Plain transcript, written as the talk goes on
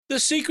The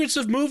Secrets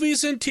of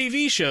Movies and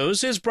TV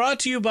Shows is brought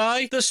to you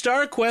by the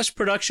StarQuest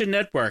Production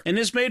Network and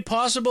is made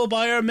possible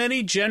by our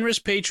many generous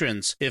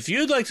patrons. If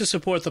you'd like to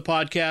support the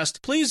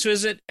podcast, please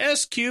visit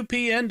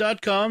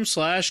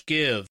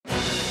sqpn.com/give.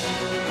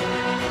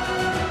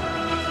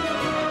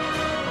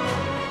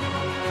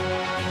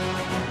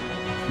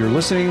 You're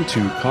listening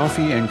to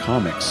Coffee and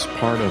Comics,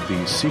 part of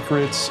the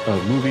Secrets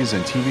of Movies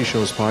and TV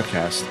Shows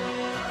podcast.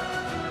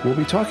 We'll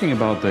be talking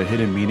about the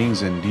hidden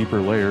meanings and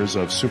deeper layers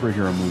of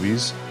superhero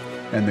movies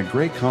and the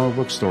great comic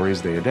book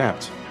stories they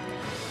adapt.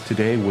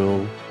 Today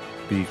we'll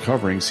be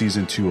covering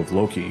Season 2 of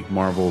Loki,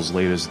 Marvel's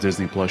latest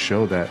Disney Plus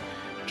show that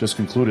just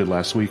concluded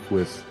last week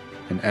with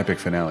an epic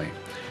finale.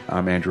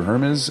 I'm Andrew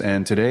Hermes,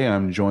 and today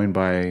I'm joined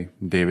by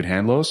David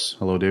Handlos.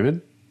 Hello,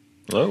 David.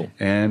 Hello.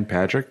 And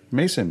Patrick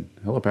Mason.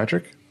 Hello,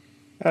 Patrick.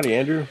 Howdy,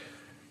 Andrew.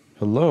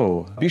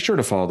 Hello. Be sure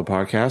to follow the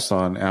podcast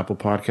on Apple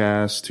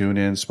Podcasts,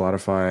 TuneIn,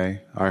 Spotify,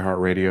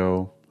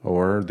 iHeartRadio,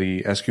 or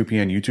the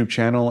SQPN YouTube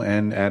channel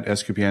and at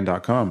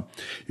sqpn.com.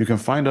 You can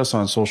find us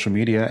on social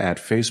media at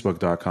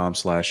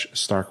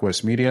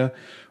facebook.com/StarQuestMedia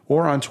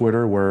or on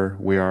Twitter where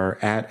we are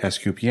at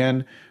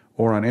SQPN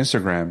or on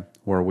Instagram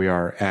where we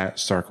are at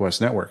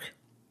StarQuest Network.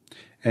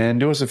 And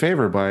do us a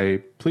favor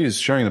by please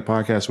sharing the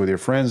podcast with your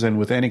friends and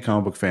with any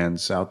comic book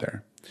fans out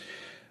there.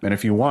 And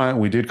if you want,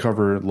 we did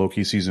cover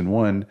Loki Season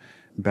 1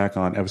 back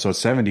on episode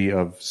 70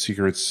 of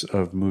Secrets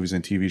of Movies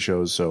and TV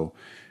Shows. So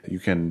you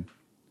can,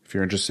 if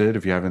you're interested,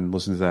 if you haven't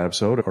listened to that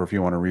episode, or if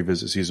you want to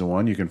revisit Season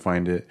 1, you can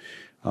find it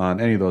on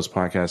any of those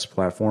podcast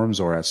platforms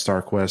or at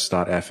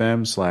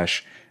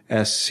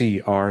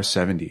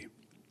starquest.fm/SCR70.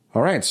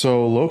 All right,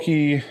 so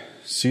Loki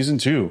Season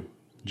 2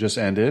 just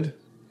ended,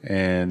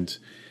 and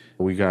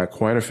we got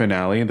quite a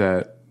finale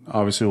that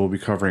obviously we'll be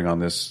covering on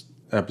this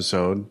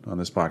episode, on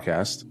this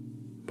podcast.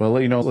 But,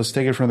 let's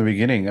take it from the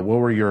beginning. What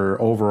were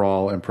your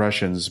overall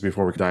impressions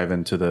before we dive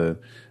into the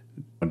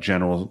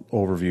general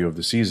overview of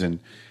the season?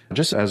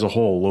 Just as a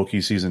whole,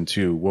 Loki Season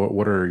 2,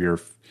 what are your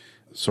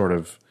sort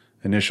of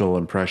initial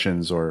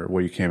impressions or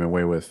what you came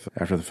away with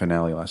after the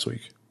finale last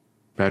week?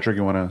 Patrick,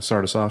 you want to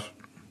start us off?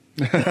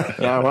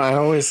 Yeah,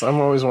 well,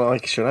 I'm always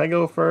like, should I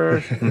go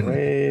first?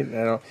 Wait,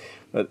 I don't.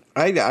 But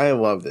I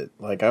loved it.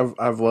 Like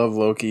I've loved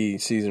Loki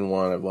Season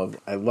 1. I love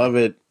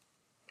it.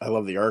 I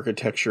love the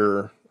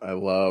architecture. I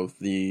love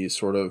the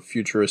sort of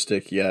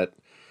futuristic yet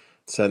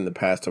set in the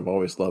past. I've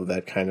always loved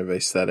that kind of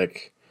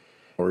aesthetic,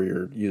 or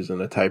you're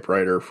using a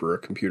typewriter for a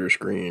computer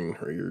screen,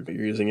 or you're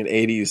using an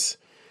 80s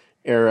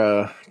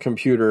era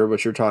computer,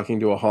 but you're talking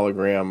to a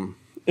hologram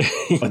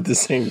at the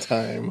same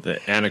time. The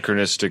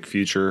anachronistic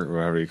future, or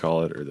however you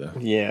call it, or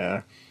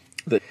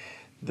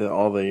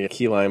all the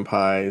key lime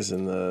pies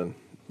and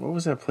what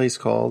was that place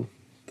called?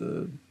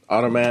 The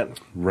Automat?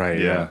 Right,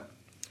 yeah.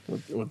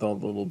 With all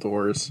the little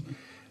doors.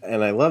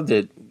 And I loved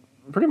it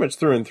pretty much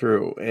through and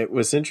through. It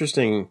was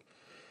interesting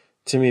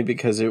to me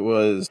because it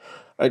was...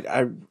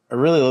 I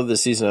really love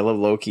this season. I love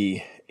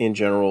Loki in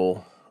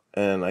general.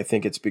 And I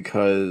think it's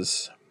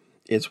because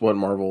it's what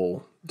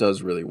Marvel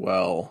does really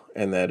well.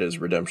 And that is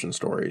redemption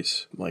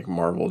stories. Like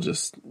Marvel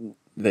just...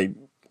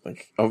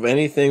 of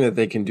anything that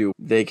they can do,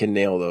 they can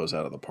nail those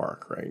out of the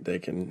park, right? They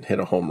can hit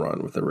a home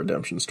run with a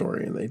redemption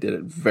story. And they did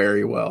it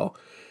very well.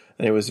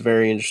 And it was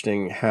very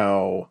interesting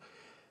how...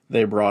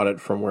 they brought it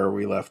from where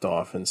we left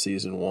off in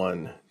Season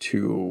 1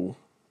 to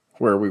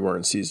where we were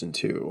in Season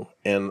 2.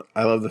 And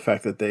I love the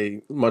fact that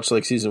they, much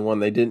like Season 1,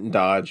 they didn't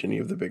dodge any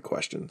of the big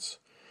questions.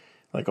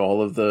 Like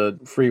all of the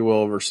free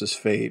will versus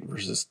fate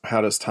versus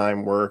how does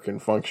time work and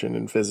function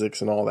in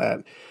physics and all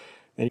that.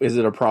 And is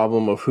it a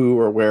problem of who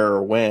or where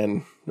or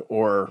when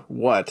or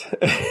what?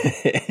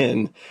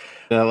 and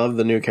I love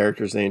the new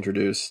characters they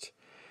introduced.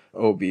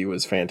 Obi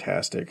was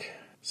fantastic.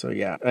 So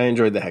yeah, I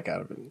enjoyed the heck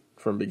out of it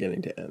from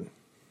beginning to end.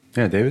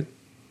 Yeah, David?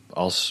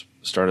 I'll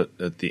start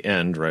at the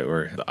end, right,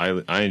 where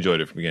I enjoyed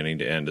it from beginning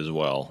to end as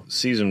well.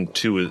 Season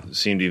 2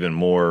 seemed even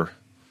more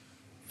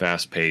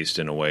fast-paced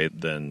in a way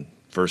than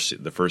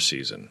the first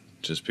season,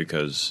 just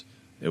because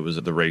it was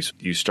the race.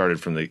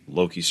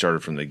 Loki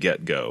started from the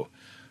get-go.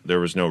 There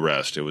was no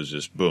rest. It was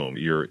just, boom,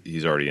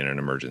 he's already in an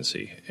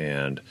emergency.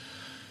 And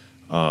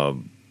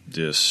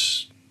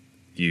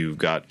you've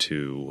got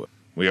to...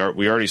 We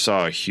already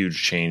saw a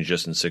huge change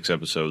just in 6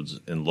 episodes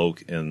in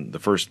the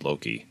first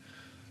Loki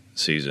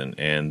season,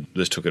 and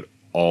this took it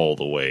all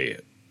the way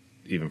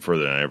even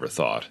further than I ever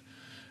thought.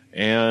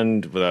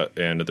 And at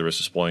the risk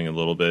of spoiling a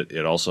little bit,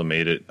 it also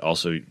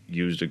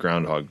used a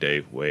Groundhog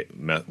Day way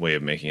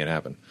of making it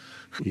happen.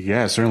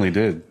 Yeah, it certainly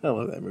did. I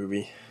love that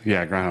movie.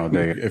 Yeah, Groundhog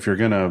Day. If you're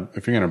gonna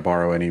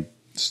borrow any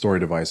story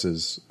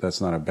devices, that's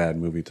not a bad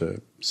movie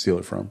to steal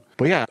it from.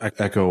 But yeah, I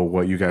echo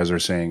what you guys are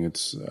saying.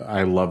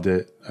 I loved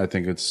it. I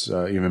think it's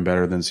even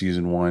better than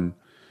Season 1,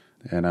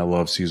 and I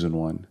love Season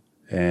 1.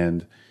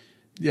 And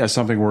yeah,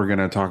 something we're going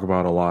to talk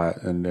about a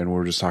lot, and we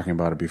were just talking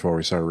about it before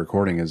we started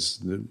recording,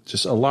 is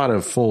just a lot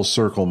of full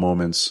circle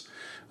moments,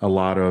 a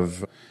lot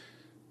of,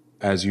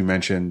 as you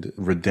mentioned,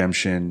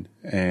 redemption.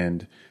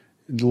 And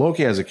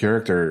Loki as a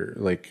character,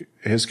 like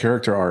his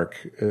character arc,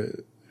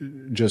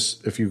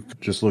 if you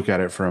just look at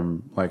it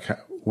from like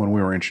when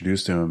we were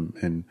introduced to him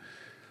in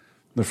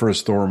the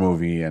first Thor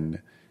movie and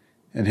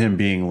him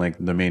being like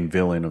the main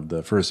villain of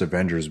the first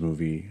Avengers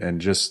movie, and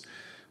just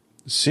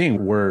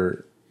seeing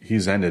where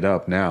he's ended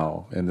up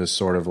now in this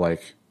sort of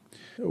like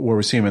where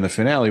we see him in the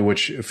finale,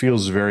 which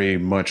feels very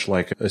much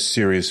like a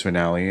serious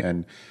finale,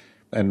 and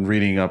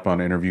reading up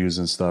on interviews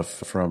and stuff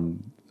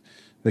from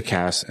the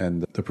cast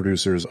and the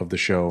producers of the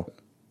show,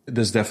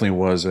 this definitely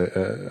was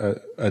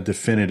a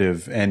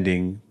definitive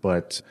ending,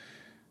 but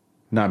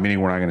not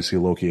meaning we're not going to see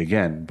Loki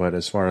again. But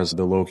as far as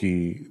the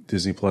Loki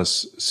Disney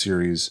Plus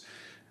series,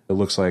 it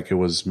looks like it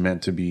was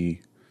meant to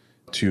be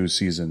 2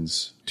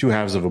 seasons, 2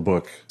 halves of a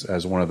book,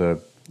 as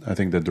I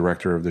think the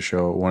director of the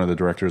show, one of the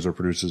directors or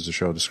producers of the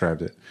show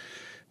described it.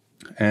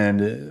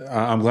 And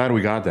I'm glad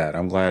we got that.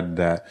 I'm glad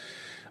that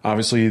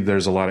obviously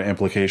there's a lot of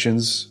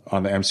implications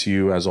on the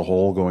MCU as a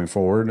whole going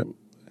forward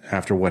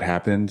after what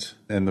happened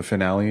in the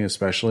finale,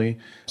 especially.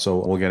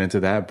 So we'll get into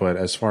that. But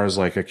as far as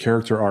like a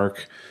character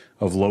arc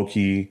of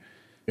Loki,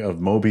 of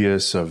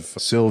Mobius, of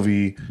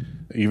Sylvie,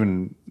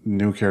 even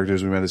new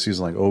characters we met this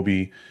season like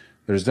Obi,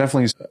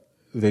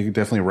 they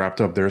definitely wrapped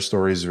up their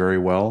stories very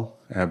well.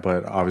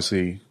 But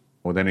obviously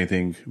with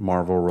anything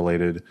Marvel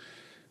related,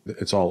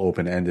 it's all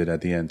open-ended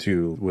at the end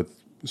too, with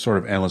sort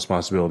of endless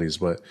possibilities.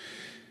 But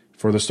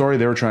for the story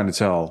they were trying to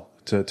tell,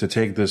 to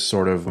take this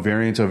sort of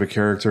variant of a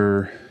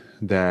character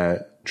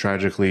that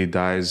tragically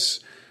dies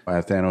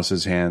at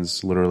Thanos'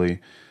 hands, literally,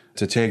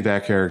 to take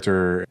that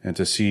character and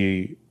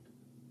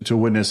to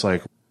witness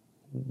like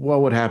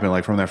what would happen,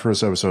 like from that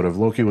first episode of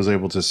Loki was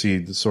able to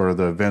see sort of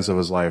the events of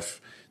his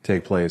life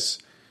take place.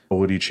 What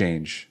would he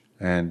change?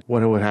 And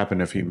what would happen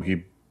if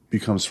he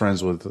becomes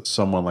friends with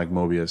someone like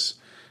Mobius?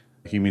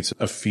 He meets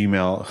a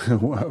female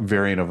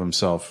variant of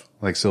himself,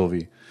 like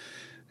Sylvie.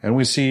 And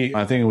we see,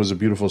 I think it was a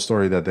beautiful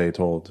story that they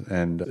told.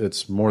 And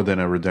it's more than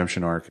a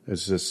redemption arc.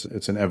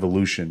 It's an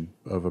evolution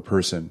of a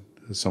person,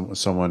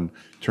 someone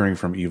turning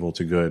from evil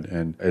to good.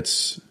 And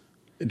it's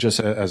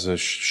just as a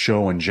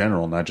show in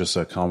general, not just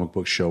a comic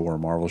book show or a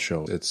Marvel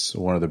show. It's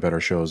one of the better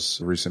shows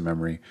of recent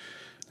memory.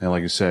 And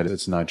like you said,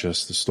 it's not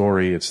just the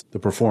story, it's the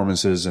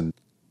performances and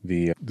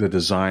the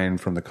design,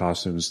 from the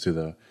costumes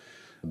to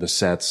the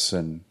sets,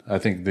 and I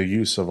think the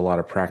use of a lot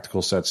of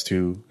practical sets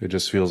too. It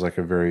just feels like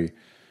a very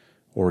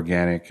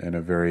organic and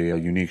a very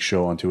unique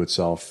show unto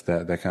itself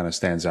that kind of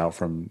stands out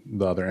from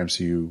the other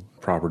MCU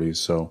properties.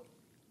 So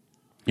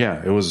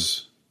yeah, it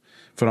was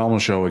a phenomenal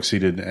show,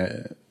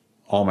 exceeded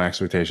all my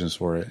expectations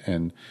for it.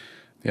 And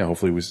yeah,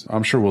 hopefully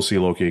I'm sure we'll see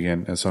Loki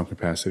again in some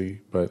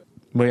capacity, but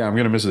yeah, I'm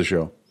going to miss the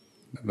show.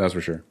 That's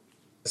for sure.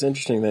 It's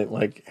interesting that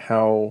like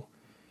how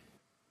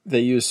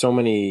they use so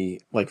many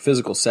like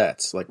physical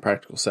sets, like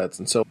practical sets.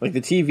 And so like the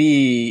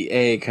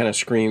TVA kind of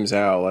screams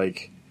out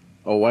like,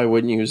 oh, why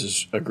wouldn't you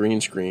use a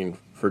green screen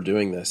for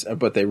doing this?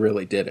 But they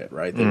really did it,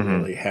 right? They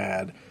really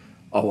had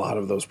a lot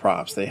of those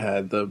props. They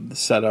had the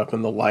setup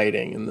and the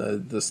lighting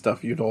and the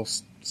stuff you'd all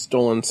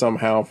stolen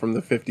somehow from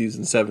the 50s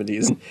and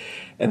 70s.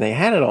 And they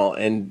had it all.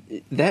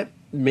 And that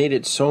made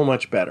it so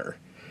much better.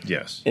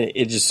 Yes. And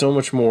it's just so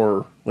much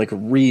more like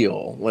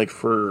real, like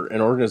for an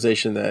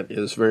organization that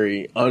is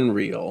very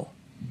unreal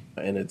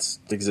in its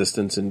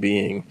existence and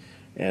being,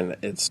 and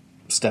it's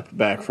stepped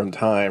back from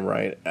time,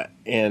 right?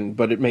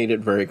 But it made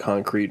it very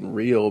concrete and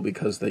real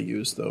because they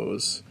used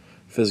those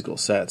physical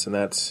sets. And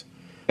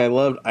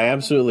I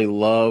absolutely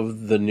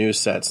love the new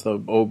sets,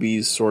 the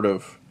Obi's sort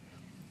of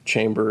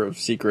chamber of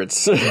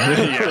secrets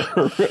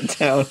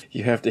down.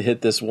 You have to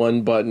hit this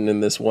one button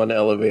in this one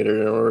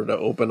elevator in order to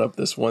open up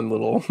this one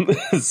little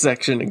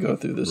section and go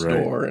through this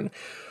door and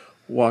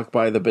walk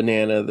by the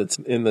banana that's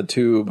in the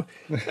tube.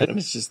 And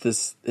it's just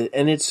this,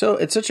 and it's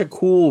such a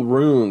cool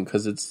room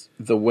because it's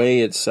the way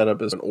it's set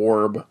up as an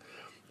orb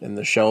and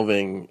the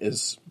shelving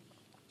is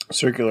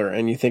circular.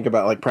 And you think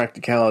about like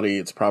practicality,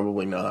 it's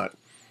probably not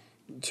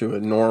to a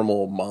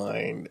normal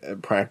mind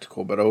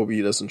practical, but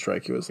Obi doesn't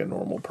strike you as a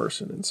normal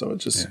person, and so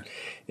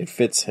it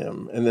fits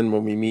him. And then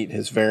when we meet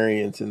his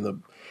variant in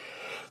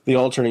the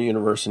alternate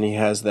universe, and he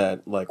has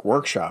that like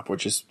workshop,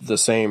 which is the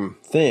same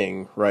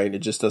thing, right? It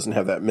just doesn't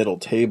have that middle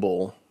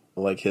table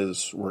like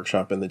his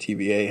workshop in the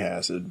TVA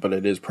has it, but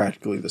it is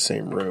practically the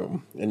same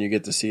room, and you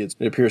get to see it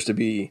appears to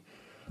be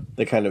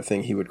the kind of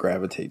thing he would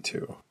gravitate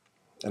to.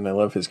 And I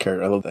love his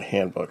character. I love the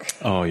handbook.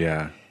 Oh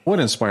yeah. What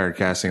inspired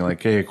casting. Like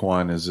Ke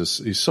Kwan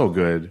he's so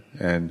good.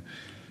 And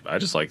I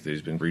just like that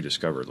he's been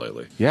rediscovered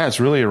lately. Yeah, it's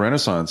really a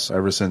renaissance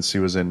ever since he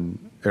was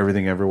in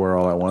Everything Everywhere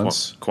All at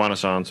Once.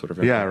 Quanaissance,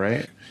 whatever. Yeah,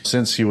 right.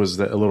 Since he was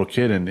a little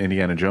kid in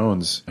Indiana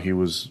Jones, he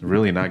was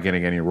really not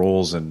getting any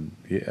roles. And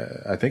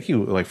I think he,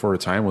 like for a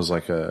time, was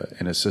like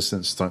an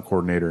assistant stunt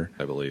coordinator,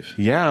 I believe.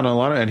 Yeah,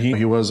 and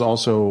he was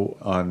also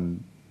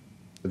on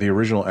the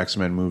original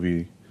X-Men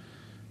movie,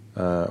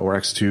 or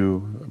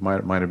X2,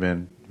 might have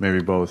been. Maybe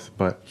both,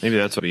 but maybe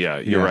that's what. Yeah,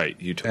 you're right.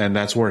 And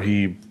that's where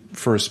he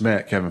first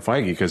met Kevin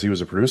Feige, because he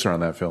was a producer on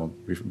that film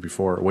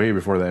way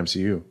before the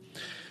MCU.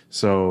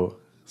 So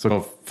a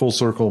full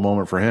circle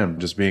moment for him,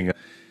 just being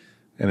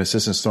an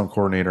assistant stunt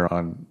coordinator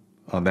on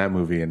that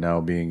movie, and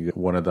now being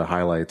one of the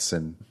highlights.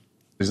 And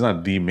He's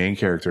not the main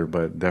character,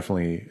 but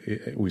definitely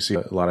we see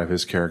a lot of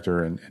his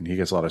character, and he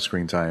gets a lot of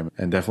screen time,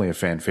 and definitely a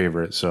fan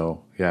favorite.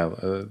 So yeah,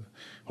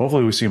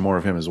 hopefully we see more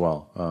of him as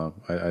well.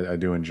 I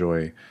do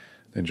enjoy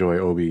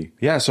Obi.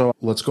 Yeah, so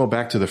let's go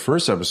back to the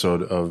first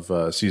episode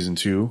of season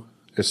 2.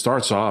 It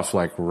starts off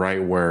like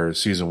right where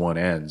season 1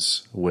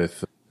 ends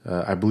with,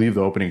 I believe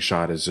the opening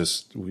shot is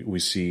just, we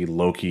see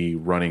Loki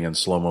running in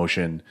slow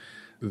motion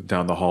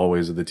down the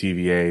hallways of the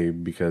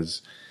TVA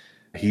because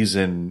he's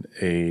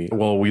we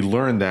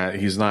learned that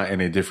he's not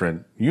in a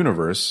different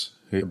universe,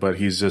 but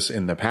he's just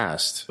in the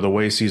past. The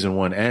way season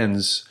 1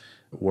 ends,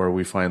 where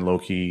we find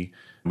Loki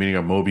meeting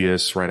up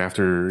Mobius right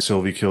after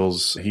Sylvie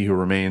kills He Who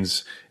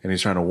Remains, and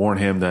he's trying to warn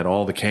him that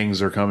all the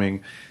Kangs are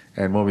coming.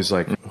 And Mobius is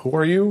like, who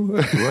are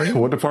you?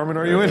 What department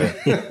are you in?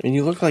 And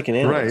you look like an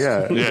analyst.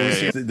 Right,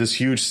 yeah. This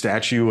huge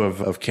statue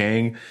of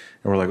Kang, and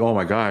we're like, oh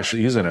my gosh,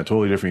 he's in a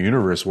totally different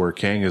universe where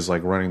Kang is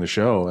like running the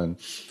show. And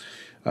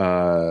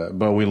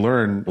but we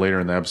learn later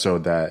in the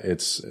episode that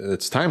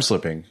it's time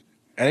slipping.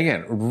 And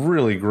again,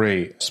 really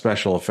great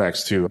special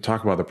effects too.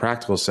 Talk about the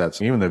practical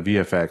sets. Even the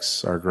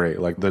VFX are great.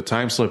 Like the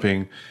time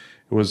slipping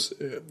was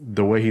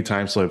the way he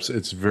time slips.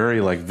 It's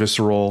very like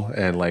visceral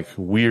and like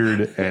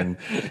weird and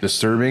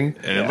disturbing.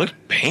 And it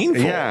looked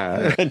painful.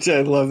 Yeah.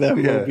 I love that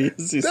movie.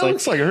 That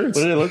looks like it hurts.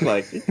 What did it look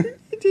like?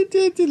 It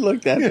didn't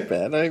look that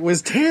bad. It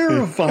was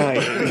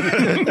terrifying.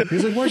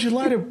 He's like, why'd you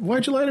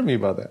lie to me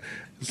about that?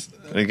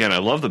 And again, I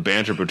love the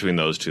banter between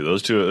those two.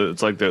 Those two,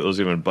 it's like those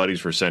have been buddies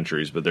for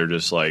centuries, but they're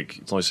just like,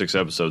 it's only 6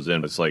 episodes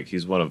in. It's like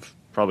he's one of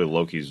probably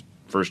Loki's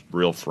first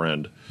real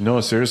friend. No,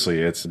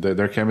 seriously, it's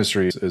their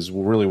chemistry is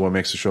really what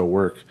makes the show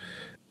work.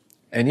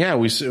 And yeah,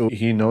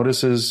 he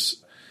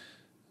notices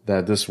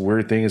that this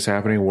weird thing is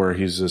happening where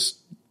he's just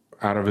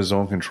out of his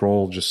own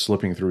control, just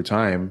slipping through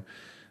time,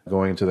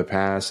 going into the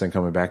past and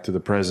coming back to the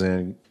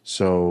present.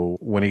 So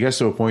when he gets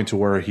to a point to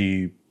where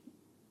he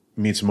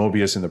meets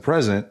Mobius in the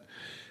present,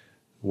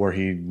 where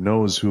he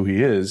knows who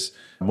he is,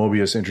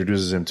 Mobius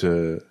introduces him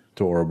to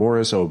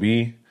Ouroboros, OB,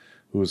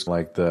 who's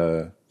like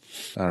the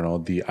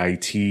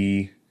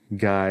IT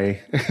guy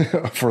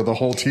for the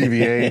whole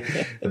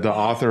TVA, the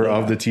author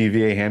of the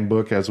TVA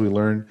handbook, as we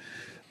learn.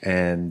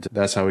 And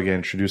that's how we get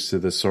introduced to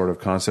this sort of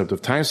concept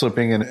of time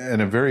slipping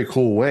in a very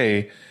cool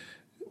way,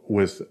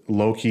 with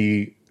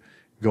Loki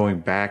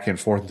going back and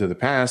forth into the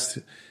past.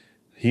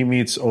 He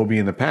meets Obi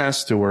in the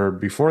past to where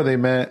before they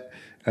met,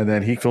 and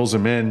then he fills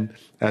him in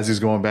as he's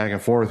going back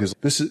and forth. He's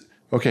like, this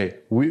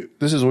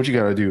is what you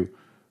got to do.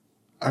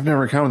 I've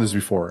never encountered this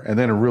before. And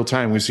then in real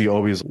time, we see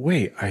Obi's,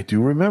 wait, I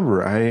do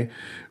remember.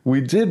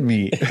 We did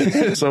meet.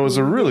 So it's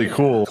a really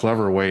cool,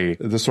 clever way,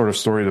 this sort of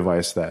story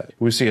device that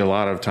we see a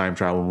lot of time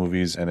travel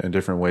movies, and in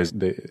different ways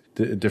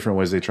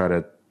they try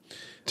to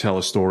tell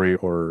a story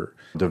or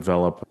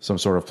develop some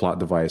sort of plot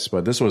device.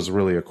 But this was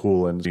really a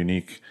cool and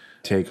unique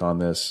take on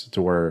this,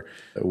 to where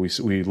we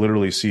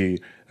literally see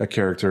a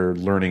character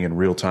learning in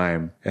real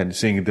time and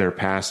seeing their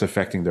past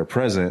affecting their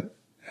present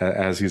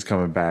as he's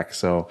coming back.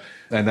 So,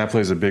 and that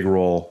plays a big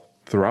role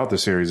throughout the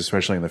series,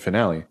 especially in the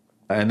finale.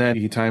 And then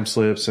he time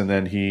slips, and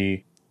then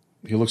he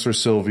looks for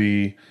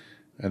Sylvie,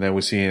 and then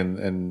we see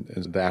in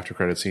the after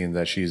credit scene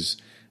that she's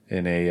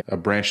in a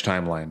branch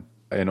timeline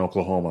in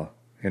Oklahoma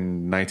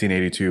in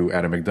 1982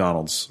 at a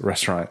McDonald's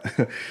restaurant.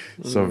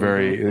 So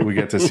we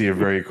get to see a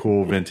very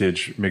cool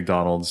vintage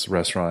McDonald's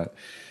restaurant.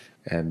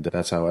 And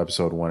that's how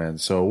episode 1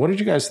 ends. So what did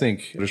you guys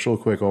think? Just real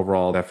quick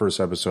overall, that first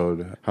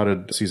episode, how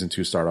did season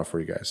 2 start off for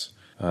you guys?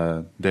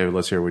 David,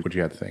 let's hear what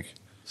you had to think.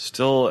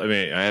 Still, I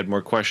mean, I had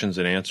more questions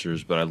than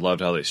answers, but I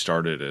loved how they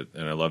started it,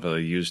 and I loved how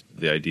they used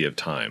the idea of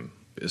time,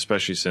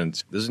 especially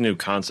since this is a new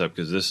concept,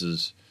 because this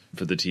is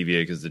for the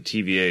TVA, because the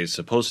TVA is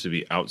supposed to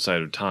be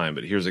outside of time,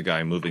 but here's a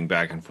guy moving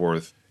back and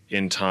forth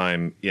in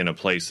time in a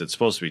place that's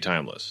supposed to be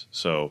timeless.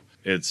 So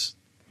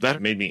that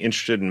made me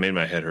interested and made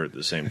my head hurt at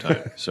the same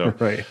time. So,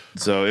 right.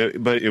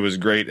 But it was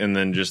great. And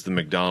then just the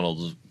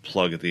McDonald's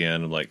plug at the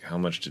end. I'm like, how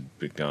much did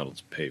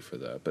McDonald's pay for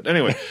that? But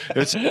anyway,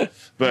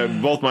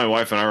 but both my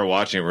wife and I were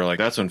watching it. We're like,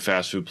 that's when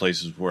fast food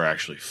places were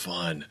actually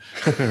fun.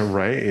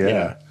 Right.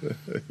 Yeah.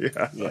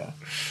 Yeah.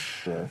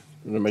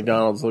 The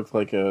McDonald's looked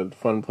like a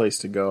fun place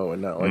to go,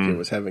 and not like it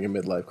was having a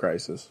midlife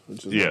crisis,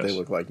 which is what they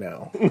look like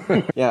now.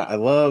 Yeah. I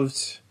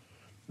loved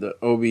the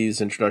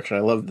Obi's introduction. I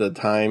love the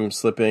time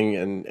slipping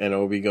and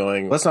Obi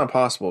going, that's not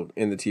possible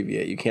in the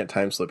TVA. You can't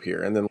time slip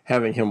here. And then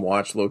having him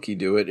watch Loki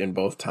do it in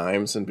both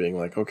times and being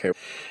like, okay.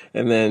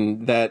 And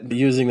then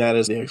using that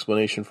as the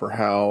explanation for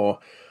how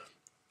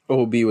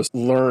Obi was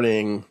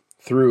learning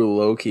through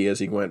Loki as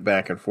he went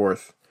back and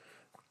forth.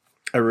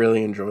 I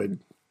really enjoyed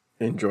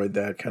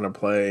that kind of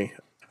play.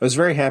 I was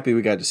very happy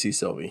we got to see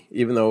Sylvie,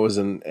 even though it was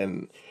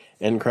an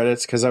end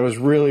credits, because I was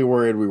really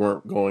worried we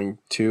weren't going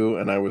to,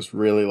 and I was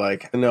really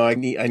like, no, I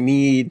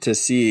need to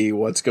see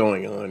what's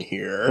going on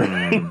here.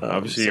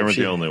 Obviously, you weren't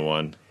the only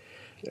one.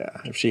 Yeah,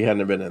 if she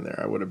hadn't been in there,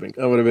 I would have been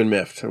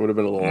miffed. I would have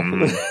been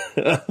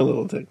a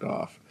little ticked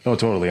off. Oh,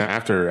 totally.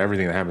 After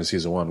everything that happened in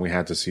season 1, we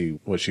had to see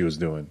what she was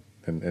doing,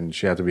 and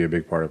she had to be a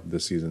big part of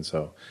this season.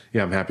 So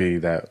yeah, I'm happy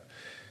that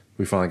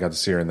we finally got to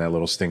see her in that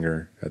little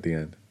stinger at the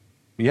end.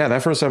 Yeah,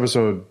 that first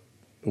episode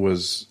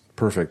was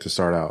perfect to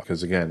start out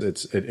because, again,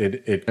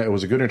 it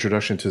was a good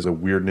introduction to the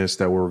weirdness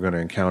that we were going to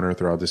encounter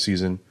throughout the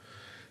season.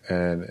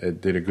 And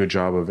it did a good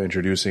job of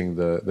introducing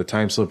the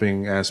time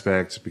slipping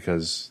aspect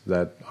because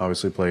that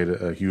obviously played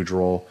a huge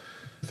role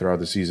throughout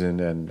the season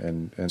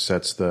and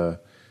sets the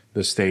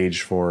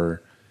stage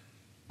for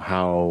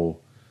how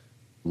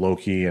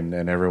Loki and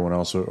everyone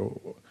else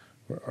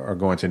are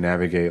going to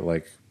navigate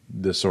like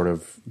the sort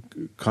of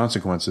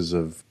consequences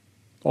of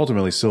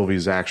ultimately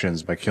Sylvie's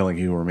actions by killing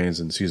He Who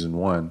Remains in season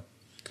 1.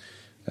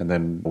 And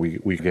then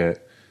we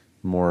get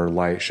more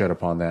light shed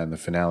upon that in the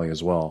finale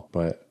as well.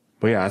 But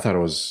yeah, I thought it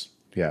was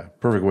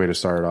perfect way to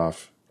start it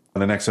off.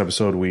 In the next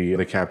episode,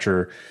 they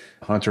capture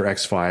Hunter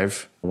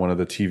X5, one of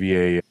the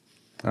TVA, I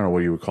don't know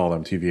what you would call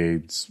them,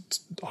 TVA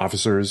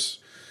officers.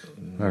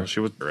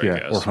 She was,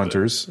 or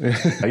hunters.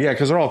 Yeah,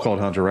 because they're all called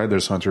Hunter, right?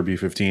 There's Hunter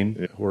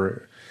B-15,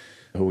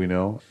 who we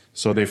know.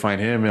 So they find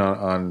him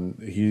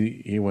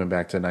he went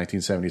back to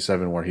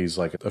 1977 where he's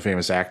like a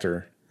famous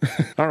actor. I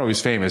don't know if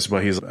he's famous,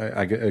 but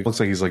it looks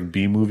like he's like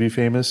B-movie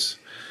famous.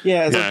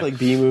 Yeah, it's like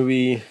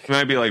B-movie. It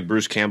might be like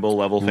Bruce Campbell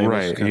level famous.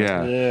 Right,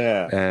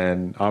 yeah.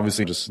 And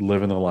obviously just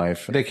living the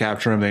life. They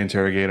capture him, they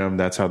interrogate him.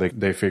 That's how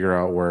they figure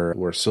out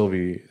where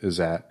Sylvie is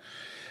at.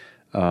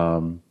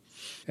 So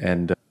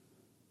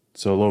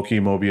Loki,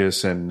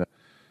 Mobius, and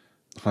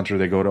Hunter,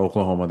 they go to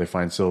Oklahoma. They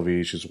find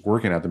Sylvie. She's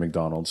working at the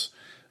McDonald's.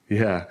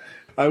 Yeah.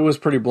 I was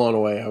pretty blown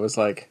away. I was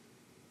like,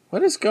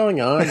 what is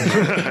going on?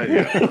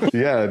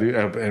 Yeah, dude.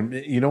 And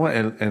you know what?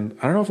 And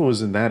I don't know if it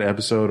was in that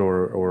episode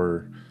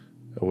or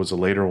it was a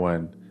later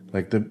one.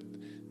 Like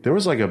there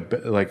was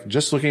like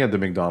just looking at the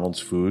McDonald's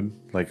food.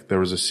 Like there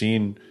was a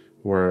scene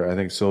where I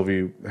think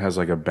Sylvie has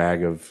like a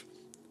bag of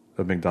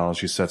McDonald's.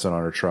 She sets it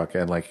on her truck,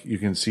 and like you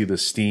can see the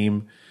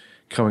steam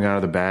coming out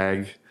of the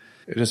bag.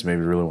 It just made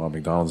me really want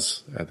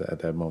McDonald's at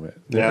that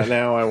moment. Yeah,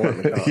 now I want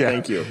McDonald's. Yeah.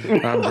 Thank you.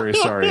 I'm very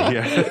sorry.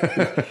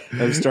 Yeah,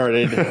 I've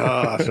started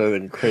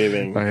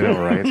craving. I know,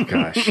 right?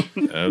 Gosh.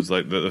 It was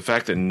like the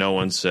fact that no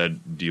one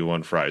said, "Do you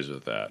want fries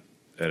with that?"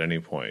 at any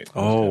point.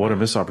 Oh, what a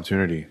missed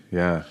opportunity!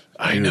 Yeah,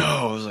 I know.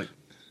 I was like,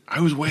 I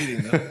was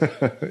waiting.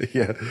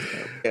 Yeah.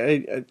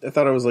 I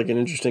thought it was like an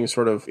interesting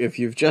sort of, if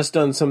you've just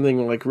done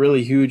something like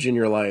really huge in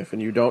your life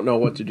and you don't know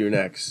what to do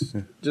next,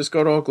 just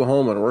go to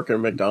Oklahoma and work at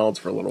McDonald's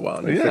for a little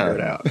while and figure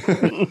it out.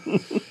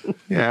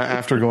 Yeah,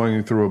 after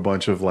going through a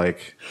bunch of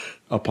like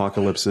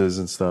apocalypses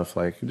and stuff,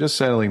 like just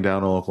settling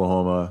down in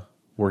Oklahoma,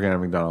 working at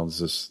McDonald's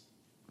just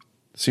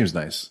seems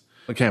nice.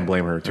 I can't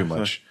blame her too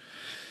much.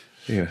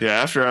 Yeah,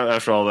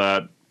 after all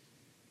that,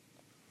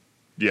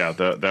 yeah,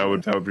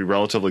 that would be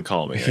relatively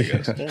calming, I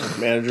guess. Yeah,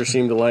 manager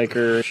seemed to like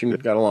her. She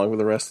got along with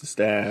the rest of the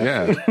staff.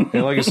 Yeah,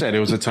 and like I said, it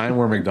was a time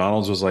where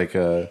McDonald's was like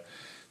a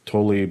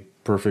totally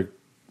perfect,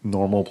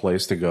 normal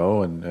place to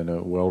go and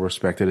a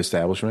well-respected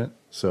establishment.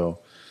 So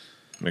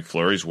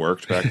McFlurry's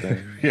worked back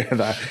then. Yeah,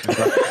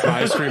 the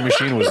ice cream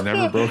machine was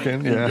never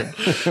broken. Yeah.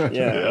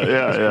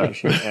 Yeah.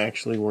 Machine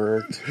actually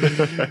worked.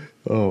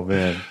 Oh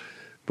man.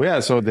 But yeah,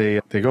 so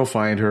they go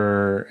find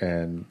her,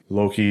 and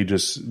Loki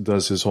just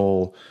does his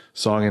whole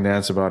song and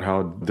dance about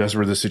how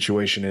desperate the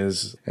situation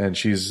is, and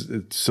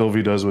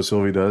Sylvie does what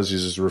Sylvie does.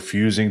 She's just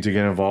refusing to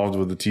get involved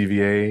with the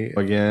TVA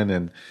again,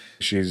 and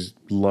she's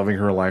loving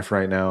her life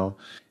right now.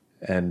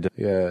 And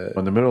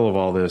in the middle of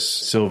all this,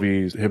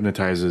 Sylvie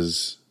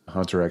hypnotizes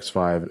Hunter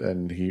X5,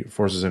 and he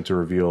forces him to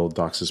reveal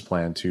Dox's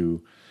plan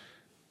to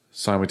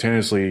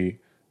simultaneously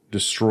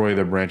destroy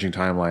the branching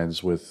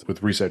timelines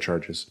with reset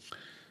charges.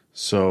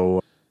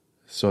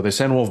 So they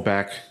send Wolf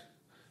back,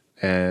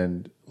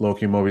 and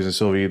Loki, Mobius, and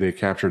Sylvie, they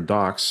captured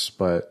Dox,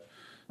 but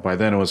by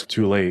then it was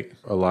too late.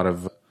 A lot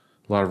of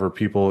her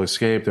people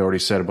escaped. They already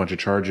set a bunch of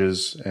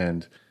charges,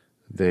 and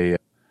they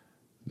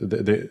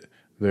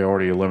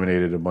already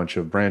eliminated a bunch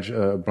of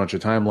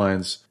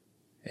timelines.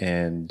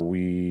 And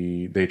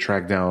they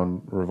tracked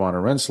down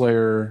Ravonna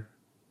Renslayer.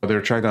 They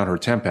tracked down her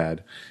tempad,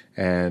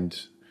 and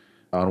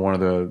on one of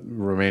the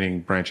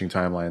remaining branching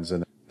timelines.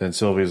 And then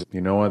Sylvie's,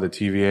 you know what? The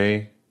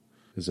TVA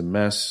is a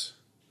mess.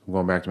 I'm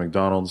going back to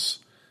McDonald's,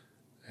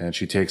 and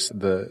she takes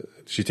the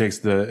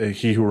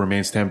He Who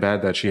Remains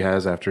tempad that she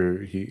has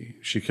after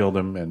she killed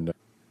him, and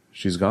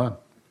she's gone.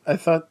 I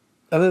thought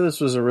this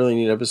was a really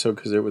neat episode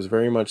because it was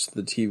very much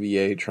the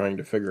TVA trying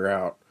to figure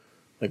out,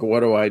 like,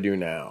 what do I do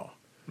now?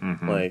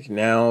 Mm-hmm. Like,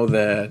 now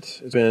that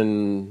it's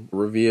been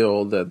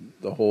revealed that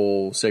the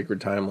whole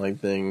sacred timeline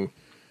thing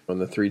when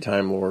the 3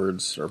 Time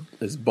Lords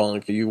is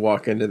bunk, you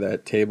walk into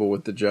that table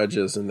with the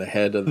judges and the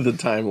head of the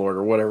Time Lord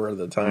or whatever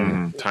the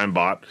time Time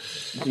Bot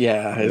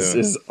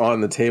is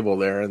on the table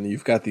there, and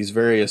you've got these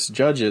various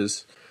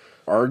judges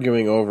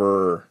arguing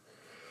over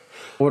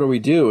what do we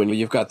do, and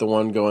you've got the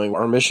one going,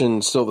 our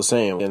mission's still the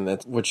same, and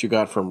that's what you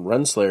got from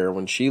Renslayer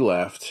when she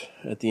left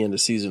at the end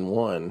of season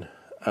 1,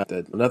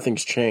 that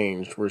nothing's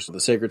changed. The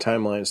sacred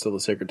timeline is still the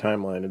sacred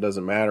timeline. It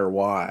doesn't matter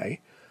why.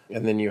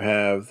 And then you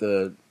have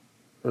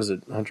was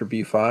it Hunter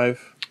B5?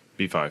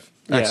 B5.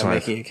 Yeah, X5.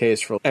 making a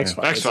case for X5.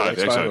 X5.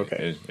 Is it X5.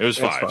 Okay. It was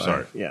 5. X5,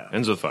 Sorry. yeah.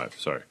 Ends with 5.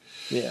 Sorry.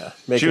 Yeah.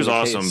 She was making a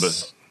awesome,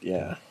 case- but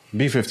yeah.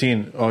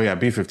 B15. Oh yeah,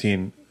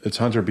 B15. It's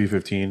Hunter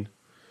B15,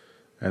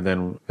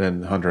 and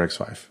then Hunter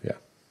X5. Yeah.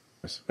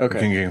 Okay.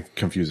 It can get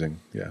confusing.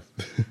 Yeah.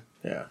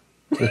 Yeah.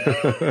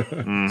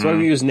 So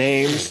we use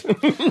names.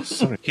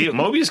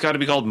 Mobius got to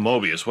be called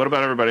Mobius. What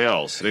about everybody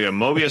else? They got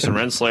Mobius and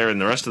Renslayer, and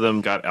the rest of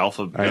them got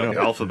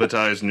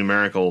alphabetized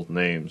numerical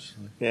names.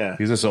 Yeah.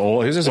 He's just an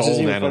old is analyst.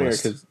 even funnier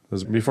 'cause It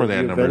was before they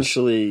had You numbers.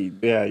 eventually,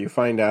 you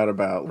find out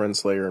about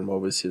Renslayer and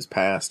Mobius'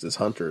 past as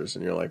hunters,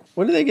 and you're like,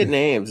 when do they get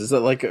names? Is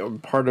that like a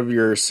part of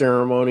your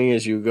ceremony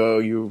as you go,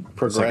 you It's like a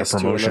progress to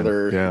promotion.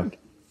 another... Yeah.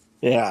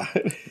 Yeah.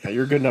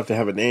 You're good enough to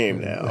have a name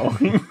now.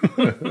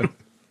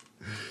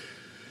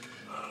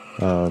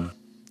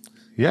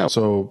 Yeah.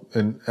 So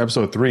in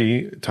episode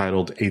 3,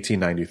 titled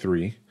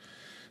 1893,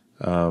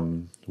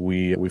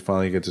 we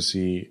finally get to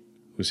see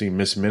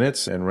Miss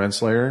Minutes and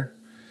Renslayer,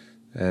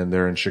 and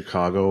they're in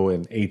Chicago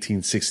in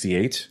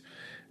 1868,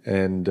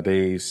 and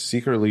they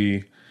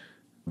secretly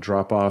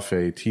drop off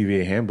a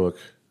TVA handbook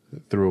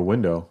through a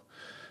window,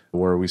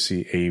 where we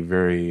see a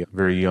very,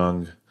 very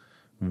young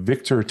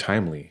Victor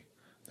Timely,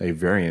 a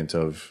variant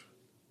of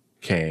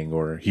Kang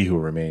or He Who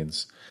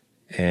Remains,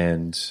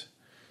 and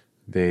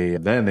they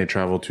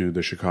travel to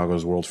the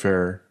Chicago's World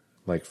Fair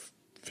like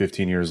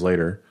 15 years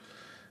later,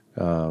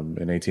 in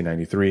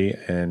 1893,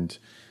 and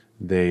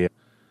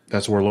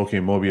that's where Loki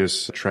and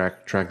Mobius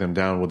track them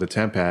down with the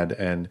temp pad,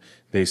 and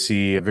they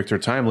see Victor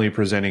Timely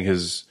presenting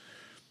his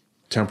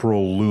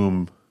temporal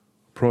loom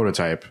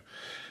prototype.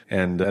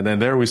 And then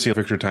there we see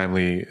Victor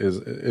Timely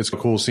it's a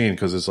cool scene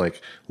because it's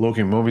like Loki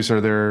and Mobius are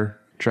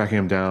there tracking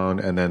him down,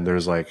 and then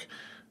there's like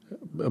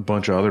a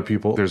bunch of other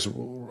people. There's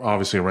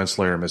obviously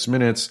Renslayer and Miss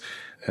Minutes,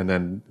 and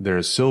then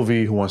there's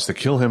Sylvie who wants to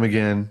kill him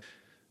again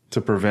to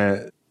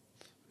prevent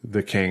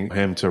the King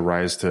him to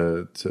rise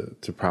to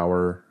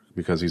power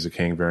because he's a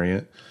King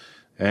variant.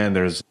 And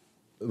there's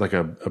like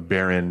a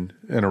baron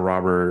and a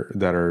robber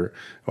that are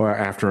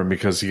after him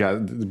because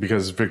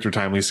Victor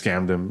Timely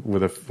scammed him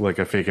with a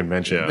fake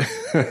invention.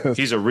 Yeah.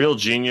 He's a real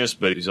genius,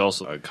 but he's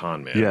also a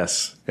con man.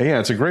 Yes. And yeah,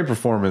 it's a great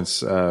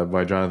performance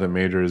by Jonathan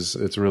Majors.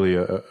 It's really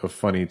a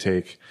funny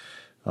take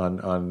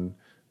on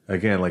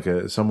again, like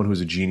someone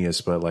who's a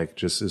genius, but like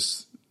just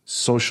is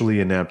socially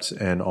inept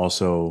and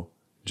also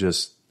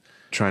just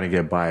trying to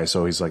get by.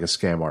 So he's like a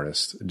scam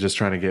artist, just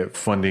trying to get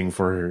funding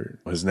for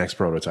his next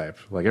prototype.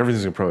 Like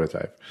everything's a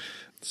prototype.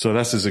 So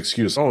that's his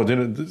excuse. Oh,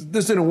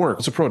 this didn't work.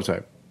 It's a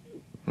prototype.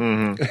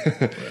 Mm-hmm.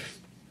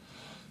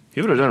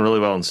 He would have done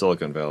really well in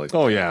Silicon Valley.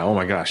 Oh yeah. Oh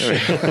my gosh.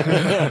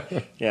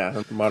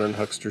 Yeah. Modern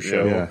huckster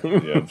show.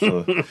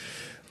 Yeah.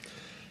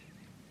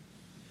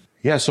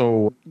 Yeah.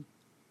 So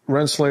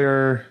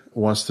Renslayer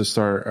wants to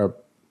start,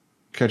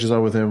 catches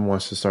up with him,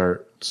 wants to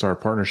start a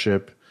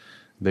partnership.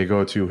 They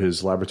go to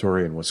his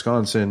laboratory in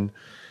Wisconsin,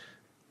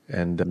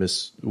 and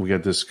we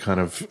get this kind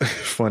of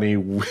funny,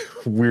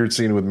 weird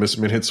scene with Miss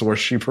Minutes where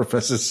she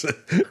professes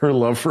her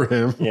love for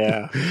him.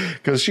 Yeah,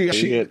 because she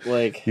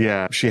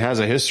has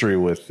a history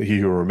with He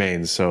Who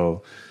Remains.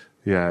 So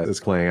yeah, it's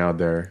playing out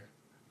there.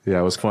 Yeah,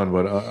 it was fun,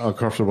 but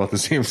uncomfortable at the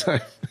same time.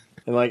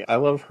 And like, I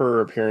love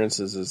her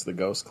appearances as the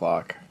ghost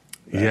clock.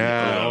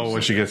 Yeah,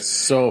 when she gets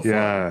so fun.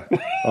 Yeah.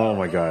 Oh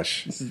my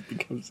gosh. It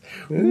becomes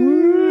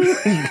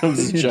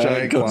a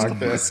giant clock clock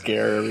to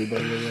scare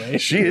everybody away.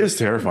 She is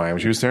terrifying.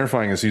 She was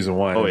terrifying in season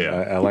 1. Oh yeah.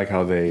 I like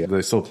how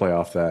they still play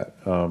off that.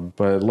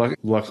 But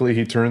luckily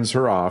he turns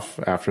her off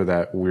after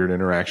that weird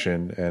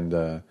interaction,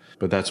 and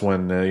but that's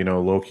when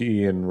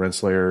Loki and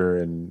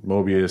Renslayer and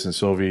Mobius and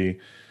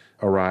Sylvie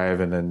arrive,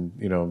 and then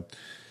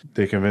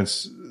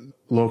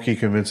Loki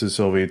convinces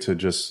Sylvie to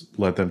just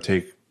let them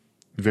take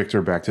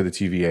Victor back to the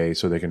TVA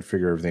so they can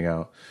figure everything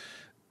out.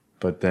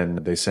 But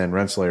then they send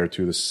Renslayer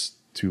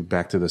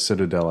back to the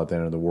Citadel at the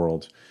end of the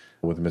world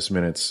with Miss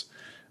Minutes,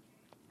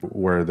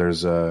 where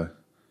there's a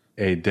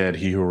dead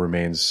He Who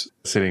Remains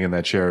sitting in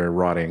that chair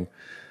rotting,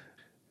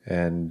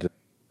 and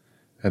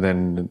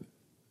then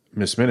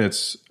Miss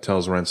Minutes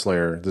tells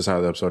Renslayer, this is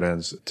how the episode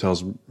ends,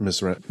 tells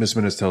Miss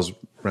Minutes tells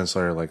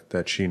Renslayer like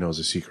that she knows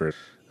a secret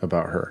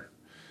about her,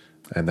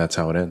 and that's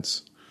how it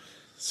ends.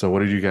 So what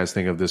did you guys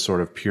think of this sort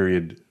of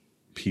period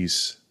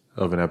piece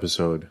of an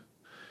episode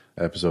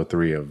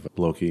 3 of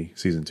Loki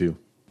season 2?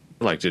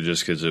 I liked it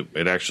just because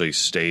it actually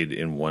stayed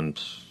in one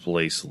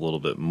place a little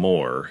bit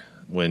more.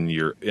 When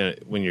you're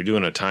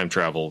doing a time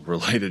travel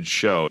related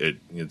show,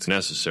 it's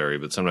necessary,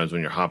 but sometimes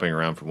when you're hopping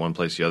around from one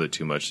place to the other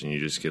too much, then you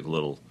just get a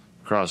little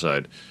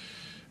cross-eyed.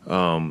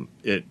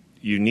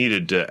 You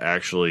needed to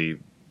actually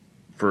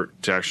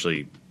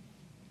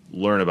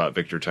learn about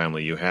Victor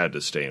Timely, you had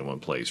to stay in one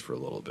place for a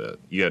little bit.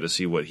 You had to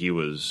see where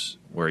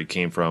he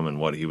came from and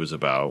what he was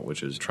about,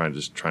 which is trying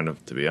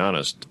to be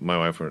honest. My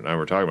wife and I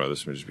were talking about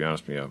this, and just to be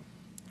honest with you,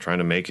 trying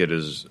to make it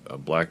as a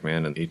black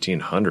man in the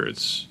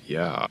 1800s.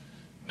 Yeah,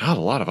 not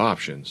a lot of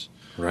options.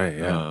 Right,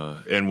 yeah.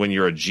 And when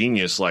you're a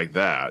genius like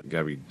that, you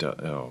gotta be,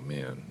 oh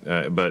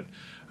man. But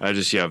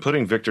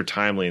Putting Victor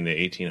Timely in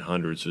the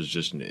 1800s was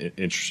just an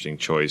interesting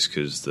choice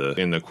because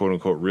in the quote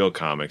unquote real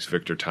comics,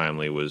 Victor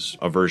Timely was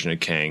a version of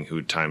Kang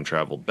who time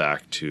traveled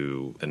back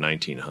to the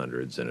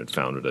 1900s and had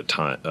founded a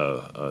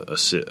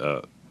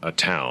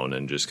town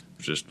and just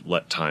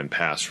let time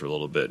pass for a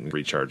little bit and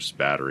recharge his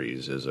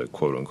batteries as a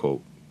quote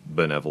unquote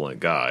benevolent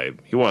guy.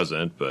 He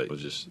wasn't, but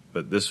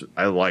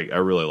I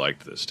really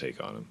liked this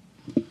take on him.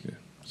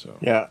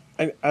 Yeah,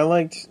 I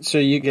liked. So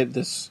you get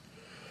this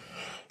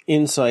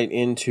insight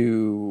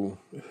into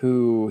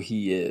who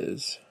he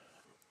is,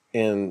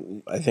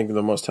 and I think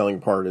the most telling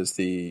part is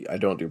the "I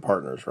don't do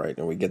partners," right?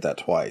 And we get that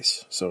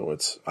twice, so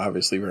it's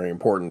obviously very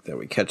important that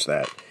we catch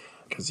that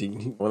because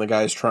when the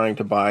guy's trying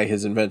to buy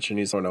his invention,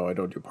 he's, "Oh no, I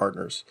don't do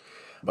partners,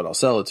 but I'll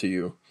sell it to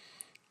you."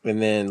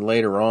 And then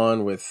later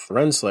on with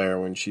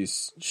Renslayer, when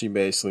she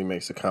basically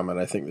makes a comment,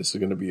 "I think this is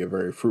going to be a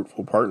very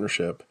fruitful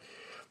partnership,"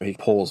 he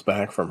pulls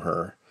back from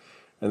her.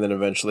 And then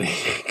eventually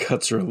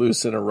cuts her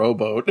loose in a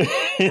rowboat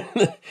in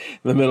the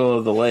middle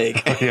of the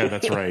lake. Yeah,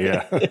 that's right.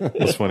 Yeah.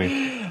 That's funny.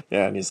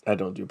 Yeah, and I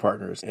don't do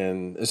partners.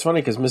 And it's funny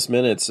because Miss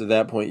Minutes, at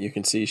that point, you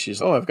can see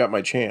she's, "Oh, I've got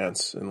my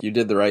chance. And you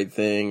did the right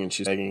thing." And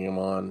she's egging him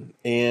on.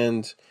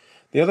 And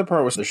the other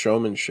part was the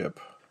showmanship.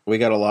 We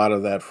got a lot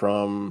of that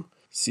from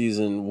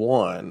season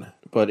 1.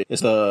 But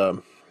it's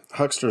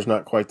huckster's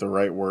not quite the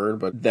right word,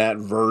 but that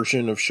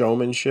version of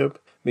showmanship.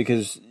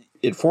 Because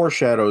it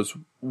foreshadows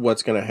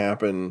what's going to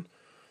happen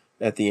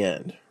at the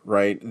end,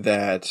 right?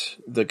 That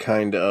the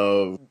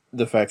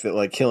fact that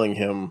like killing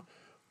him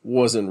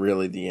wasn't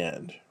really the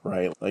end,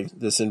 right? Like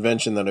this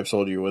invention that I've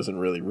sold you wasn't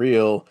really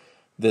real.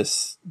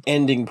 This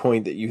ending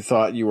point that you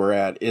thought you were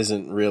at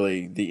isn't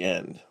really the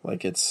end.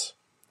 Like it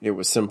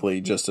was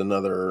simply just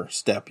another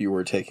step you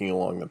were taking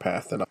along the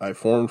path that I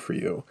formed for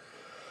you.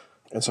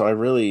 And so I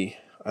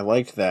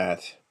liked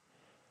that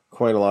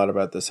quite a lot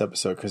about this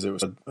episode because it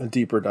was a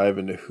deeper dive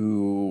into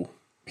who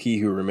He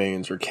Who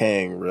Remains, or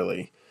Kang,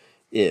 really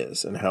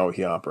is and how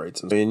he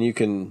operates. And you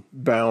can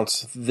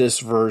bounce this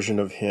version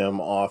of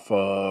him off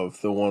of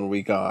the one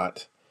we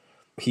got,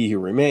 He Who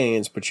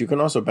Remains, but you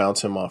can also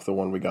bounce him off the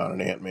one we got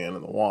in Ant-Man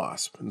and the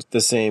Wasp. The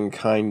same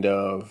kind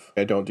of,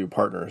 I don't do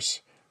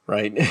partners,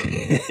 right?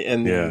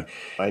 And yeah.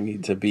 I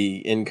need to be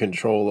in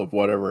control of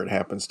whatever it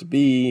happens to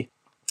be.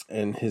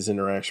 And his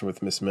interaction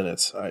with Miss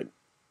Minutes,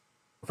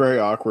 very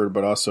awkward,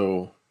 but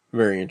also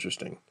very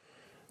interesting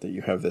that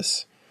you have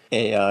this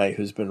AI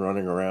who's been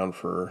running around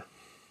for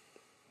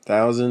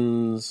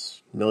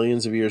thousands,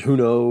 millions of years, who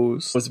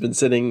knows? It's been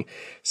sitting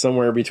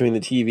somewhere between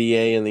the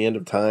TVA and the end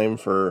of time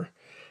for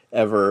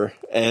ever,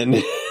 and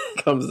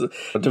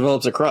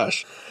develops a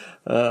crush.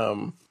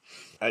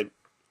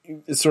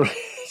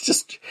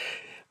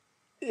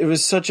 It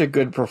was such a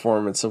good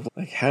performance of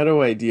like, how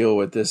do I deal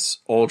with this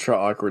ultra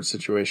awkward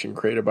situation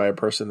created by a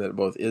person that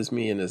both is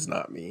me and is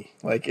not me?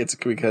 Like, it's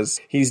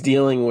because he's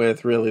dealing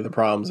with really the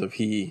problems of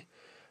He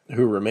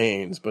Who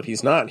Remains, but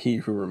he's not He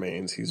Who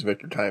Remains. He's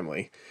Victor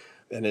Timely.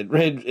 And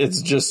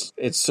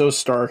it's so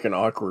stark and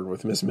awkward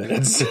with Miss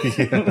Minutes.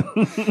 Yeah.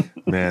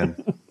 Man,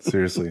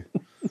 seriously.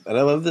 And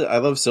I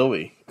love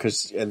Sylvie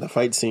because in the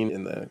fight scene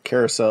in the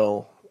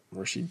carousel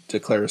where she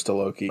declares to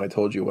Loki, "I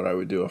told you what I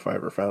would do if I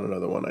ever found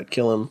another one. I'd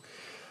kill him."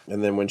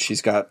 And then when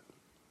she's got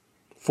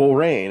full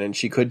reign and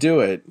she could do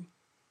it,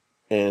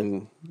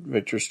 and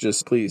Victor's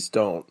just, "Please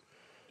don't."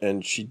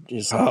 And she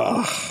just,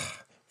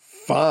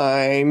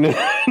 fine.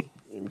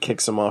 And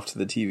kicks him off to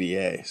the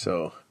TVA.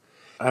 So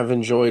I've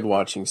enjoyed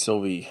watching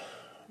Sylvie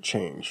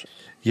change.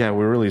 Yeah,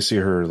 we really see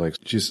her, like,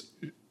 she's,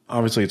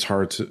 obviously it's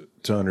hard to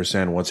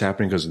understand what's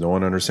happening because no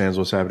one understands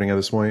what's happening at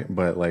this point.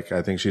 But, like,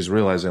 I think she's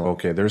realizing,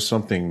 okay, there's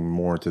something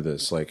more to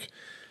this. Like,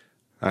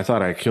 I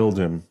thought I killed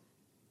him,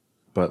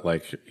 but,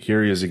 like,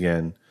 here he is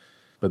again.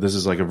 But this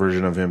is, like, a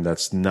version of him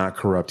that's not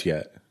corrupt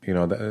yet. You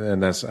know,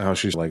 and that's how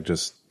she's, like,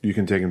 just, you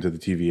can take him to the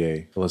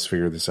TVA. Let's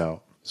figure this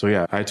out. So,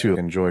 yeah, I, too,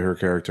 enjoy her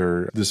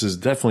character. This is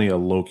definitely a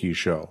Loki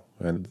show.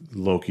 And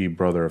Loki,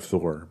 brother of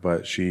Thor.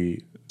 But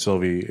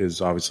Sylvie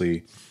is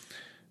obviously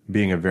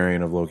being a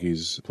variant of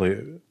Loki's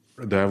play.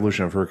 The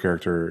evolution of her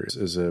character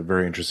is a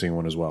very interesting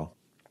one as well.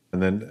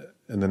 And then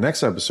in the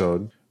next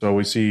episode, so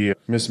we see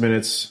Miss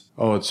Minutes.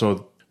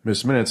 So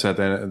Miss Minutes at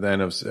the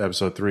end of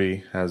episode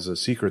 3 has a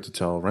secret to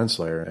tell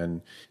Renslayer.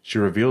 And she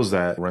reveals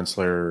that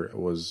Renslayer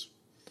was,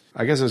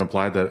 I guess it's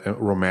implied that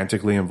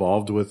romantically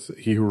involved with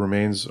He Who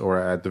Remains, or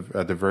at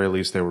the very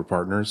least they were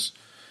partners.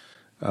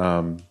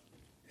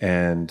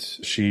 And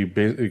she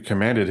basically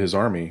commanded his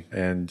army,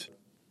 and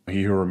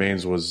He Who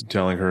Remains was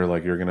telling her,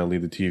 like, "You're going to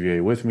lead the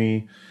TVA with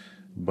me."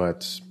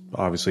 But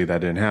obviously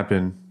that didn't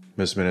happen.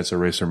 Miss Minutes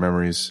erased her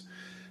memories.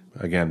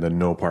 Again, the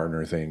no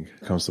partner thing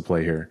comes to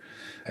play here.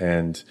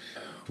 And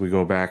we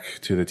go back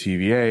to the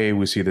TVA.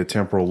 We see the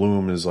temporal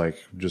loom is,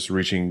 like, just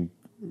reaching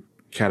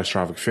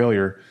catastrophic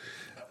failure.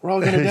 We're all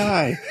going to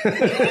die.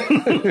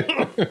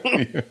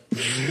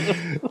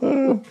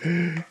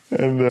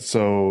 And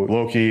so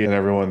Loki and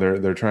everyone,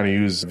 they're trying to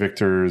use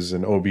Victor's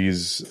and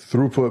OB's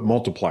throughput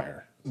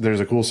multiplier. There's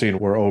a cool scene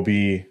where OB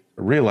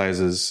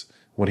realizes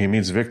when he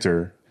meets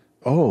Victor,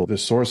 oh, the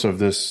source of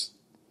this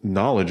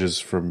knowledge is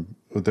from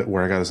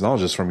where I got this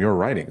knowledge is from your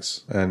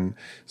writings. And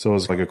so it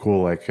was like a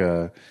cool, like,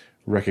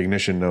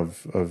 recognition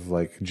of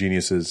like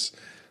geniuses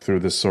through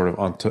this sort of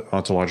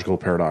ontological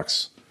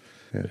paradox.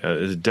 Yeah.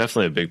 It's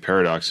definitely a big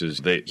paradox.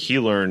 He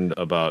learned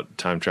about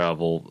time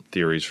travel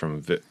theories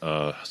from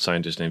a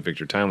scientist named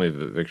Victor Timely,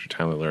 but Victor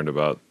Timely learned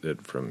about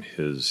it from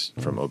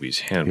OB's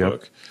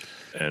handbook.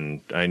 Yep.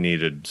 And I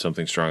needed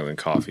something stronger than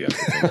coffee after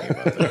thinking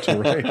about that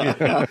too. Right?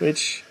 Yeah.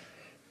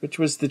 Which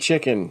was the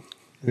chicken?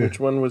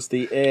 Which one was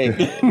the egg?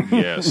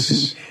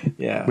 Yes.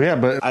 Yeah. Yeah,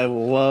 but I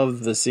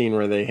love the scene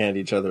where they hand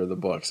each other the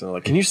books and they're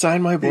like, "Can you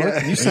sign my book?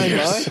 Can you sign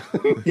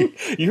mine?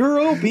 You're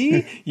OB?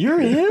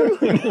 You're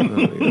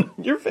him?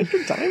 You're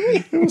Victor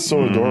Timely?" it was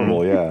so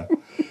adorable, yeah.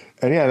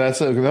 And yeah, that's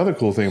another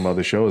cool thing about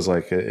the show is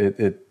like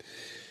it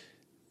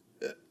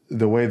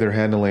the way they're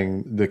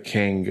handling the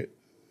Kang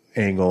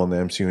angle in the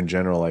MCU in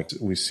general. Like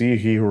we see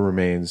He Who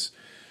Remains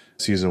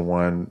season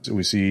 1,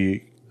 we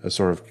see a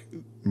sort of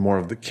more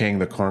of the Kang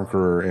the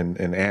Conqueror in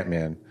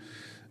Ant-Man.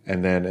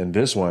 And then in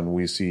this one,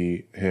 we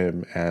see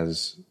him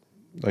as,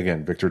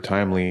 again, Victor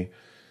Timely.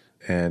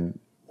 And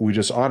we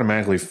just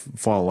automatically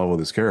fall in love with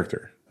his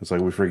character. It's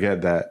like we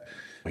forget that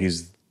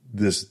he's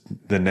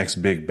the next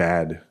big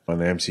bad on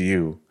the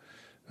MCU,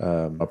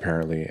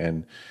 apparently.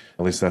 And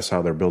at least that's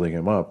how they're building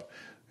him up.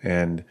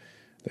 And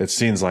it's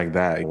scenes like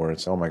that where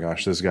it's, oh my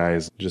gosh, this guy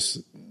is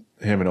just...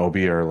 Him and OB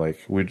are like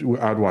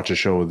I'd watch a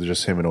show with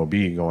just him and OB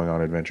going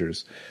on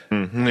adventures.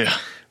 Mm-hmm, yeah,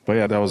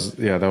 but that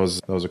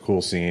was a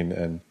cool scene.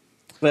 And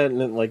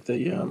like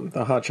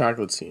the hot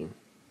chocolate scene.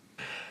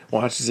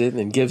 Watches it and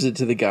then gives it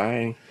to the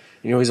guy.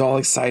 You know, he's all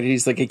excited.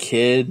 He's like a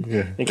kid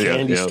in a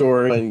candy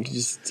store, and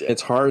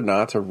it's hard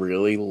not to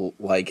really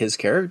like his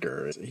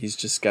character. He's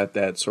just got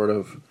that sort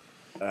of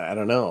I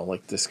don't know,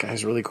 like this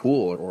guy's really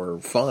cool or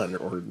fun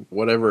or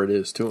whatever it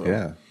is to him.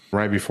 Yeah,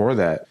 right before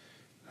that.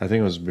 I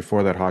think it was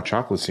before that hot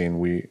chocolate scene,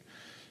 we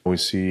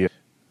see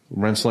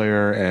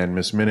Renslayer and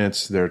Miss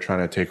Minutes. They're trying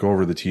to take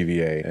over the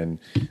TVA, and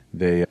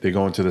they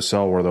go into the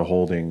cell where they're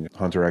holding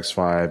Hunter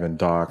X5 and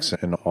Dox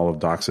and all of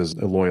Dox's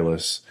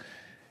loyalists.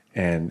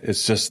 And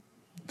it's just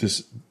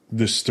this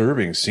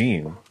disturbing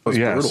scene.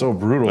 Yeah, brutal. So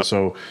brutal.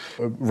 So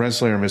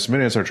Renslayer and Miss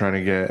Minutes are trying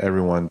to get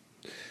everyone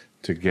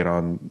to get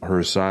on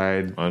her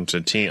side. Onto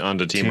team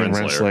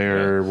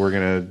Renslayer. Yeah. We're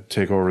going to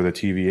take over the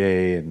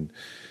TVA and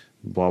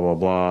blah, blah,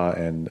 blah.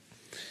 And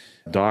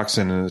Dox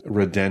in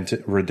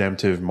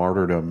redemptive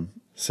martyrdom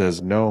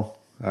says, "No,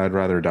 I'd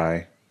rather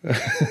die."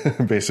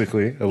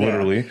 Basically,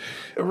 literally.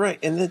 Right.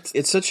 And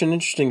it's such an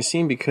interesting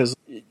scene because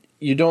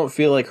you don't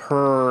feel like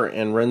her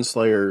and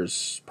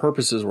Renslayer's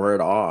purposes were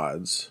at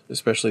odds,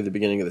 especially at the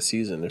beginning of the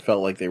season. It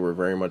felt like they were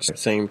very much the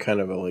same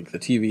kind of like the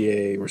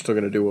TVA, we're still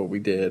going to do what we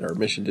did, our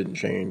mission didn't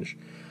change.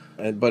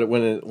 But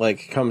when it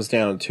like comes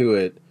down to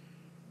it,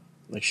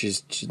 like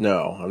she's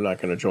no, I'm not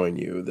going to join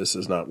you. This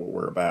is not what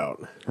we're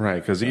about.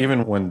 Right, because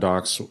even when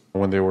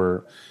they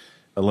were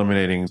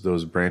eliminating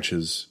those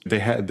branches,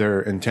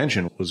 their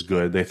intention was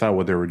good. They thought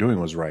what they were doing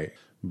was right,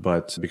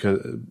 but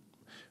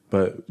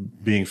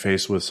being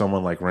faced with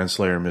someone like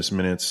Renslayer and Miss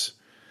Minutes,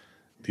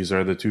 these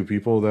are the two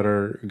people that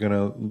are going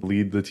to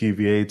lead the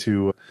TVA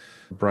to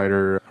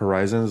brighter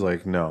horizons.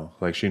 Like no,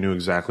 like she knew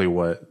exactly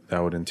what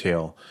that would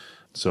entail,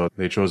 so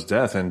they chose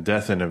death, and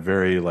death in a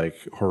very like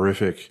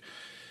horrific.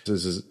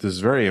 This is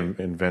very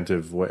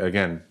inventive way.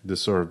 Again,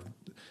 this sort of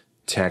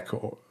tech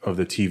of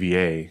the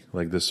TVA,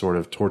 like this sort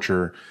of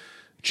torture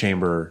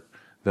chamber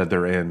that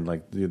they're in.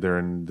 Like they're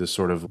in this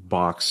sort of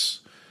box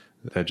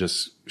that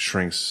just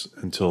shrinks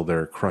until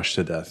they're crushed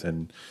to death.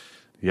 And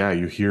yeah,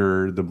 you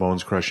hear the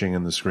bones crushing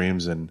and the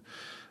screams, and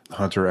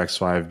Hunter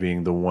X5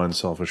 being the one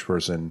selfish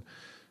person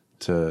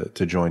to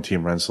join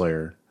Team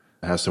Renslayer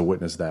has to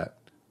witness that.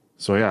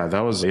 So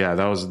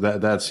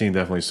that scene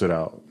definitely stood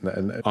out,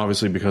 and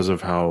obviously because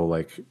of how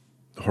like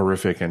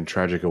horrific and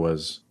tragic it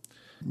was,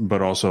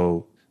 but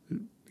also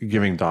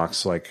giving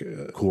Dox like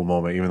a cool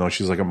moment, even though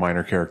she's like a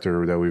minor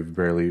character that we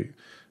barely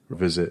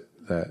visit.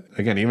 That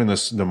again, even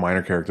the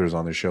minor characters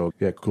on the show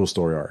get cool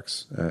story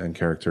arcs and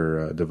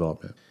character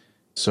development.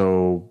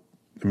 So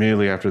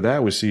immediately after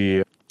that, we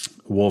see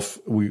Wolf.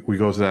 We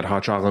go to that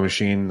hot chocolate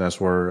machine. That's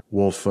where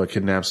Wolf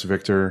kidnaps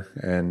Victor,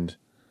 and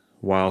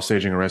while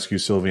staging a rescue,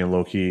 Sylvie and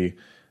Loki,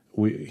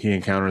 he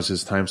encounters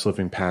his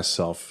time-slipping past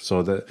self.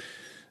 So that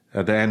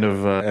at the end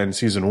of end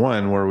season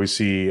 1, where we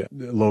see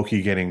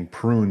Loki getting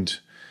pruned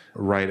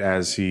right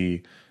as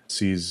he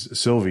sees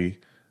Sylvie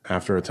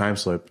after a time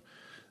slip,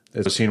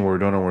 it's a scene where we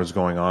don't know what's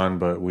going on,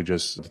 but the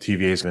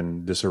TVA's been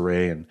in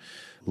disarray, and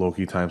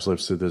Loki time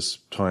slips to this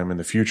time in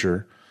the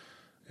future,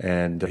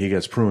 and he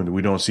gets pruned.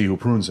 We don't see who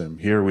prunes him.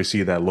 Here we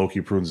see that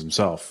Loki prunes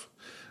himself,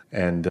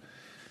 and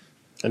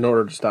in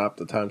order to stop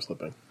the time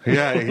slipping.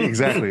 Yeah,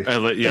 exactly.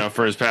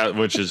 For his path,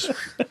 which is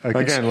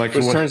again which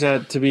turns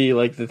out to be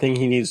like the thing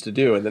he needs to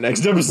do in the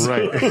next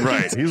episode.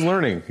 Right. He's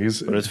learning.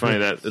 But it's funny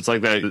that it's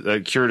like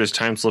that cured his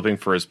time slipping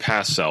for his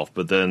past self,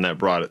 but then that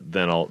brought it.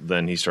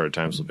 Then he started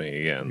time slipping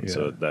again,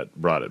 so that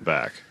brought it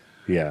back.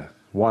 Yeah,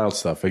 wild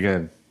stuff.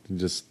 Again,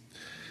 just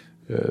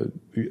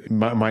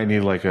might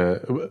need like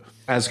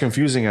as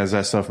confusing as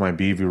that stuff might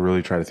be if you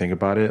really try to think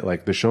about it.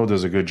 Like the show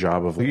does a good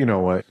job of, you know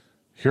what,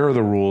 here are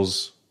the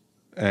rules,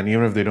 and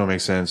even if they don't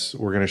make sense,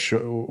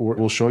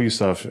 we'll show you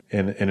stuff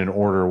in an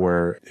order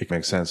where it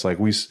makes sense. Like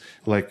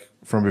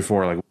from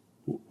before, like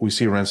we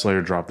see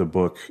Renslayer drop the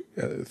book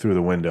through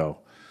the window,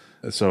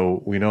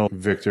 so we know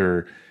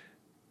Victor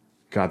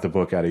got the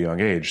book at a young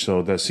age.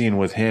 So the scene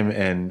with him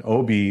and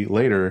Obi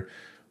later,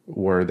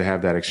 where they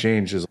have that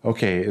exchange, is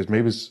okay.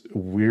 Maybe it's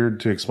weird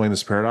to explain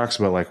this paradox,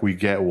 but like we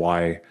get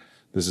why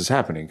this is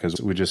happening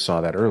because we just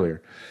saw that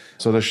earlier.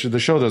 So the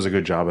show does a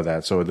good job of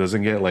that. So it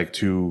doesn't get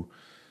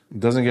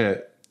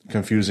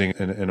confusing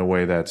in a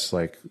way that's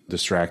like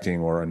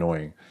distracting or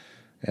annoying.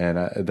 And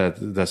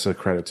that's a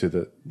credit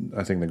to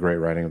I think the great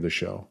writing of the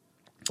show.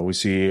 We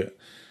see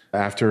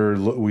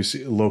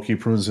Loki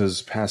prunes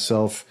his past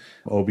self,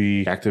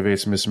 Obi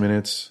activates Miss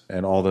Minutes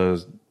and all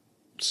the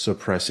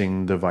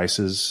suppressing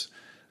devices.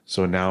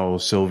 So now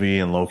Sylvie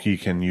and Loki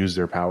can use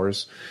their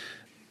powers.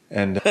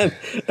 And they're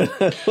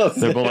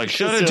both like,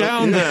 shut it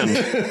down then.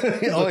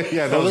 Oh,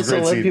 yeah, that was a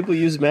great let scene. people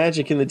use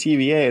magic in the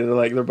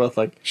TVA. They're both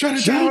like, shut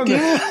it down.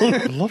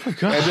 Love of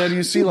God. And then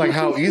you see like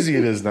how easy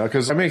it is now,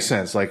 because it makes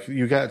sense. Like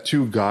you got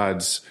two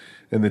gods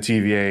in the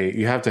TVA.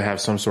 You have to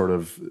have some sort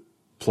of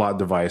plot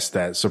device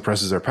that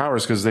suppresses their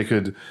powers, because they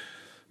could,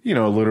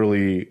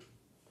 literally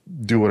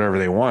do whatever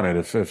they wanted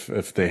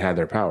if they had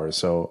their powers.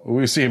 So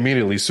we see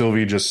immediately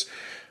Sylvie just,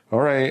 all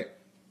right,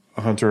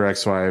 Hunter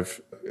X5,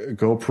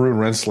 go prune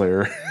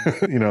Renslayer,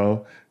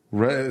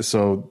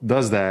 so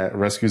does that,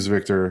 rescues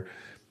Victor,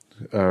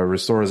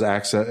 restores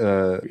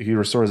access. He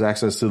restores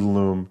access to the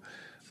loom,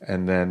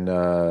 and then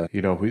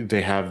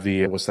they have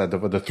the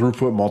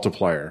throughput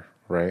multiplier,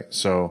 right?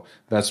 So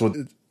that's what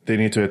they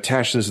need to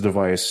attach this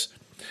device,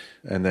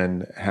 and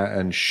then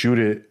and shoot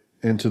it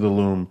into the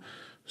loom,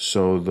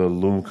 so the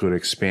loom could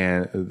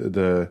expand.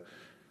 The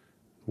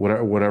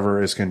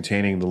whatever is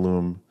containing the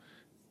loom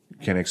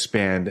can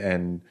expand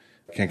and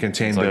can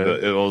contain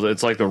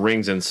it's like the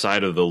rings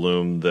inside of the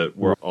loom that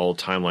where all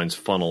timelines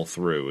funnel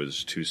through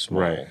is too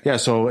small. Right. Yeah.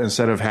 So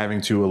instead of having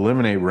to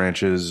eliminate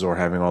branches or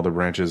having all the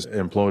branches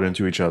implode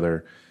into each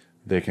other,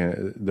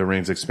 the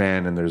rings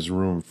expand and there's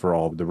room for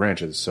all the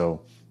branches.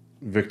 So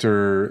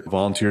Victor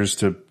volunteers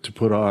to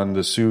put on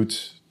the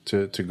suit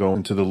to go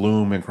into the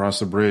loom and cross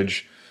the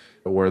bridge,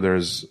 where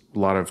there's a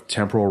lot of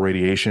temporal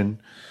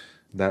radiation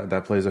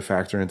that plays a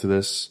factor into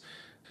this.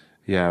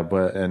 Yeah.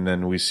 And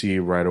then we see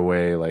right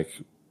away, like,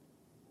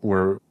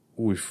 where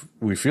we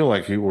feel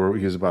like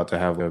he's about to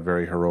have a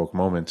very heroic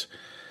moment.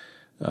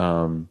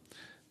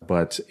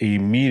 But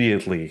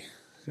immediately,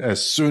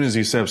 as soon as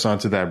he steps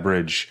onto that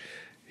bridge,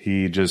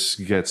 he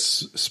just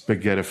gets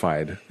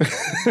spaghettified.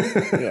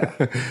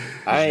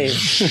 Yeah.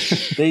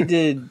 They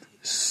did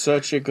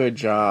such a good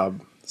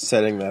job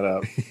setting that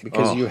up,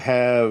 because you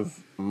have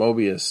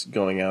Mobius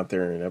going out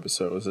there in an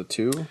episode. Was it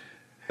 2?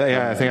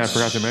 Yeah, I think I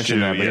forgot to mention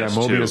that. But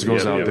Mobius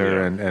goes out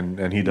there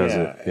and he does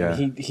it. Yeah,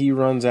 he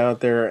runs out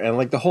there, and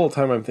like the whole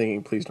time I'm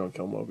thinking, please don't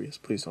kill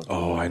Mobius. Please don't. Kill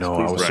Mobius. I know.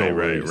 I was so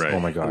worried. Right. Oh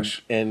my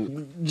gosh.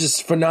 And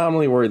just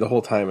phenomenally worried the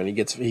whole time. And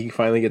he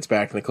finally gets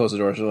back and they close the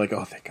door. So they're like,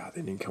 oh, thank God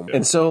they didn't kill him.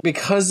 And so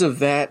because of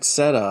that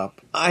setup,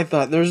 I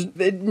thought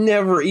it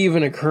never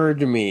even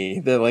occurred to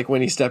me that like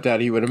when he stepped out,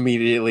 he would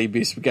immediately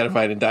be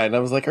spaghettified and die. And I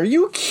was like, are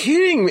you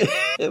kidding me?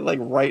 It like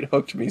right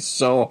hooked me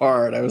so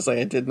hard. I was like,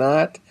 I did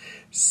not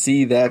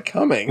see that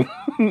coming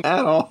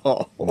at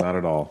all. Not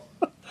at all.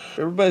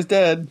 Everybody's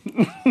dead.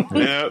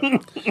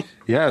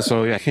 Yeah.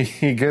 So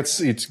he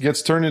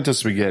gets turned into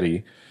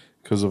spaghetti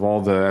because of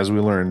all as we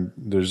learned,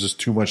 there's just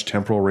too much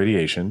temporal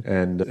radiation,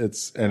 and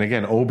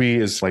again, Obi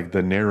is like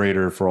the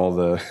narrator for all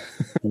the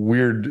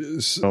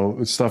weird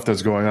stuff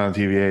that's going on in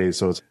TVA.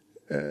 So it's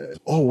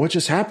what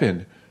just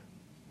happened?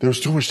 There's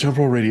too much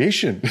temporal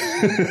radiation.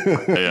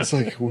 It's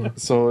like,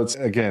 so it's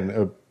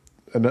again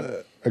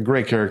a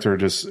great character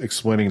just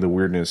explaining the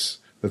weirdness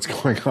that's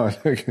going on.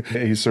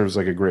 He serves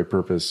like a great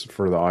purpose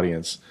for the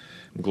audience.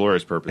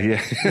 Glorious purpose.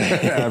 Yeah,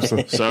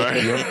 absolutely.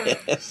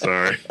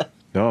 Sorry.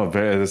 No,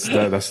 that's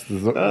good.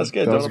 That was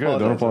good.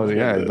 Don't apologize.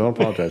 Yeah, don't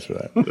apologize for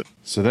that.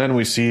 So then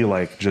we see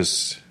like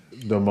just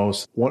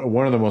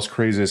one of the most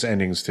craziest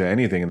endings to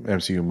anything in an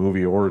MCU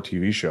movie or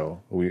TV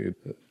show.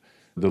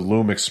 The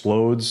loom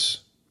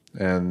explodes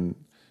and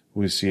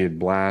we see it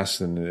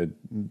blast, and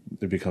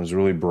it becomes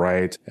really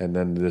bright, and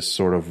then this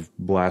sort of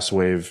blast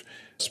wave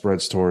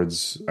spreads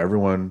towards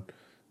everyone.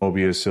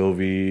 Mobius,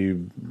 Sylvie,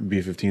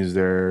 B-15's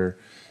there,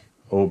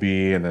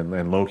 Obi, and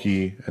then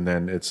Loki, and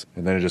then it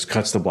just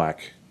cuts to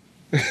black.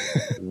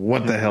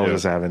 What the hell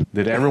just happened?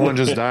 Did everyone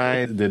just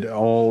die? Did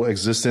all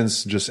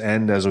existence just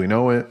end as we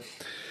know it?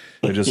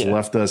 It just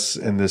left us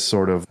in this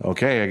sort of,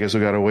 okay, I guess we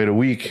got to wait a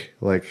week.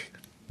 Like,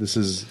 this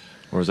is...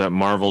 Or is that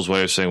Marvel's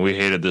way of saying we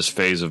hated this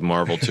phase of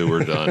Marvel too,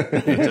 we're done?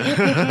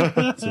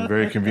 It's a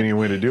very convenient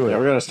way to do it. Yeah,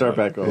 we're going to start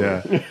back over.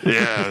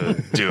 Yeah,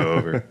 do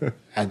over.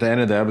 At the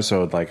end of the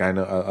episode, like, I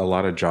know a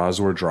lot of jaws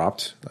were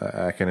dropped.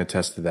 I can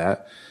attest to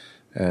that.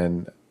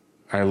 And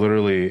I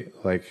literally,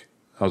 like,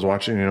 I was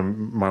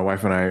watching, my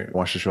wife and I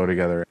watched the show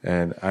together,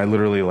 and I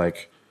literally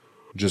like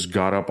just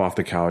got up off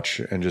the couch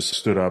and just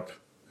stood up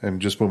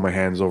and just put my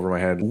hands over my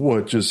head.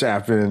 What just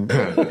happened?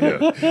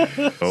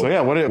 So yeah,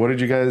 what did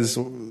you guys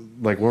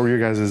like? What were your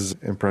guys'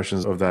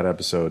 impressions of that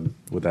episode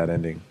with that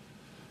ending?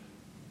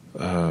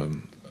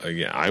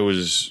 Again, I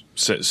was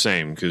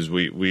same because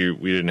we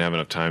didn't have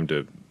enough time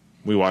to.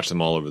 We watched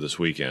them all over this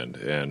weekend,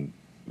 and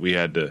we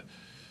had to.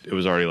 It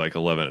was already like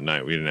 11 at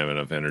night. We didn't have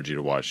enough energy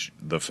to watch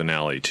the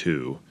finale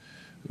too.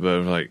 But I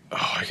was like,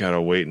 oh, I gotta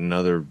wait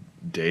another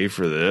day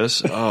for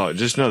this. Oh,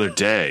 just another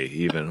day.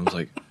 Even I was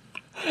like,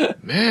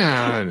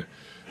 man.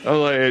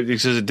 Oh, like, he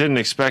says it didn't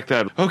expect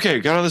that. Okay,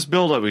 got all this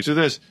build up. We do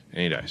this,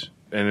 and he dies.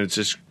 And it's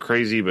just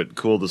crazy but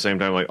cool at the same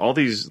time. Like all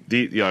these,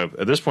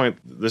 at this point,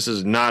 this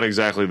is not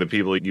exactly the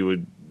people you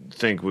would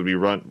think would be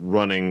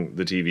running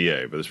the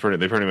TVA, but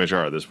they pretty much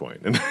are at this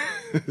point. And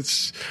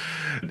it's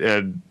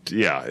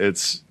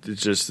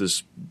just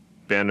this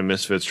band of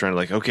misfits trying to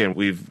like, okay,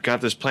 we've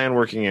got this plan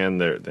working in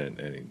there,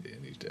 and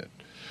he's dead.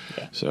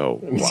 Yeah. So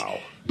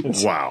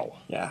wow.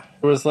 Yeah,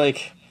 it was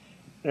like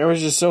I was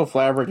just so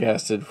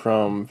flabbergasted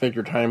from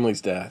Victor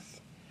Timely's death.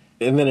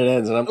 And then it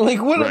ends, and I'm like,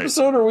 what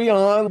episode are we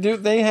on?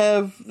 Dude,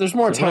 there's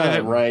more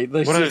time, right?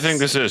 What do they think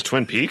this is?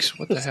 Twin Peaks?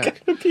 What the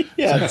heck?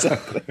 Yeah,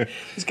 exactly.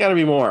 There's got to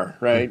be more,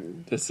 right?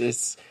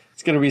 It's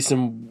going to be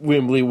some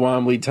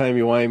wimbly-wombly,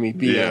 timey-wimey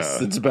BS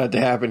that's about to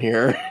happen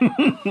here.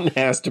 It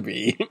has to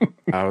be.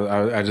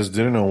 I just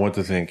didn't know what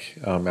to think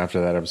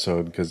after that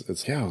episode, because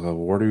it's,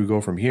 where do you go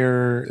from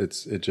here?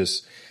 It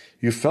just,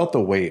 you felt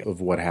the weight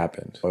of what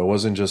happened. It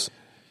wasn't just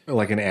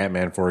like an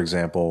Ant-Man, for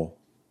example.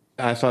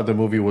 I thought the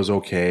movie was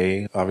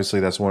okay. Obviously,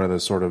 that's one of the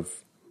sort of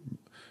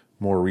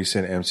more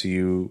recent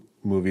MCU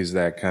movies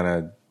that kind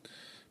of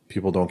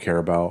people don't care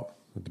about.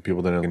 The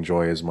people didn't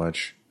enjoy as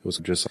much. It was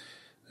just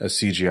a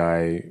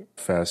CGI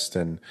fest.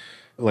 And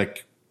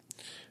like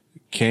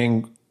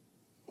Kang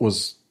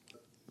was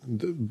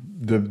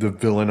the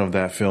villain of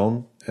that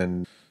film.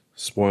 And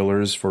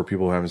spoilers for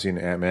people who haven't seen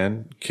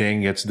Ant-Man,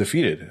 Kang gets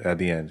defeated at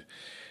the end.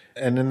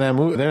 And in that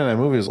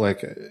movie, is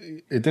like,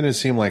 it didn't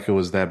seem like it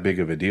was that big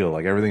of a deal.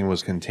 Like everything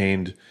was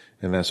contained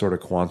in that sort of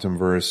quantum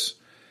verse.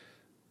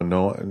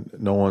 No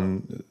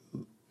one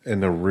in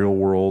the real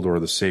world or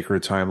the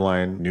sacred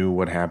timeline knew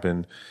what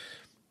happened.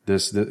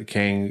 The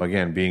Kang,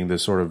 again, being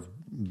this sort of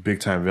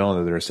big time villain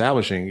that they're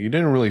establishing, you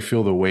didn't really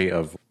feel the weight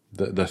of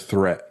the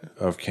threat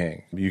of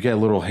Kang. You get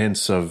little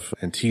hints of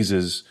and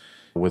teases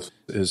with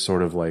his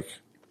sort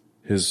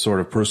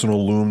of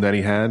personal loom that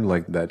he had,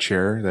 like that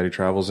chair that he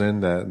travels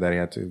in that he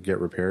had to get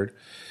repaired.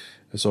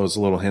 So it's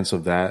little hints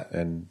of that.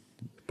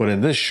 But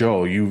in this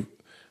show, you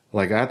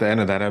like at the end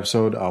of that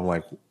episode, I'm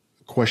like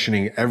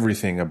questioning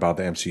everything about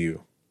the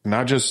MCU,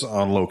 not just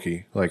on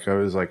Loki. Like I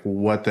was like,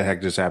 what the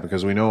heck just happened?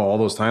 Because we know all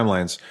those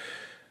timelines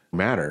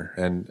matter.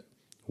 And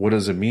what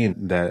does it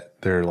mean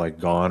that they're like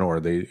gone or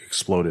they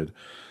exploded?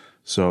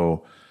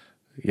 So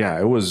yeah,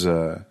 it was,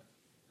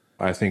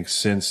 I think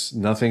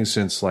nothing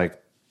since like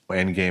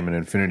Endgame and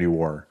Infinity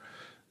War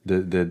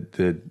did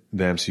the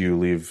MCU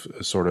leave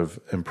a sort of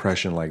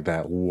impression like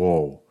that.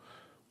 Whoa,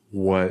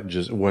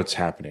 what's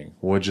happening?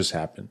 What just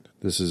happened?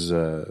 This is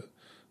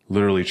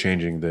literally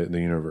changing the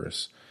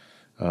universe.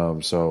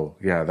 So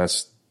yeah,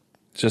 that's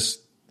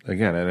just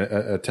again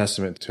a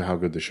testament to how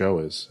good the show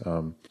is.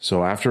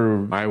 So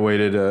after I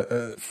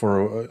waited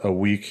for a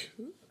week,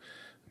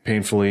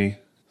 painfully.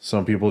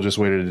 Some people just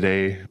waited a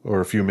day or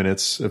a few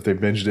minutes if they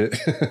binged it.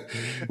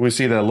 We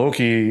see that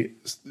Loki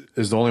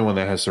is the only one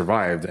that has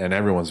survived and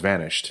everyone's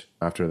vanished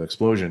after the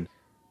explosion.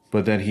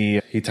 But then he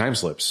time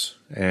slips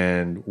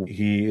and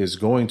he is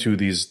going to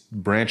these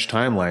branch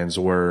timelines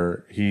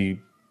where he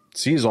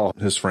sees all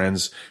his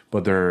friends,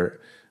 but they're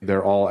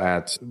all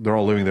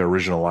living their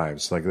original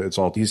lives. Like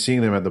he's seeing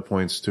them at the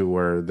points to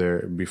where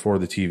they're before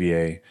the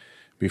TVA,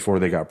 before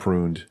they got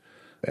pruned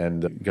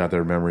and got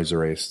their memories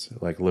erased,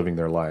 like living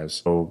their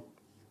lives.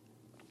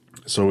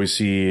 So we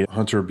see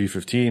Hunter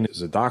B-15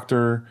 is a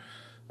doctor,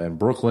 and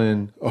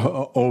Brooklyn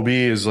OB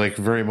is like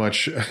very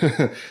much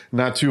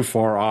not too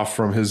far off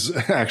from his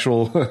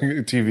actual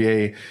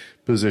TVA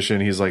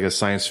position. He's like a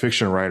science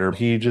fiction writer.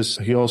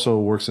 He also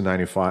works a 9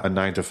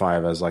 to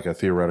 5 as like a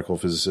theoretical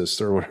physicist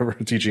or whatever,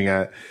 teaching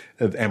at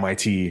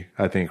MIT,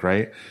 I think,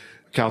 right?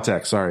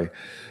 Caltech, sorry.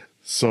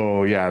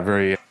 So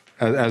yeah,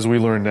 as we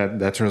learned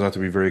that turns out to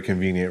be very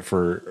convenient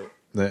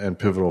and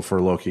pivotal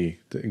for Loki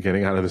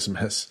getting out of this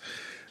mess.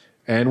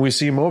 And we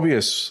see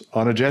Mobius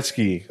on a jet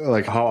ski.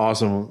 Like how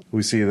awesome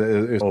we see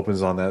that it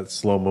opens on that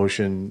slow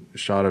motion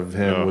shot of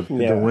him with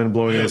the wind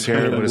blowing in his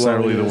hair, but it's not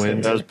really the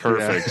wind. That was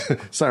perfect. Yeah.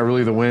 It's not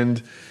really the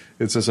wind.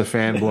 It's just a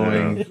fan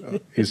blowing.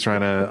 He's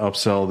trying to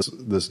upsell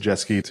this jet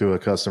ski to a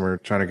customer,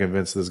 trying to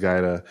convince this guy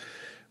to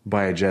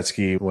buy a jet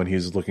ski when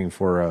he's looking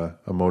for a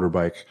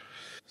motorbike.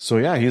 So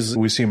yeah,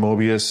 we see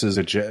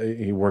Mobius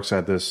he works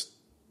at this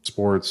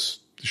sports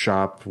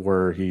shop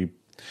where he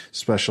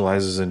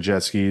specializes in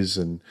jet skis,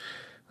 and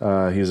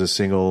he's a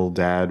single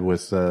dad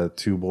with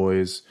 2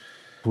 boys.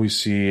 We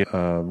see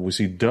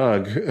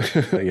Doug.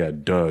 Yeah,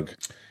 Doug.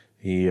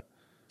 He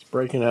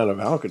breaking out of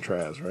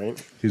Alcatraz,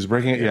 right? He's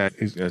breaking it. Yeah.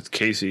 That's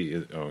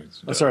Casey. Oh,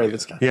 sorry,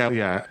 that's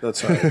Yeah.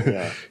 that's right.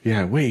 Yeah,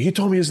 Yeah. Wait, he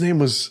told me his name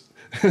was.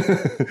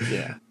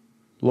 yeah.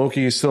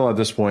 Loki is still at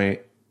this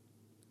point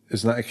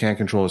can't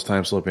control his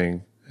time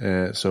slipping.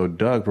 So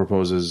Doug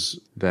proposes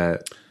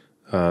that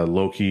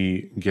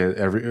Loki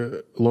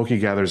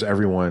gathers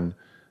everyone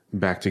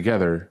back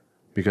together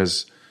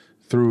because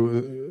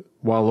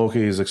while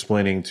Loki is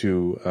explaining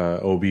to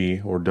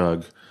OB or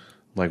Doug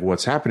like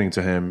what's happening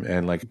to him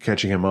and like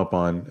catching him up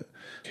on,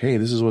 hey,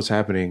 this is what's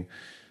happening.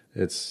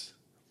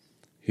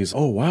 He's,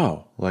 oh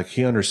wow, like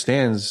he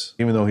understands,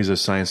 even though he's a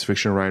science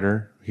fiction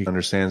writer, he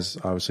understands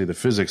obviously the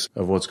physics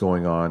of what's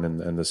going on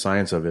and the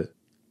science of it.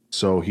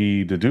 So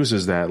he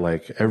deduces that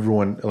like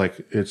everyone, like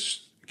it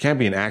can't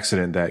be an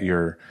accident that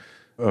you're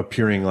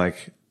appearing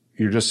like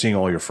you're just seeing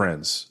all your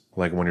friends,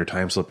 like when you're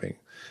time slipping.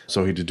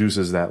 So he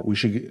deduces that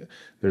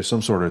there's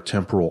some sort of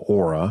temporal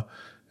aura,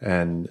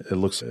 and it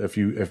looks if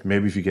you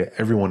get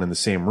everyone in the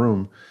same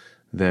room,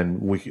 then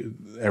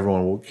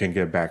everyone can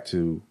get back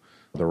to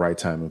the right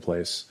time and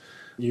place.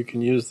 You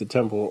can use the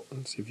temple.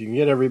 If you can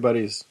get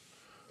everybody's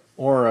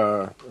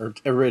aura or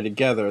everybody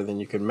together, then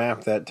you can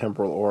map that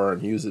temporal aura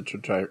and use it to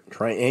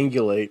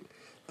triangulate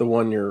the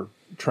one you're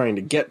trying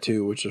to get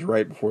to, which is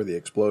right before the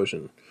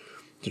explosion,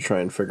 to try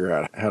and figure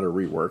out how to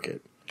rework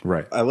it.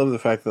 Right. I love the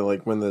fact that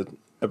like when the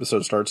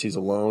episode starts, he's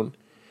alone,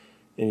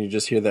 and you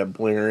just hear that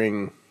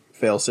blaring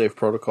failsafe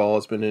protocol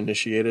has been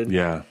initiated.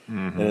 Yeah.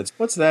 Mm-hmm. And it's,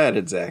 what's that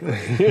exactly?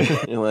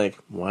 You're like,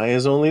 why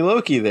is only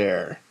Loki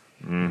there?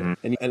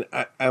 Mm-hmm. And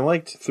I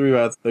liked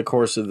throughout the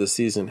course of the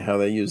season how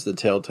they used the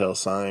telltale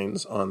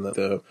signs on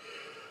the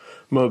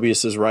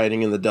Mobius's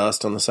writing in the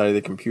dust on the side of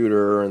the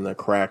computer and the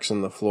cracks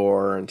in the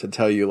floor, and to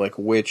tell you like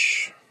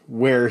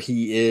where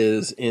he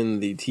is in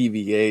the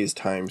TVA's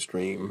time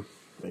stream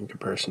in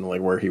comparison to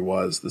like where he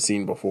was the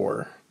scene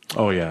before.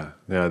 Oh yeah.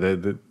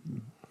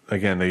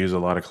 Again, they use a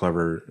lot of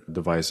clever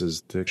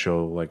devices to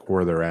show like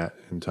where they're at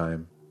in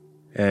time.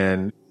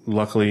 And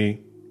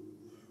luckily,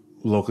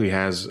 Loki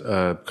has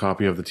a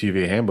copy of the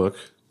TVA handbook,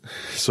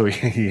 so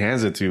he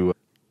hands it to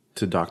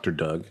Dr.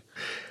 Doug.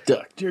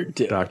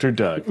 Dr.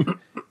 Doug.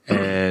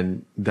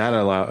 And that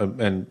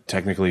and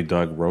technically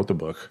Doug wrote the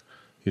book.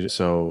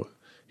 So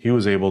he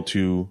was able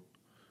to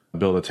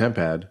build a temp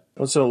pad.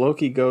 Well, so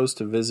Loki goes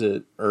to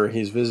visit, or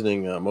he's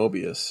visiting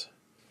Mobius,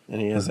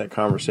 and he has that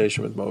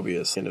conversation with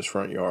Mobius in his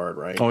front yard,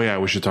 right? Oh yeah,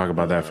 we should talk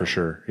about that for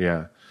sure.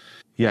 Yeah.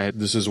 Yeah,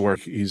 this is where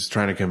he's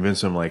trying to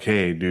convince him like,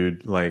 hey,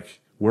 dude, like,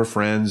 we're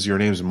friends. Your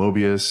name's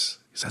Mobius.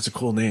 That's a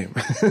cool name.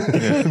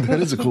 That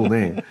is a cool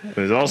name. But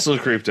he's also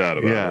creeped out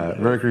about it. Yeah,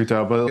 very creeped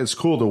out. But it's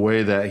cool the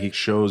way that he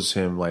shows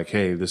him like,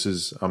 hey,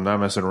 I'm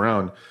not messing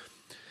around.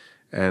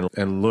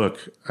 And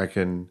look,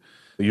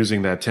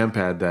 using that temp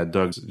pad that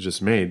Doug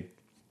just made,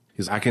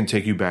 I can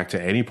take you back to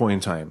any point in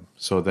time.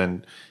 So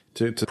then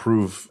to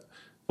prove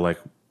like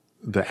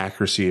the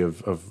accuracy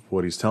of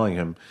what he's telling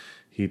him,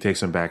 he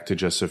takes him back to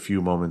just a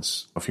few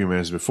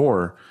minutes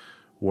before,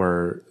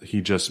 where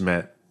he just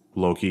met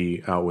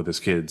Loki out with his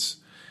kids.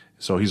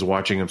 So he's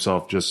watching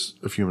himself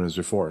just a few minutes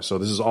before. So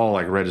this is all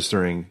like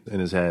registering in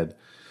his head.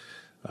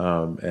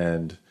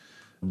 And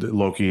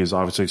Loki is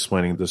obviously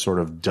explaining the sort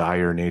of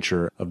dire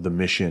nature of the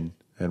mission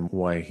and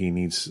why he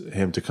needs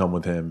him to come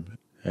with him.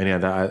 And yeah,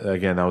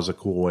 that was a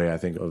cool way, I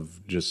think,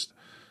 of just,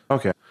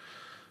 okay,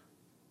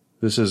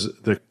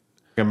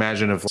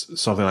 imagine if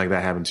something like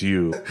that happened to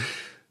you.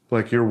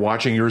 Like you're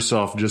watching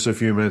yourself just a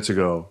few minutes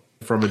ago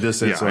from a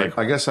distance. Yeah,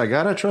 I guess I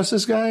gotta trust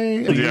this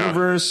guy. The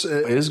universe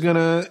is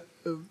gonna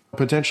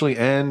potentially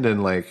end,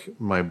 and like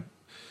my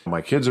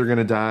kids are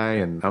gonna die,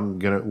 and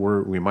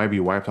we might be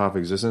wiped off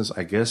existence.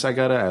 I guess I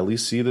gotta at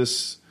least see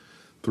this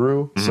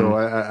through. Mm-hmm. So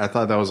I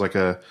thought that was like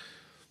a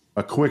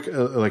quick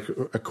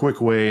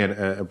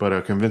way, but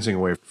a convincing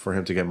way for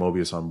him to get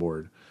Mobius on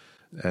board,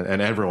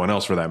 and everyone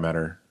else for that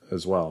matter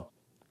as well.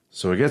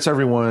 So he gets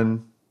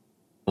everyone.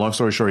 Long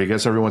story short, he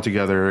gets everyone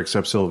together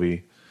except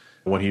Sylvie.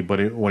 When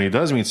he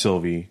does meet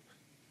Sylvie,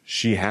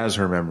 she has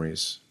her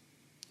memories.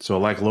 So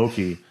like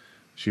Loki,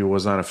 she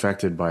was not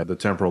affected by the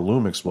temporal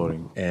loom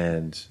exploding.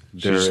 And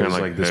there is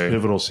like this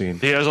pivotal scene.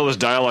 He has all this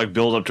dialogue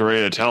build up to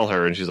ready to tell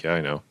her, and she's like, yeah,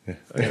 I know.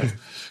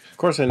 Of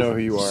course I know who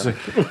you are.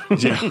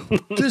 Yeah,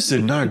 this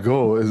did not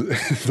go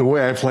the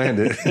way I planned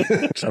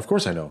it. Of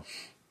course I know.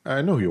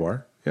 I know who you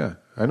are. Yeah,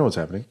 I know what's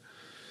happening.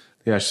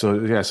 Yeah,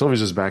 so Sylvie's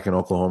just back in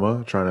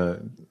Oklahoma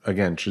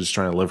she's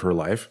trying to live her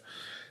life.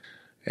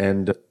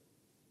 And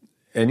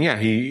yeah,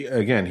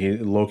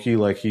 Loki,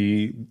 like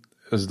he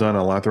has done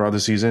a lot throughout the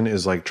season,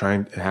 is like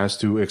has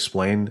to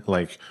explain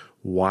like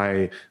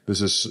why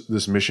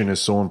this mission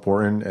is so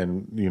important,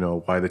 and you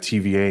know why the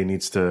TVA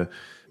needs to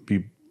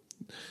be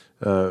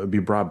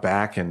brought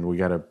back, and we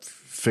got to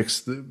fix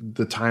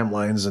the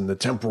timelines and the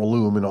temporal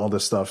loom and all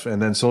this stuff.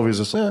 And then Sylvie's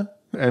just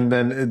and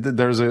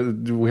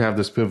then we have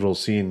this pivotal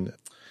scene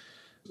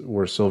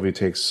where Sylvie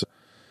takes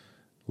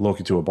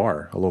Loki to a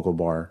local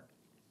bar,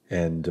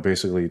 and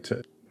basically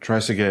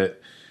tries to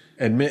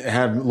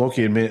have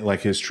Loki admit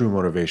like his true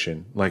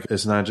motivation. Like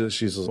it's not just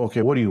she's like,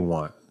 okay, what do you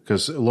want?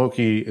 because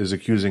Loki is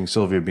accusing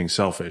Sylvie of being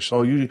selfish.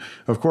 Oh,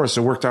 of course,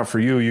 it worked out for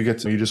you. You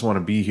just want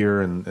to be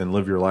here and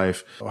live your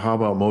life. How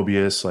about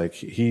Mobius? Like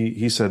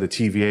he said the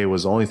TVA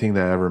was the only thing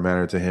that ever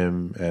mattered to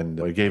him, and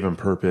it gave him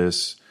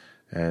purpose.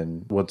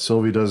 And what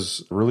Sylvie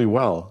does really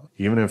well,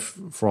 even if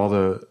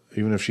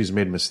she's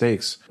made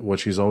mistakes, what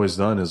she's always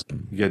done is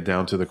get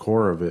down to the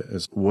core of it.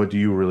 Is what do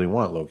you really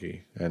want,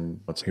 Loki?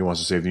 And he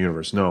wants to save the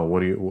universe. No,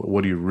 what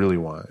do you really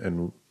want?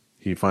 And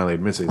he finally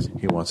admits it.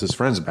 He wants his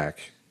friends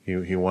back.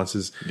 He wants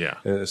his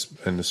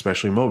and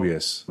especially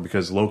Mobius,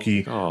 because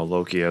Loki. Oh,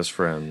 Loki has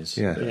friends.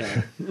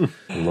 Yeah.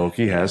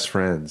 Loki has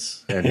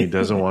friends, and he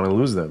doesn't want to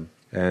lose them.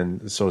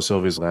 And so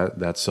Sylvie's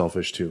that's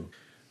selfish too.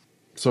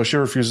 So she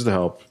refuses to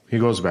help. He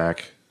goes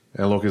back,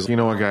 and Loki's, you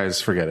know what,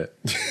 guys, forget it.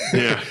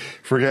 Yeah.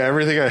 Forget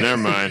everything. Never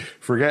mind.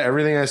 Forget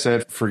everything I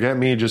said. Forget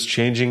me just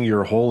changing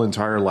your whole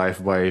entire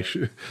life by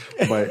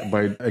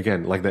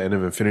again, like the end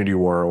of Infinity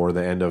War or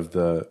the end of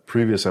the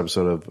previous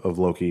episode of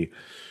Loki,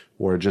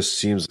 where it just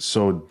seems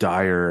so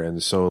dire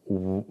and so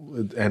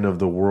end of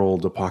the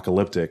world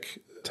apocalyptic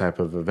type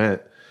of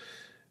event.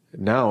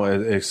 Now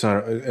it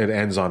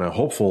ends on a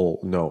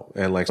hopeful note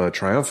and like a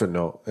triumphant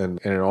note,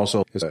 and it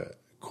also is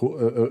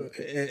cool.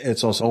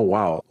 It's also, oh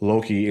wow,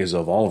 Loki is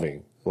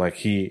evolving.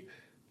 Like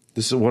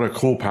this is what a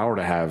cool power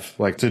to have.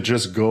 Like to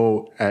just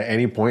go at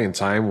any point in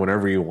time,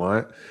 whenever you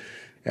want,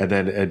 and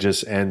then it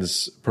just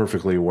ends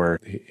perfectly where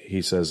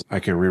he says, "I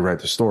can rewrite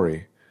the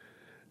story,"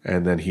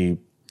 and then he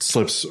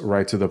slips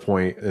right to the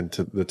point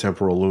into the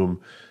temporal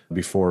loom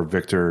before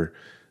Victor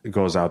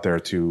goes out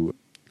there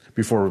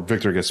before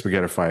Victor gets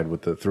spaghettified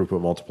with the throughput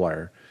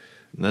multiplier.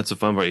 And that's the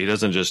fun part. He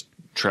doesn't just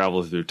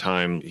travel through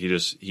time.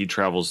 He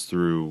travels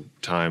through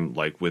time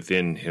like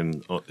within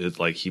him. It's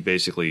like he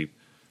basically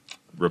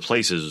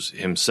replaces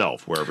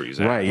himself wherever he's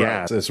at. Right,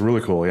 yeah. It's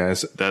really cool. Yeah.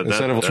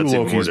 Instead of two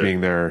Lokis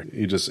being there,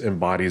 he just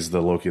embodies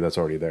the Loki that's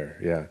already there.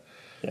 Yeah.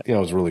 Yeah, it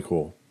was really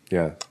cool.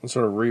 Yeah. It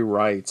sort of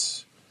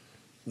rewrites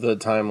the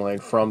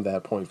timeline from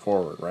that point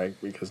forward, right?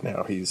 Because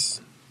now he's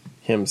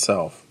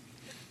himself.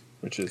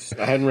 Which is,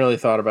 I hadn't really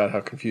thought about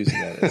how confusing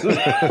that is.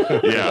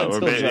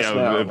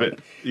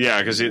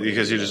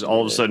 Because he just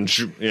all of a sudden,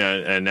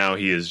 and now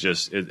he is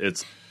just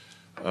it's.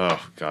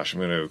 Oh gosh,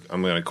 I'm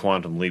gonna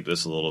quantum leap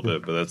this a little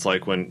bit, but it's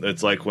like when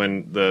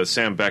the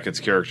Sam Beckett's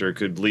character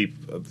could leap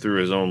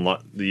through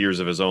the years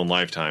of his own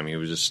lifetime. He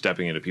was just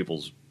stepping into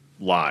people's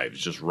lives,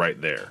 just right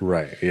there.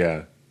 Right.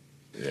 Yeah.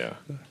 Yeah.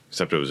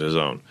 Except it was his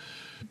own.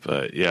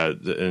 But yeah,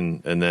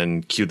 and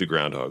then cue the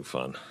groundhog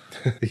fun.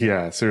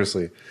 Yeah,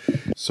 seriously.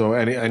 So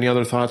any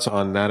other thoughts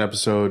on that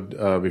episode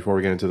before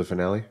we get into the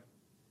finale?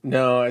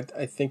 No,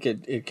 I think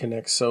it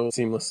connects so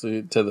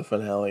seamlessly to the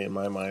finale in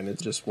my mind.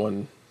 It's just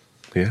one.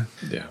 Yeah.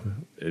 Yeah.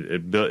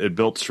 It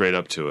built straight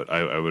up to it.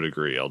 I would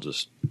agree. I'll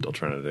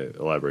try not to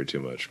elaborate too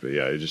much, but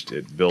yeah, it just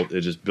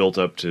built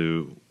up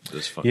to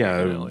this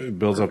finale. It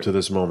builds up to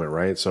this moment,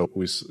 right? So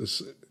we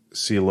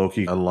see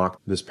Loki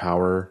unlock this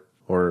power,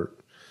 or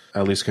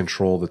at least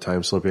control the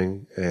time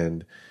slipping,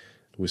 and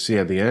we see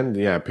at the end,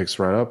 it picks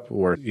right up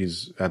where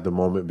he's at the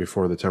moment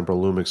before the temporal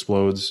loom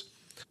explodes,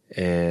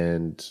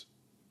 and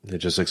it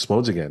just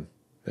explodes again,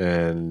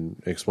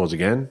 and explodes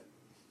again,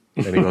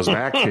 and he goes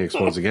back, he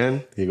explodes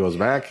again, he goes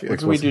back. What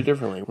can we do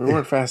differently? We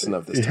weren't fast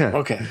enough this time.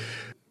 Okay.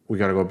 We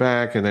got to go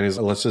back, and then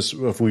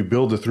if we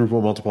build the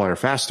throughput multiplier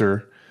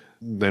faster,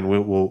 then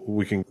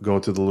we can go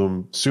to the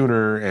loom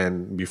sooner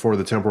and before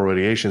the temporal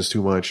radiation is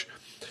too much.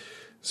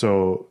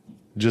 So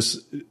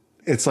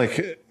it's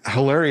like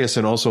hilarious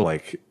and also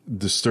like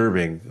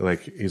disturbing.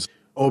 Like he's,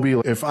 Obi,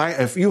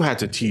 if you had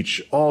to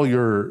teach all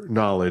your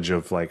knowledge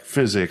of like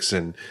physics,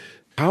 and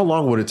how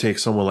long would it take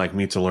someone like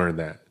me to learn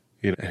that?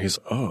 You know, and he's,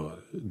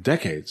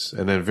 decades.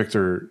 And then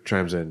Victor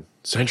chimes in,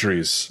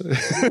 centuries.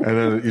 And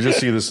then you just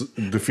see this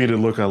defeated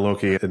look on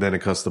Loki, and then it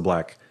cuts to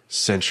black.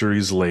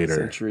 Centuries later.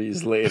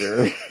 Centuries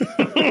later.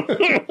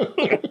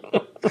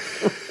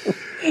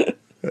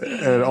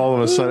 And all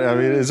of a sudden, I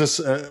mean, it's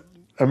just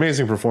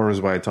amazing performance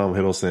by Tom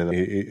Hiddleston.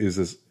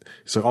 He's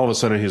like, all of a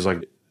sudden he's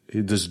like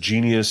this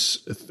genius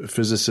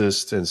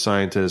physicist and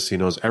scientist. He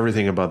knows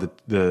everything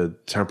about the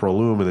temporal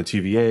loom and the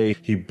TVA.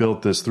 He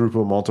built this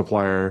throughput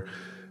multiplier.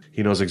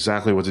 He knows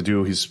exactly what to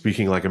do. He's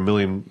speaking like a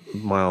million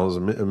words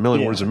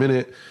a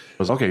minute. I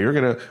was, okay, you're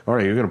going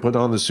to put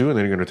on the suit, and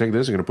then you're going to take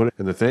this, you're going to put it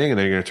in the thing, and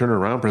then you're going to turn it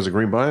around, press the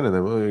green button, and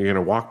then you're going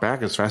to walk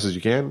back as fast as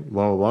you can,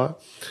 blah, blah, blah.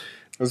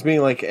 It's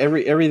being like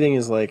everything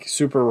is like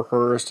super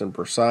rehearsed and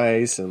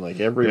precise, and like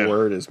every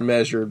word is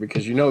measured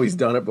because he's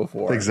done it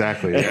before.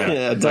 Exactly.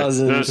 Yeah.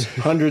 Dozens,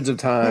 hundreds of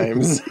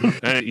times.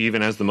 And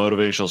even as the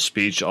motivational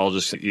speech,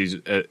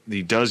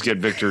 he does get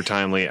Victor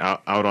timely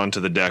out onto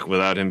the deck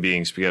without him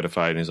being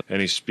spaghettified,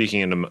 and he's speaking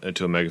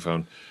into a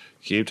megaphone.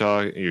 Keep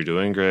talking. You're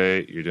doing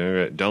great. You're doing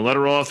great. Don't let it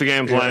roll off the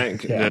game plan.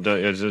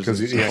 Because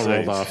he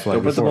rolled off.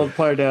 Don't put the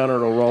multiplier down, or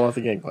it'll roll off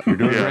the game plan. You're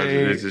doing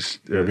great.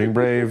 You're being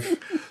brave.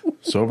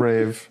 So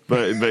brave.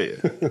 But they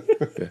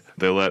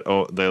let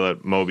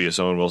Mobius,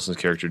 Owen Wilson's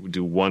character,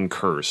 do one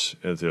curse.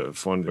 What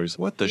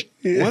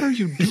are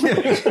you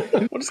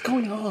doing? What is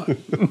going on?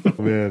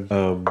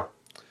 Man.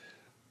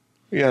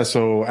 Yeah,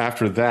 so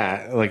after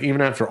that, like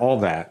even after all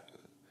that,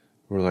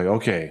 we're like,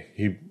 okay,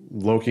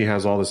 Loki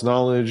has all this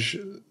knowledge.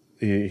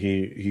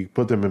 He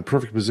put them in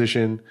perfect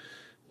position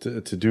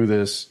to do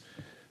this,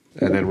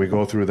 and then we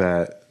go through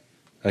that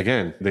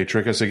again. They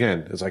trick us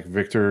again. It's like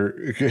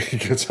Victor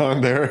gets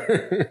on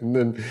there, and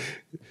then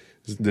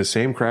the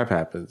same crap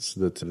happens.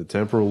 The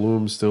temporal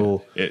loom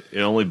still. It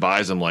only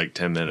buys them like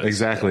 10 minutes.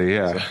 Exactly.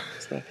 Yeah.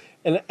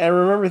 And I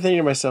remember thinking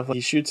to myself, like,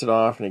 he shoots it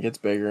off and it gets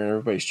bigger and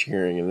everybody's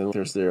cheering, and then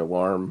there's the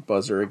alarm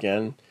buzzer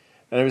again.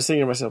 And I was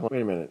thinking to myself,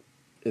 wait a minute,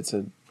 it's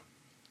an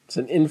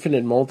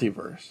infinite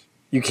multiverse.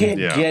 You can't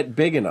get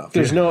big enough.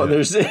 There's and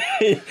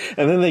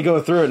then they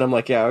go through it, and I'm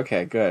like, yeah,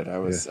 okay, good.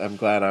 I'm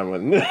glad I'm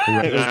with.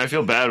 And I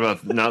feel bad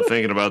about not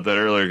thinking about that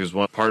earlier, because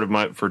one part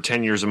of for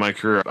 10 years of my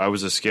career, I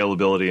was a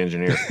scalability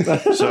engineer.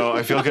 So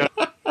I feel kind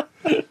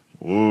of,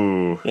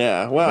 ooh.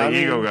 Yeah, well, my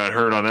ego got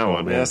hurt on that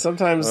one. Yeah,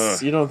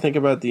 sometimes you don't think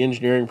about the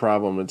engineering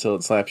problem until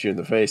it slaps you in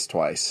the face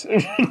twice.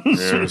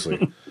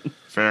 Seriously.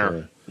 Fair.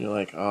 Yeah. You're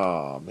like,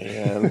 oh,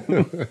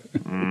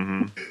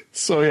 man.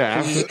 So,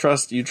 yeah.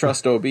 You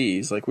trust OB.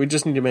 He's like, we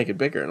just need to make it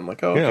bigger. And I'm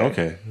like, oh, okay. Yeah,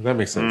 okay. That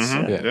makes sense.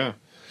 Yeah.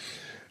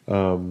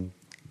 And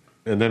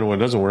then when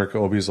it doesn't work,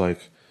 OB's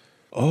like,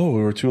 oh,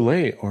 we were too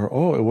late. Or,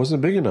 oh, it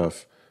wasn't big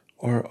enough.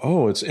 Or,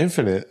 oh, it's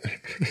infinite.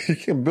 You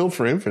can build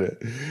for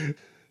infinite.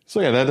 So,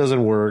 yeah, that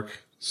doesn't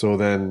work. So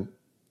then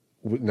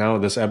now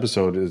this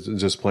episode is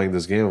just playing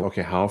this game of,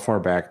 okay, how far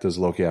back does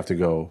Loki have to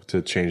go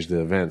to change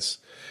the events?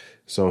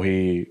 So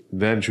he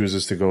then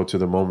chooses to go to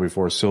the moment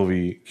before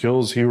Sylvie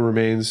kills He Who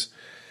Remains.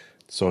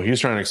 So he's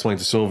trying to explain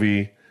to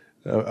Sylvie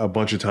a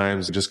bunch of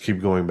times, just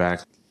keep going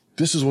back.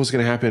 This is what's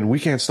going to happen. We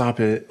can't stop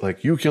it.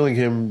 Like, you killing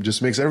him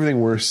just makes everything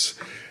worse.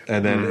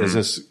 And then is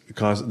this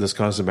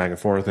constant back and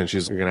forth, and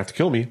she's, you're going to have to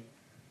kill me.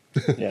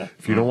 Yeah.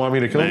 If you don't want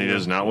me to kill He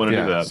does not want to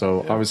do that.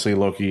 So obviously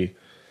Loki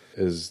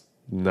is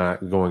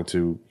not going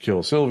to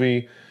kill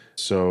Sylvie.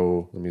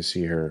 So let me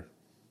see here.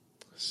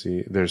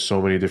 See, there's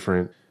so many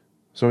different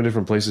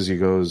places he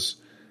goes.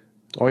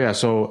 So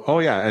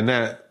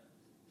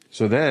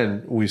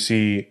then we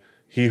see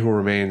He Who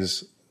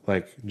Remains,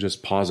 like,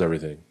 just pause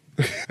everything.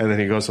 And then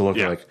he goes to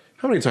Loki like,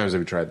 how many times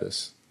have you tried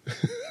this?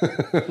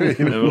 And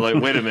we're like,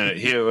 wait a minute.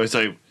 It's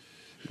like,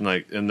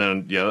 and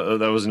then,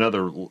 that was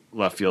another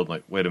left field.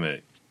 Like, wait a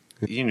minute.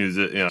 He knew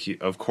that,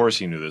 of course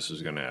he knew this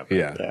was going to happen.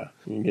 Yeah.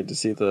 You get to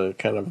see the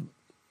kind of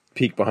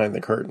peek behind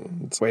the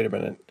curtain. It's, wait a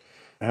minute.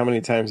 How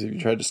many times have you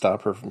tried to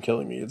stop her from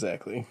killing me?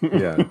 Exactly.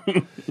 Yeah.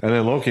 And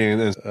then Loki,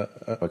 and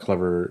a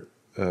clever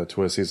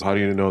twist, he's, how do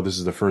you know this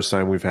is the first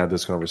time we've had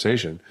this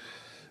conversation?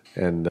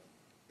 And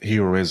He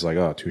Who Remains like,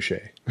 oh, touche.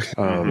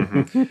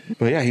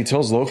 But yeah, he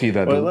tells Loki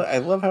that. Well, I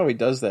love how he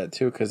does that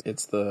too, because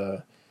it's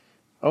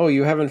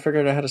you haven't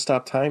figured out how to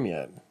stop time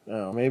yet.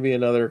 Oh, maybe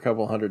another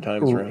couple hundred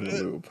times around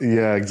the loop.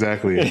 Yeah,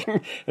 exactly.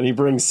 And he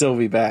brings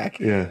Sylvie back.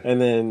 Yeah. And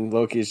then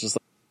Loki's just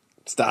like,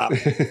 stop.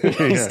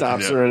 He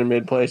stops her in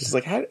mid-play. She's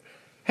like, how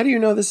do you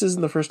know this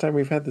isn't the first time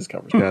we've had this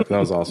conversation? Yeah, that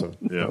was awesome.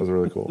 That was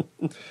really cool.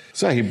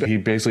 So he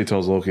basically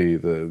tells Loki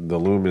the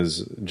loom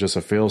is just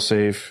a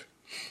failsafe,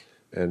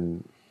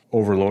 and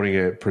overloading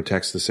it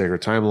protects the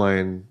sacred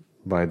timeline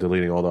by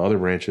deleting all the other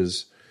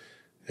branches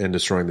and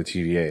destroying the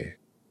TVA.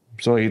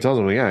 So he tells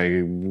him,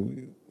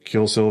 you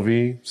kill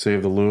Sylvie,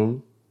 save the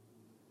loom.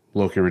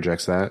 Loki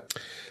rejects that.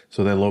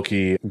 So then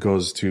Loki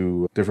goes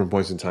to different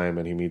points in time,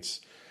 and he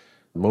meets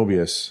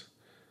Mobius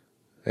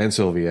and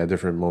Sylvie at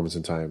different moments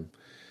in time.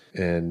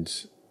 And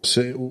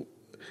so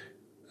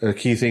a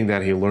key thing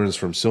that he learns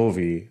from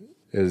Sylvie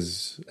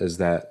is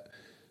that,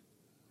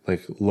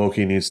 like,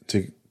 Loki needs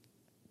to,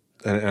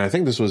 and I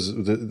think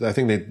I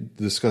think they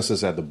discussed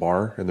this at the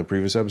bar in the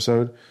previous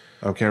episode.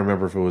 I can't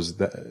remember if it was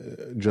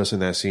just in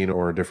that scene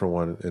or a different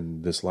one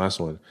in this last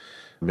one.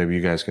 Maybe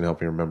you guys can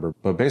help me remember.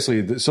 But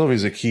basically,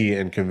 Sylvie's a key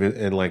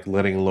in like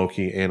letting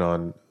Loki in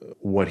on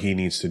what he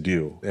needs to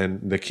do.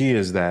 And the key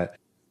is that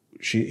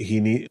he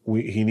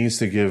needs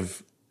to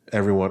give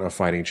everyone a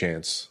fighting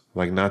chance,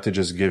 like not to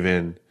just give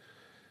in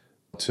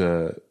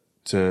to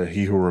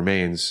He Who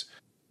Remains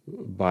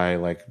by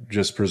like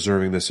just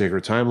preserving the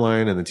sacred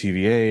timeline and the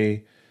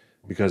TVA,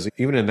 because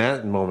even in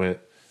that moment,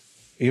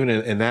 even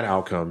in that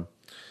outcome,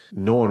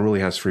 no one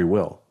really has free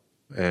will.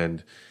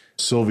 And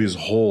Sylvie's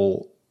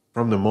whole,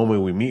 from the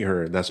moment we meet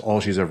her, that's all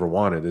she's ever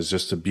wanted, is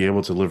just to be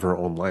able to live her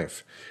own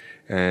life.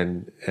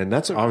 And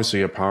that's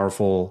obviously a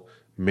powerful,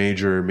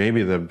 major,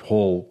 maybe the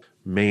whole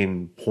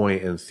main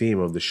point and theme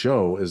of the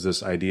show is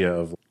this idea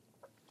of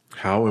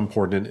how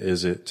important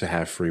is it to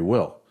have free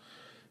will.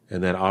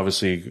 And that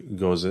obviously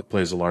it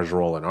plays a large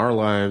role in our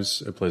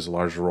lives. It plays a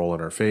large role in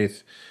our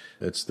faith.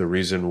 It's the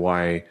reason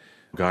why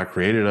God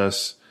created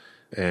us.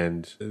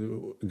 And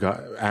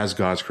God, as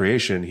God's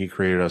creation, he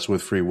created us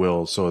with free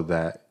will so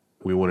that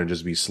we wouldn't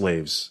just be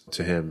slaves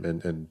to him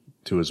and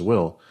to his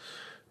will,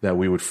 that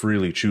we would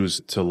freely choose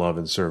to love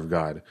and serve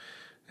God.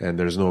 And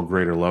there's no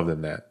greater love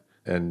than that.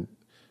 And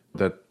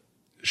that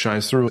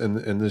shines through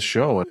in this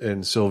show,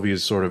 and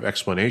Sylvie's sort of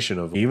explanation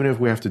of, even if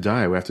we have to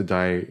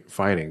die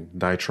fighting,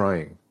 die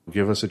trying.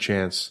 Give us a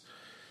chance.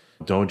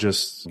 Don't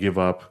just give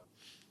up.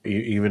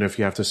 even if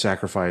you have to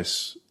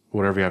sacrifice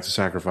whatever you have to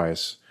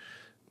sacrifice,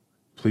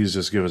 please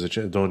just give us a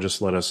chance. Don't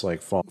just let us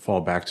like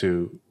fall back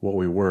to what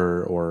we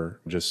were, or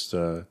just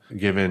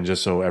give in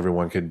just so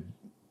everyone could,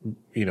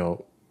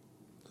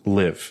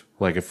 live.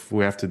 Like if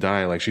we have to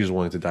die, like she's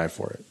willing to die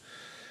for it.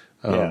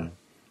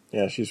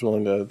 Yeah, she's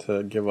willing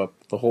to give up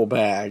the whole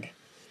bag,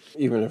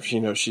 even if she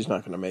knows she's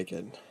not going to make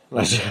it.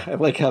 I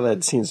like how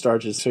that scene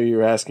starts. So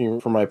you're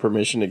asking for my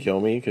permission to kill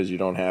me because you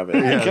don't have it.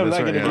 Yeah, I'm not that's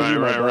going to right, give you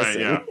my right,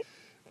 blessing. yeah.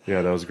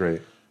 Yeah, that was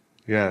great.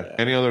 Yeah.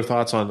 Any other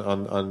thoughts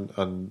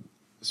on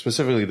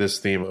specifically this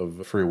theme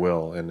of free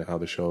will and how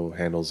the show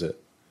handles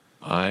it?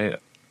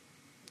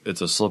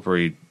 It's a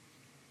slippery,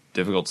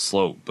 difficult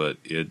slope, but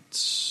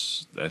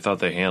I thought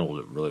they handled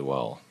it really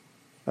well.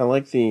 I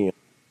like the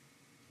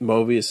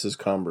Mobius's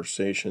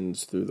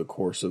conversations through the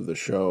course of the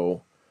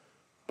show,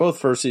 both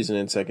first season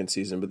and second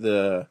season.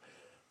 But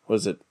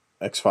was it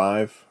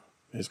X5?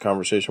 His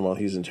conversation while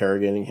he's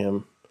interrogating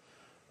him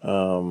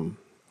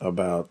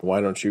about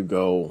why don't you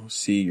go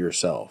see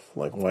yourself?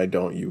 Like, why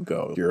don't you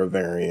go? You're a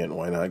variant.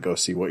 Why not go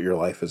see what your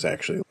life is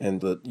actually?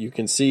 And you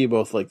can see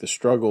both like the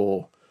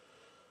struggle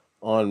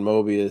on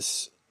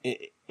Mobius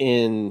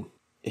in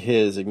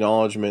his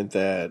acknowledgement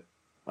that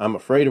I'm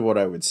afraid of what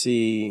I would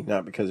see,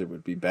 not because it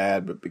would be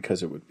bad, but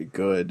because it would be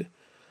good.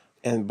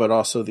 But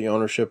also the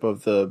ownership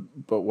of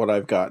but what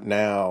I've got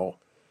now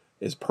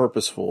is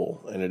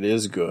purposeful and it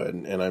is good.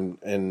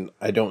 And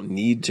I don't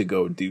need to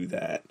go do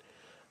that.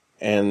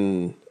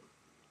 And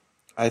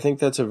I think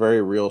that's a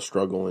very real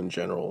struggle in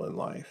general in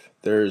life.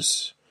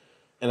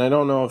 And I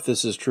don't know if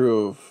this is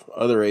true of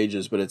other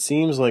ages, but it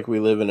seems like we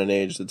live in an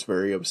age that's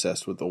very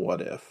obsessed with the what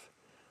if,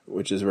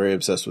 which is very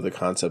obsessed with the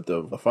concept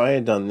of, if I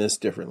had done this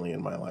differently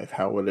in my life,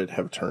 how would it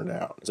have turned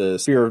out? The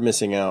fear of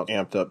missing out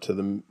amped up to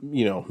the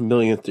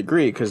millionth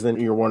degree, because then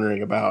you're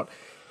wondering about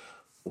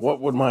what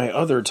would my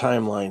other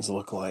timelines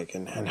look like,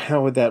 and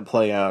how would that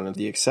play out, and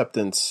the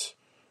acceptance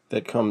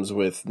that comes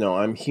with, no,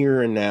 I'm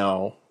here and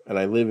now, and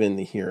I live in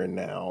the here and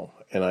now,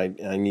 and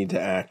I need to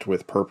act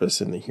with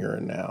purpose in the here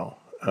and now.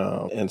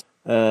 I'm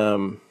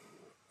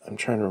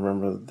trying to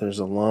remember, there's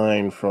a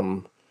line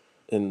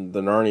in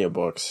the Narnia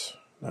books,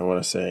 I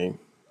want to say,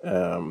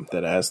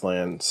 that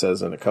Aslan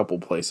says in a couple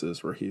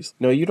places where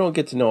no, you don't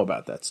get to know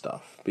about that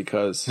stuff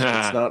because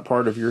it's not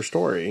part of your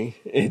story.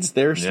 It's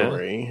their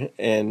story.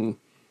 Yeah. And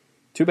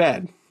too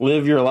bad.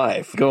 Live your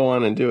life. Go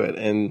on and do it.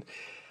 And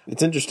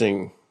it's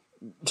interesting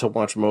to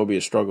watch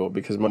Mobius struggle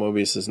because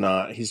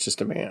Mobius he's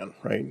just a man,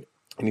 right?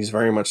 And he's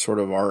very much sort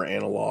of our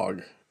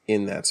analog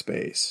in that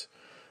space,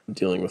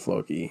 dealing with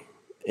Loki.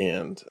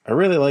 And I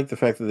really like the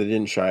fact that they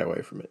didn't shy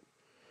away from it.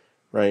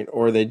 Right?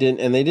 Or they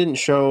didn't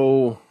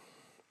show...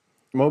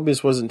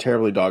 Mobius wasn't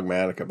terribly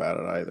dogmatic about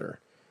it either.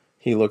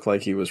 He looked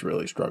like he was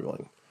really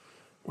struggling,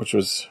 which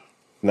was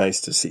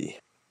nice to see.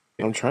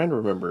 I'm trying to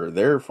remember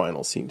their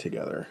final scene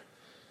together.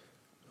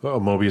 Oh,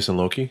 Mobius and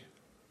Loki?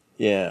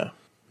 Yeah.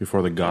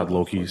 Before the God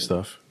Loki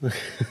stuff?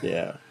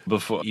 Yeah.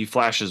 Before he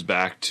flashes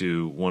back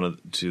to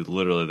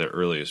literally their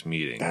earliest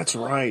meeting. That's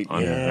right.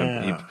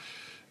 Yeah.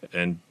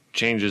 And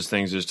changes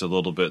things just a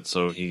little bit,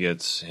 so he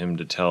gets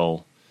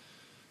Mobius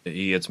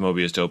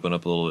to open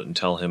up a little bit and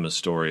tell him a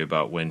story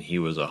about when he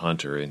was a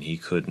hunter and he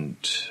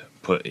couldn't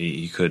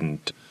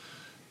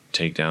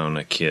take down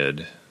a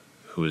kid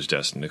who was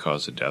destined to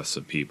cause the deaths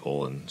of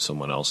people, and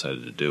someone else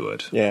had to do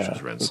it. Yeah,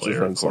 which was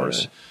Renslayer, of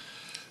course.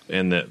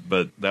 And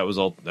that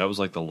was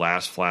like the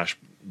last one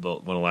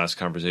of the last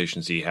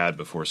conversations he had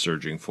before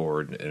surging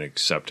forward and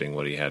accepting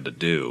what he had to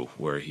do.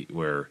 Where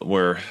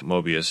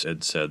Mobius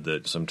had said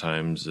that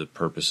sometimes the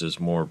purpose is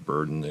more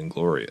burden than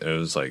glory. It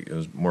was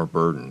more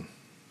burden.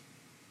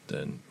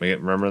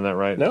 Remember that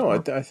right? No,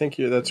 I think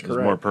that's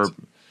correct.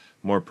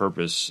 More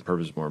purpose,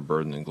 more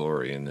burden than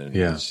glory, and then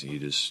that's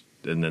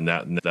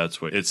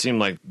what it seemed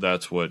like.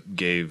 That's what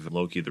gave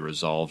Loki the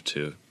resolve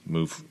to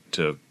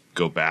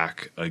go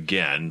back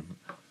again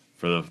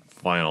for the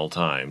final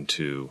time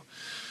to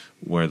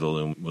where the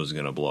loom was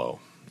going to blow,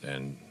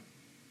 and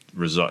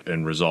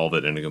resolve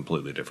it in a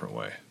completely different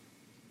way.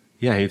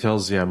 Yeah,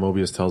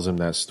 Mobius tells him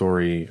that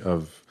story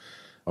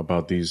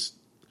about this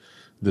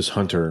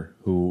hunter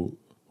who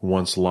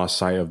once lost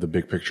sight of the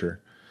big picture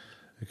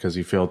because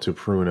he failed to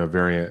prune a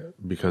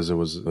variant because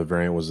the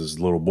variant was this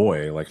little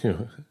boy. Like,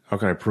 how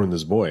can I prune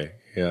this boy?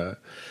 Yeah.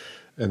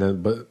 And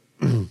then, but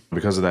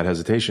because of that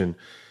hesitation,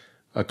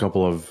 a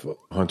couple of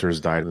hunters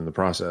died in the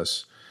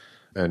process.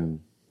 And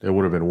it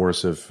would have been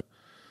worse if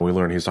we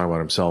learned he's talking about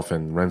himself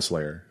and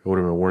Renslayer. It would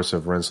have been worse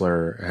if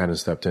Renslayer hadn't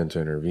stepped in to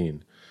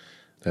intervene.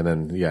 And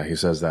then, he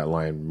says that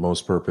line,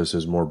 most purpose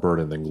is more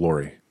burden than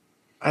glory.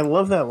 I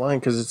love that line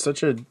because it's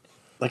such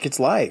it's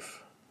life.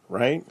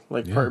 Right?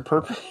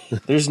 Purpose.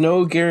 There's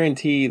no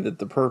guarantee that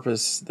the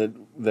purpose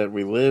that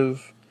we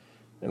live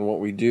and what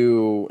we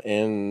do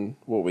and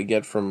what we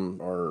get from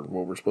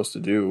what we're supposed to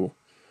do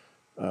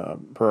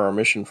per our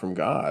mission from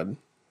God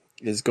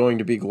is going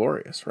to be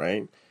glorious,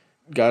 right?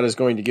 God is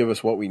going to give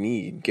us what we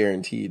need,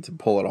 guaranteed, to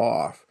pull it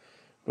off.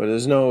 But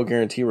there's no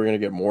guarantee we're going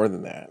to get more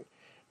than that.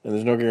 And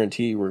there's no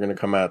guarantee we're going to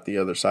come out the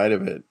other side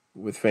of it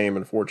with fame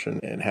and fortune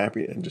and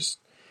happy, and just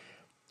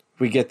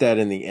we get that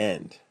in the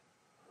end,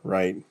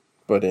 right?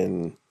 But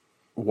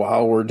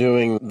while we're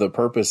doing the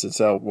purpose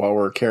itself, while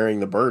we're carrying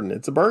the burden,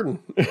 it's a burden.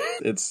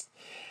 It's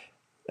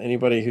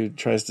anybody who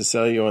tries to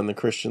sell you on the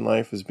Christian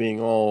life as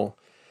being all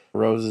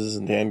roses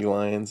and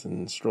dandelions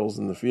and strolls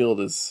in the field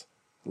is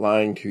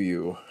lying to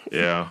you.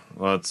 Yeah,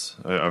 well, it's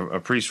a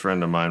priest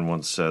friend of mine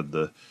once said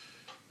the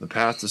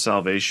path to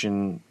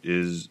salvation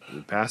is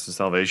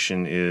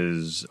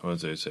what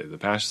did they say? The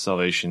path to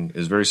salvation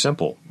is very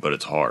simple, but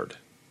it's hard.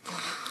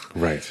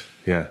 Right.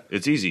 Yeah.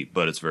 It's easy,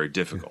 but it's very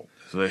difficult.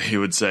 So he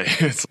would say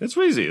it's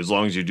easy as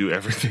long as you do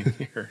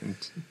everything here.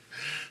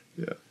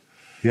 Yeah.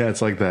 Yeah,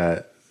 it's like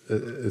that.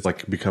 It's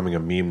like becoming a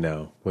meme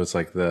now. It's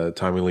like the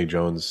Tommy Lee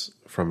Jones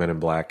from Men in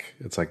Black.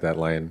 It's like that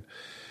line.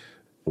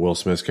 Will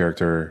Smith's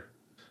character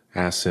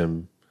asks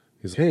him,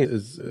 he's like, hey,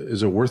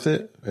 is it worth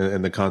it?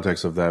 In the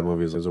context of that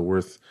movie, is it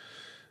worth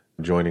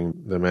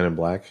joining the Men in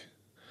Black?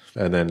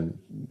 And then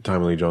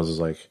Tommy Lee Jones is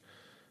like,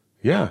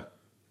 yeah,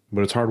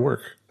 but it's hard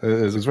work.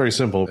 It's very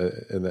simple.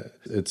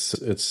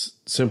 It's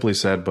simply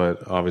said,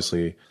 but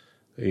obviously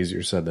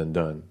easier said than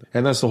done.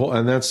 And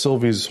that's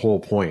Sylvie's whole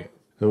point.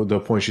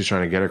 The point she's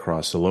trying to get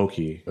across to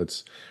Loki.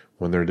 It's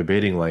when they're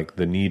debating like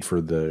the need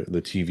for the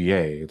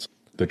TVA. It's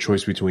the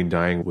choice between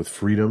dying with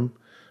freedom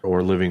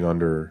or living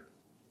under,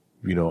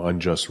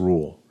 unjust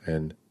rule.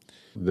 And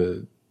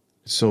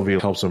Sylvie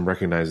helps them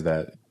recognize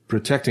that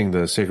protecting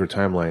the sacred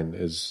timeline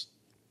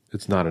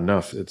it's not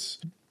enough. It's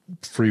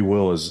free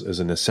will is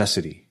a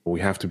necessity. We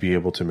have to be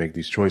able to make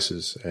these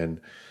choices.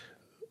 And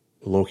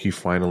Loki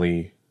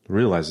finally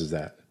realizes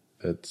that.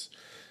 It's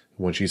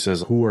when she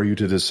says, who are you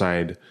to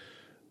decide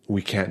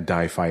we can't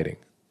die fighting?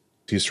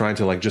 He's trying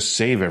to just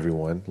save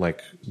everyone,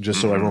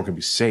 just so everyone can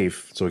be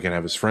safe, so he can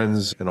have his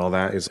friends and all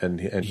that.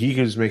 And he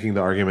is making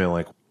the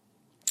argument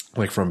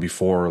like from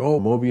before. Oh,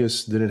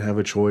 Mobius didn't have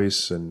a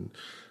choice, and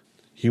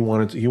he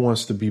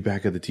wants to be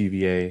back at the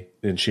TVA.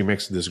 And she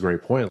makes this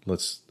great point.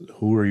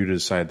 Who are you to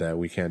decide that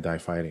we can't die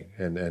fighting?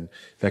 And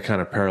that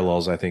kind of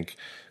parallels, I think,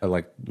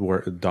 like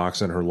what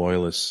Dox and her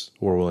loyalists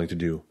were willing to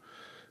do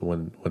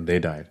when they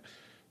died.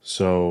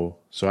 So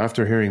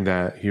after hearing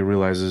that, he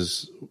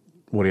realizes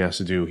what he has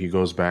to do. He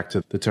goes back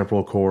to the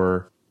temporal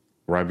core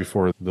right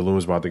before the loom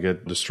is about to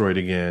get destroyed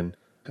again.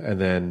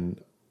 And then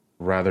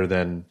rather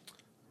than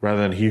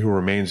he who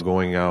remains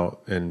going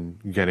out and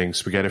getting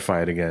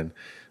spaghettified again,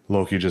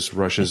 Loki just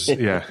rushes.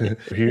 He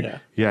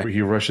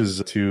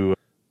rushes to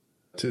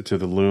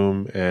the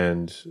loom,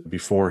 and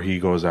before he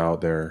goes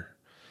out there,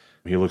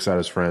 he looks at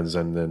his friends,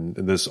 and then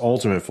in this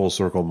ultimate full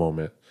circle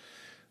moment,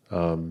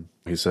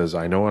 he says,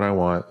 I know what I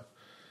want.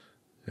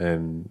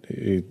 And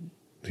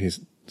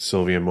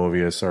Sylvie and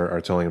Mobius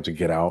are telling him to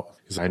get out.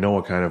 He's like, I know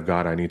what kind of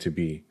God I need to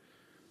be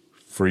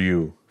for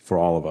you, for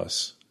all of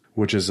us,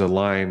 which is a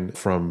line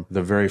from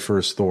the very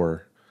first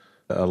Thor,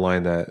 a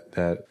line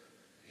that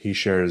he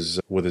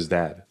shares with his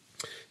dad.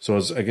 So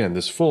it's, again,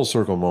 this full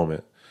circle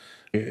moment.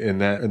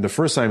 And the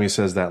first time he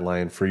says that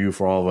line, for you,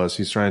 for all of us,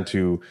 he's trying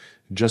to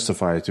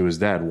justify to his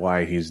dad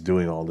why he's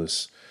doing all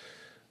this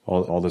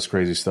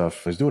crazy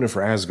stuff. He's doing it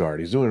for Asgard.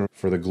 He's doing it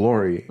for the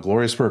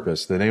glorious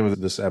purpose, the name of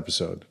this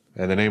episode,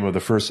 and the name of the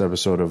first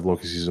episode of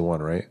Loki season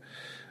 1, right?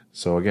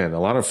 So again, a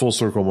lot of full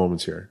circle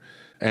moments here.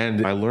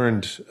 And I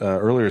learned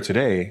earlier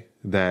today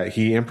that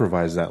he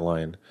improvised that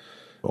line,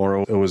 or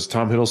it was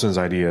Tom Hiddleston's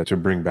idea to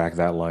bring back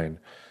that line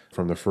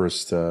from the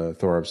first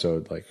Thor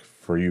episode, like,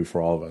 for you, for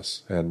all of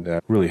us,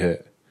 and really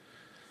hit.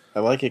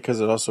 I like it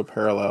because it also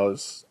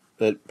parallels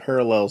the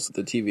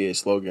TVA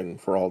slogan,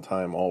 for all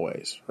time,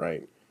 always,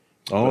 right?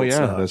 Oh,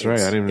 yeah, that's right.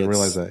 I didn't even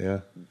realize that,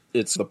 yeah.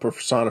 It's the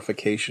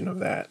personification of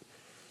that,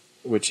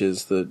 which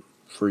is the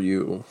for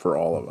you, for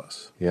all of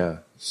us. Yeah.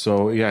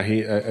 So, yeah,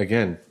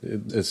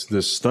 it's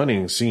this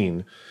stunning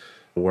scene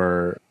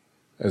where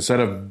instead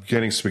of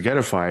getting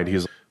spaghettified,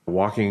 he's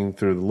walking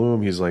through the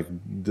loom. He's like,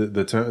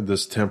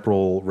 this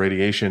temporal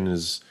radiation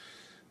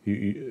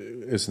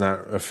it's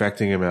not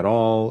affecting him at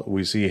all.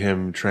 We see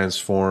him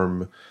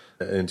transform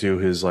into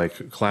his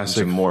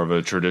classic, into more of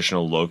a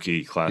traditional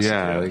Loki classic.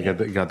 Yeah,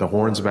 you got the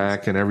horns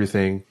back and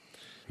everything.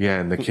 Yeah,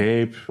 and the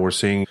cape. We're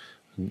seeing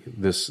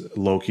this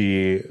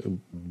Loki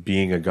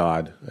being a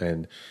god,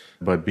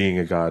 but being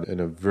a god in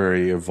a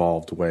very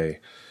evolved way.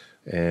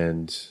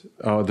 And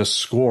the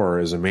score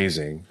is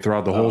amazing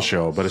throughout the whole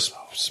show, but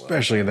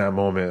especially in that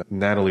moment.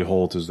 Natalie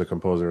Holt is the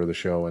composer of the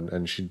show,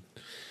 and she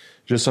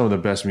just some of the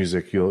best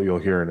music you'll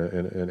hear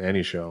in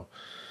any show.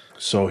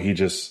 So he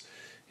just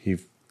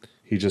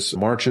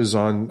marches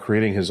on,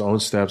 creating his own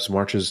steps,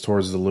 marches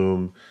towards the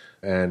loom,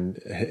 and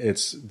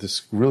it's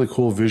this really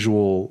cool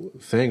visual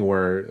thing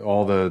where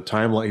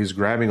he's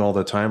grabbing all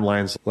the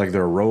timelines like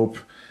they're rope,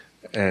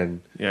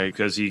 and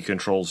because he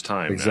controls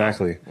time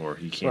exactly, now, or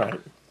he can't.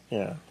 Right.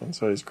 Yeah, and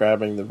so he's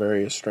grabbing the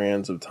various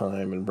strands of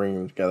time and bringing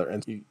them together,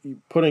 and you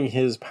putting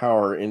his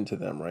power into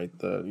them. Right,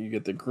 you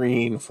get the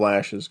green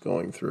flashes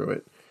going through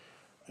it,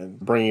 and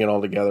bringing it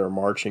all together,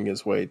 marching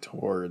his way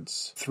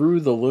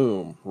through the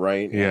loom.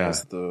 Right, yeah,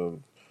 as the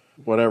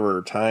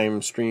whatever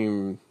time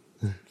stream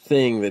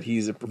thing that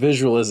he's a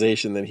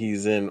visualization that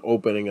he's in,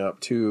 opening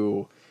up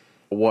to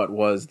what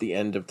was the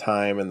end of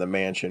time and the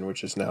mansion,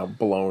 which is now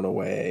blown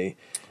away.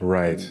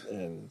 Right.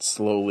 And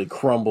slowly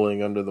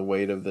crumbling under the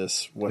weight of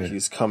this,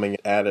 he's coming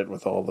at it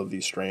with all of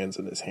these strands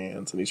in his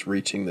hands, and he's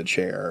reaching the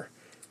chair.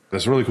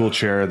 This really cool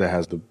chair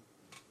that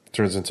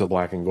turns into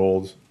black and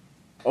gold.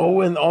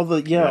 Oh, and all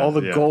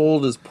the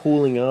gold is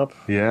pooling up.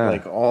 Yeah.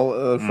 Like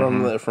all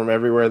from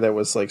everywhere that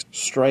was like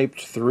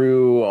striped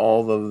through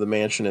all of the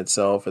mansion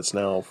itself. It's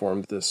now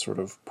formed this sort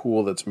of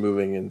pool that's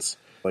moving in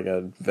like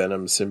a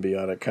Venom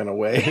symbiotic kind of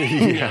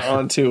way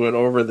onto and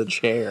over the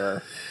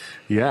chair.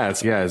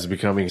 It's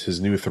becoming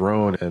his new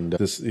throne, and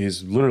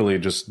he's literally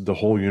just, the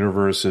whole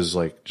universe is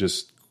like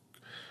just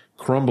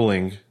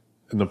crumbling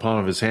in the palm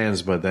of his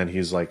hands, but then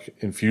he's like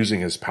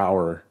infusing his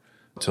power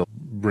to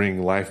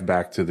bring life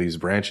back to these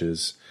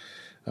branches.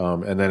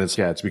 And then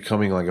it's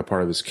becoming like a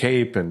part of his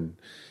cape, and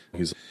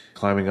he's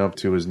climbing up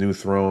to his new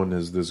throne,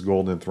 this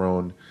golden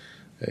throne.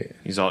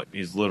 He's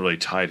literally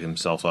tied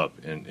himself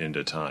up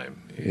into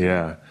time.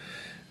 Yeah.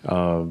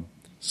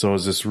 So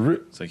is this?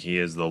 It's like he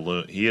is the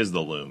loom. He is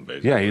the loom,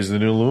 basically. Yeah, he's the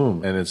new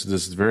loom, and it's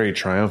this very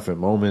triumphant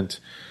moment.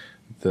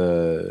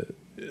 Then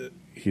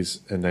he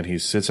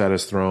sits at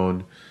his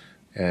throne,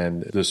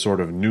 and this sort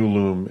of new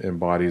loom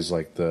embodies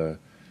like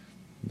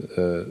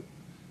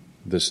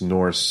this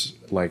Norse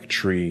like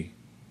tree,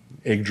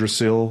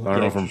 Yggdrasil. I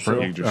don't know if I'm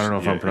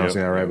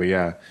pronouncing that right, but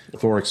yeah,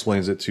 Thor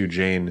explains it to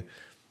Jane,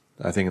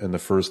 I think in the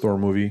first Thor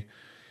movie,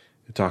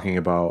 talking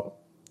about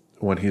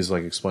when he's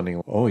like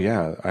explaining, oh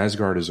yeah,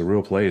 Asgard is a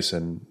real place,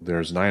 and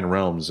there's 9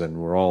 realms, and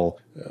we're all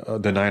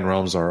the 9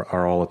 realms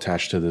are all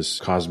attached to this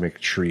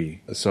cosmic tree.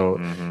 So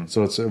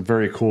it's a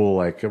very cool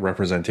like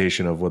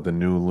representation of what the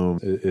new loom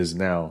is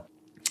now,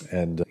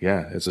 and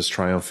it's this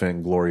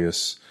triumphant,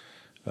 glorious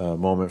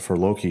moment for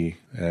Loki,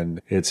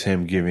 and it's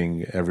him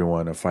giving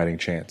everyone a fighting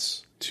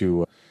chance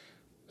to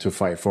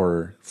fight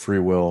for free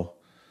will.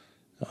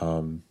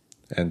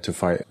 And to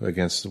fight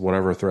against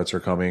whatever threats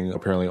are coming.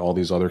 Apparently all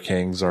these other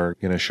kings are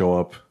going to show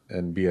up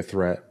and be a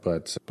threat,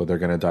 but they're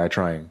going to die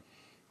trying.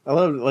 I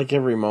love like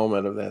every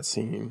moment of that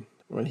scene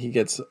when he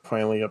gets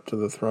finally up to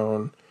the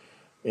throne.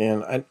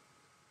 And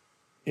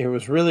it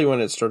was really when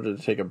it started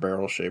to take a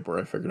barrel shape where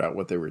I figured out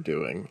what they were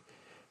doing.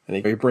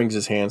 And he brings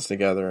his hands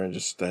together, and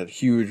just that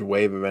huge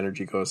wave of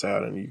energy goes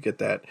out, and you get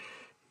that,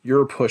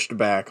 you're pushed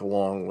back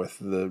along with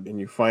and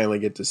you finally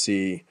get to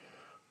see,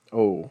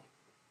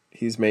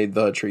 he's made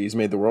the tree. He's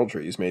made the world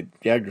tree. He's made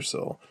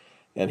Yggdrasil.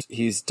 And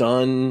he's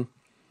done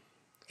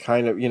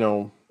kind of,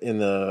 in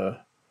the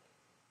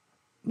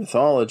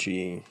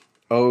mythology,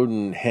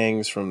 Odin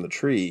hangs from the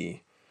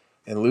tree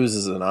and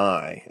loses an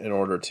eye in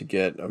order to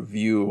get a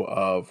view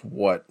of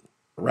what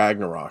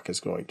Ragnarok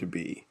is going to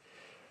be.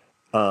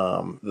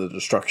 The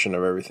destruction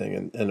of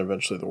everything and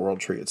eventually the world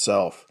tree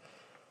itself.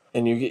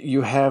 And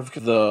you have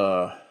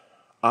the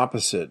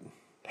opposite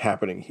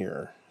happening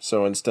here.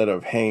 So instead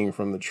of hanging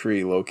from the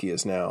tree, Loki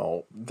is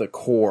now the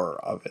core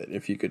of it,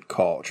 if you could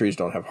call it. Trees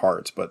don't have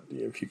hearts, but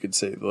if you could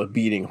say the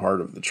beating heart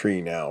of the tree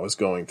now is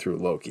going through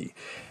Loki.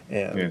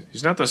 And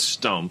he's not the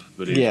stump,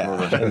 but he's more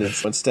of a...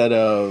 Instead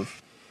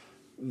of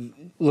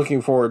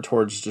looking forward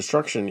towards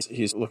destruction,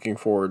 he's looking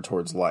forward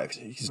towards life.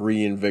 He's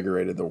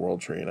reinvigorated the world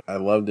tree. And I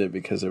loved it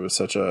because it was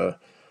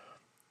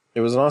it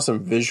was an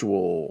awesome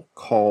visual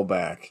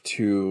callback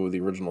to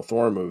the original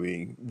Thor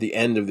movie, the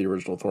end of the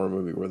original Thor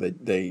movie, where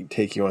they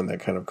take you on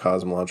that kind of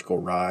cosmological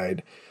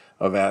ride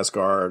of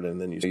Asgard, and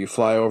then you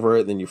fly over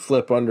it, then you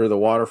flip under the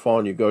waterfall,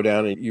 and you go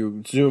down, and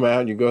you zoom out,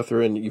 and you go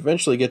through, and you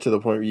eventually get to the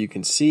point where you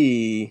can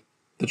see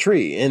the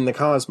tree in the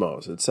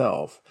cosmos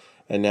itself.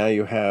 And now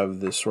you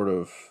have this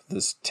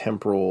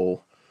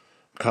temporal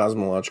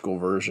cosmological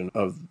version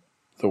of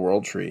the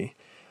world tree,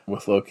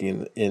 with Loki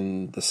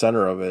in the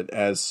center of it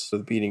as the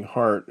beating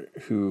heart,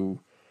 who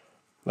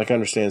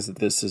understands that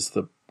this is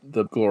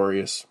the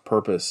glorious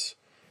purpose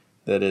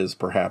that is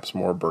perhaps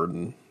more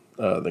burden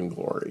than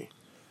glory.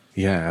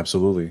 Yeah,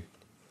 absolutely.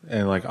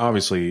 And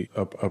obviously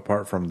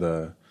apart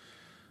from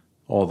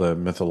all the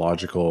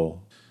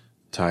mythological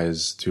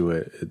ties to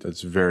it,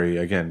 it's very,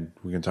 again,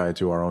 we can tie it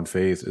to our own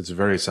faith. It's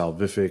very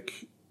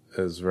salvific.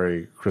 It's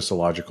very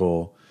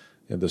Christological.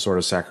 The sort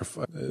of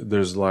sacrifice.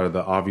 There's a lot of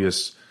the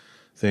obvious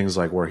things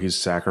where he's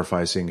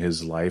sacrificing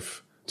his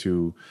life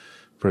to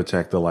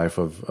protect the life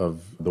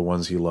of the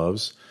ones he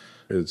loves.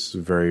 It's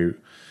very,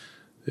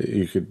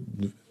 you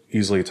could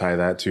easily tie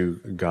that to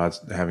God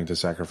having to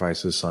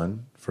sacrifice his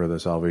son for the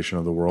salvation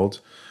of the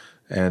world.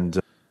 And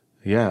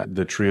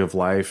the tree of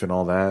life and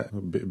all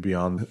that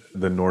beyond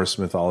the Norse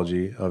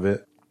mythology of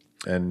it.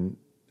 And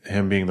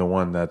him being the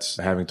one that's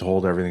having to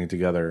hold everything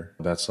together.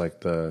 That's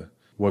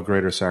what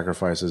greater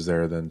sacrifice is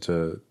there than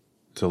to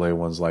lay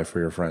one's life for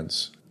your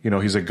friends?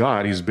 He's a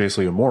god. He's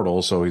basically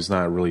immortal, so he's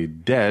not really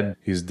dead.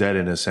 He's dead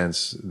in a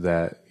sense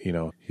that,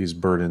 he's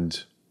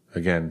burdened,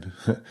 again,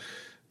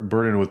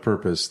 burdened with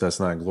purpose. That's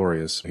not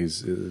glorious.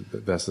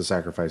 That's the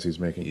sacrifice he's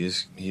making.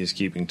 He is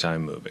keeping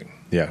time moving.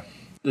 Yeah.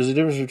 There's a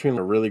difference between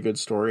a really good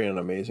story and an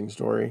amazing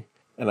story.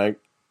 And I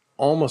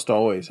almost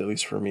always, at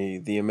least for me,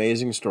 the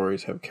amazing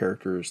stories have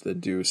characters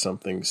that do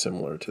something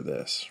similar to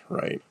this,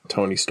 right?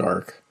 Tony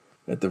Stark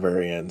at the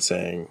very end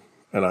saying,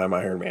 "And I'm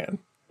Iron Man,"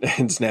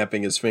 and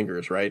snapping his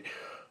fingers, right?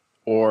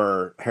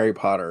 Or Harry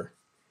Potter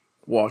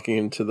walking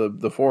into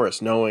the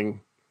forest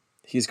knowing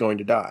he's going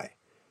to die,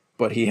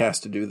 but he has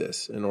to do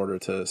this in order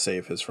to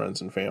save his friends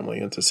and family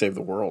and to save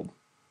the world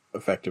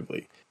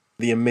effectively.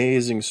 The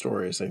amazing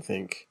stories, I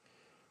think,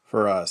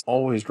 for us,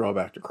 always draw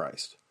back to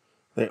Christ.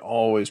 They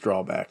always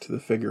draw back to the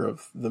figure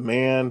of the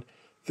man,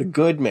 the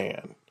good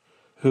man,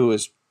 who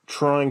is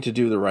trying to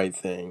do the right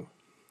thing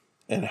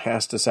and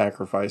has to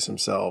sacrifice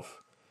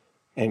himself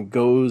and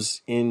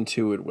goes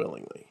into it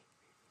willingly,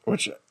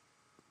 which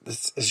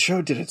this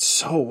show did it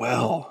so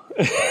well.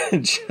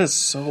 Just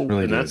so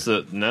Really And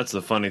did. that's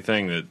the funny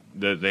thing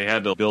that they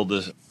had to build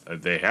this.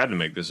 They had to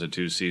make this a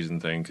 2-season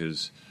thing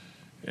because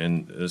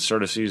in the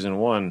start of season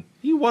 1,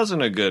 he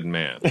wasn't a good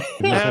man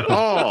at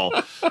all.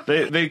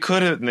 They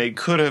could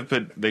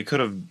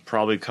have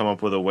probably come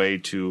up with a way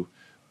to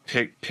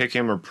pick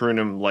him or prune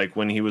him, like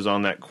when he was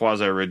on that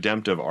quasi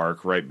redemptive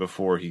arc right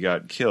before he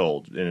got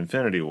killed in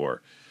Infinity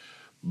War.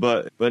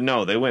 But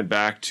no, they went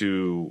back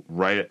to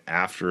right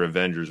after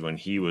Avengers when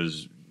he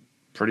was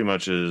pretty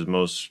much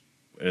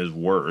his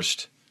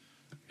worst,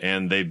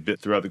 and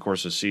throughout the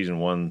course of season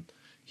 1,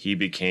 he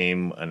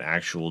became an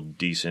actual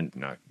decent,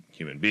 not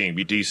human being,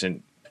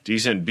 decent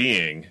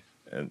being,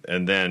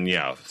 and then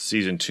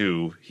season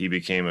 2, he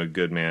became a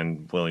good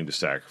man willing to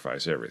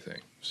sacrifice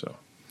everything. So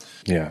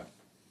Yeah,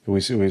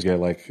 we get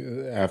like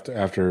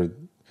after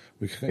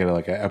we get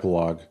like an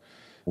epilogue,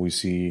 we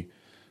see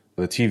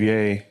the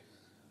TVA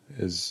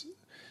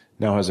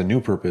now has a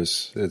new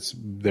purpose.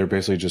 They're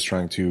basically just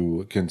trying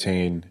to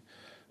contain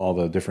all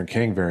the different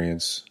Kang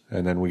variants,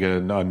 and then we get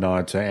a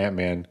nod to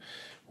Ant-Man,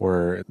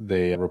 where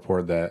they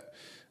report that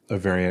a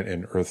variant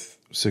in Earth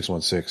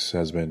 616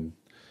 has been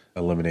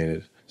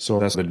eliminated. So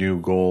that's the new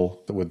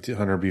goal, with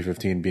Hunter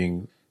B-15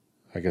 being,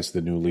 I guess,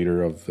 the new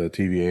leader of the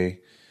TVA.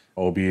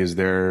 OB is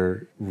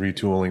there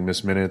retooling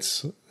Miss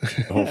Minutes.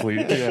 Hopefully,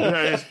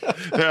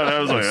 that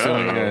was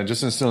like,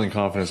 just instilling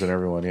confidence in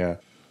everyone. Yeah.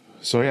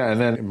 So and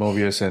then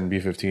Mobius and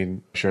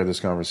B-15 share this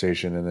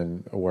conversation, and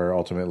then where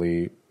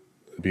ultimately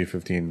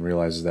B-15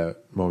 realizes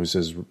that Mobius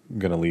is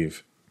going to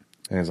leave,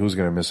 and who's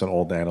going to miss an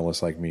old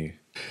analyst like me?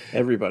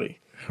 everybody.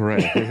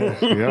 Right?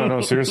 Yeah,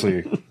 no,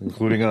 seriously,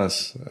 including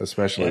us,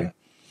 especially. Yeah.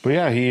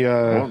 But he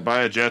I won't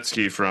buy a jet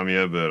ski from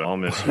you, but I'll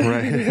miss you.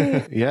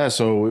 right. Yeah,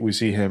 so we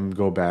see him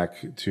go back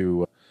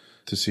to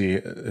see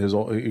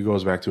he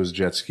goes back to his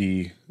jet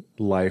ski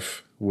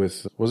life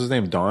with, what's his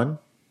name, Don?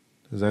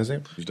 Is that his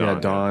name?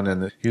 Don, Don. Yeah.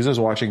 And he's just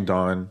watching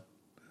Don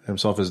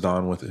himself as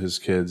Don with his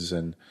kids,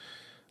 and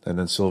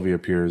then Sylvie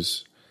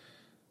appears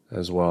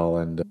as well.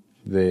 And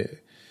do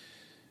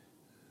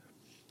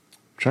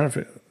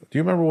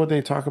you remember what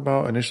they talk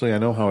about initially? I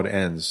know how it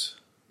ends,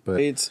 but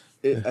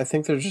I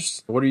think they're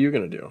just, what are you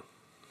going to do?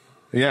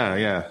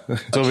 yeah.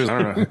 Sylvie's,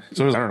 I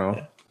don't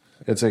know.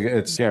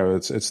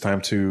 It's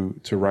time to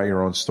write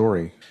your own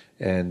story.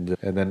 And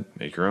then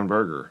Make your own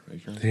burger.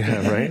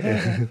 yeah, right.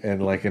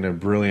 And like in a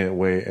brilliant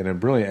way, in a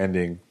brilliant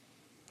ending,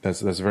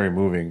 that's very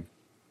moving.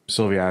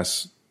 Sylvie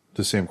asks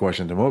the same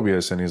question to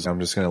Mobius, and I'm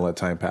just going to let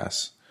time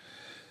pass.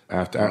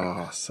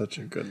 Such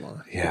a good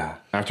line. Yeah,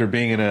 after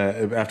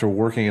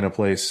working in a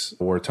place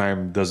where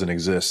time doesn't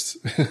exist,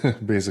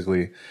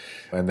 basically,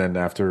 and then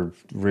after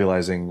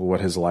realizing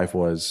what his life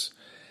was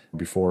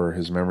before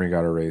his memory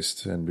got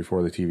erased and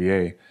before the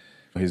TVA,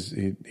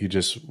 he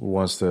just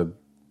wants to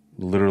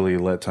literally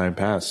let time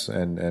pass,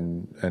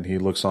 and he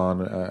looks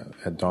on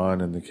at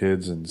Dawn and the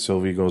kids, and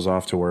Sylvie goes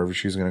off to wherever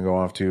she's going to go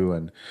off to,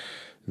 and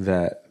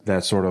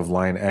that sort of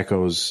line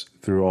echoes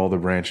through all the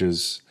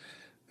branches.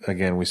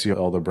 Again, we see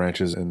all the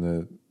branches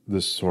in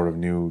this sort of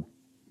new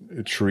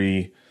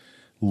tree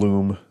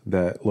loom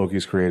that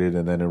Loki's created,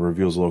 and then it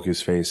reveals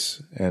Loki's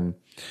face. And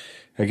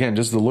again,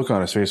 just the look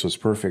on his face was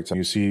perfect.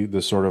 You see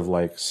the sort of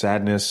like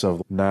sadness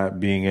of not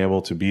being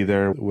able to be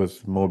there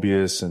with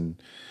Mobius and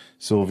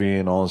Sylvie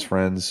and all his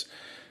friends.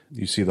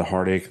 You see the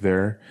heartache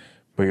there,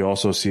 but you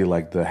also see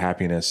like the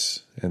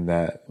happiness in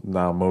that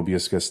now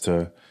Mobius gets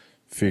to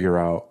figure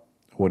out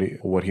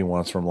what he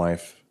wants from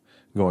life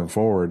going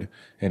forward,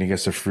 and he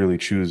gets to freely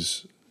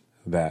choose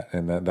that,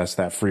 and that's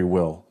that free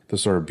will, the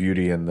sort of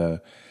beauty and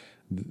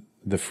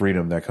the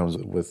freedom that comes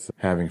with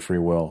having free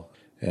will.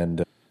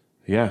 And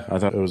I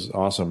thought it was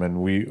awesome. And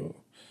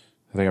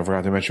I think I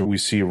forgot to mention, we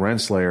see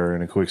Renslayer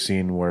in a quick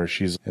scene where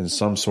she's in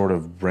some sort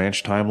of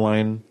branch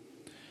timeline,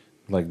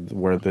 like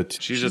where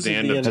she's at the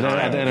end of time.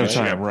 At the end of She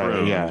time, got right?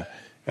 pruned. Yeah.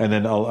 And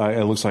then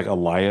it looks like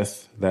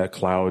Alioth, that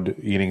cloud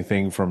eating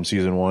thing from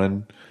season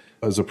 1,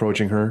 is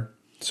approaching her.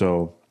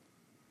 So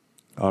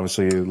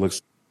obviously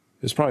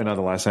it's probably not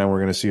the last time we're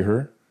going to see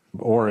her,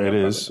 or it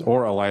is,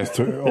 or Alioth,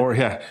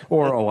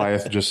 or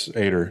Alioth just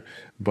ate her.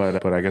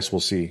 But I guess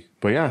we'll see.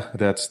 But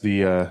that's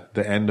the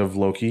end of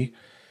Loki.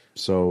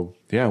 So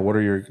what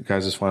are your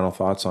guys' final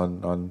thoughts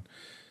on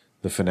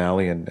the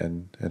finale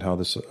and how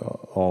this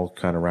all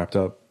kind of wrapped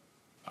up?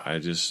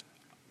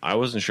 I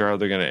wasn't sure how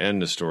they're going to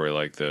end a story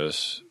like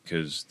this,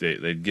 because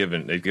they'd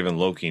given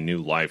Loki new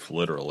life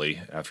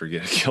literally after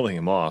killing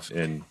him off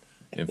in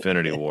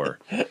Infinity War,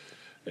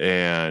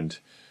 and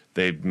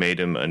they made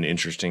him an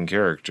interesting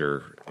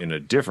character in a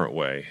different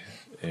way.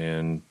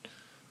 And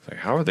it's like,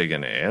 how are they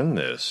going to end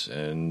this?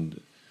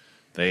 And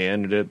they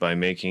ended it by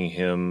making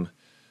him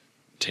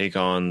take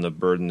on the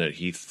burden that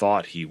he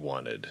thought he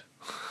wanted,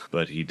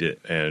 but he did,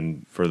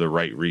 and for the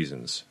right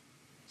reasons.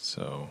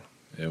 So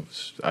it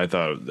was. I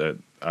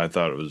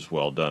thought it was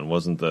well done.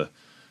 Wasn't my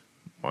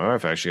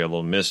wife actually got a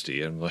little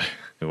misty, and like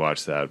we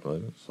watched that, but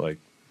it was like,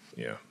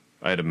 yeah,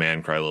 I had a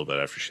man cry a little bit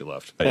after she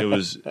left. It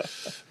was,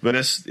 but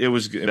it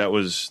was good. That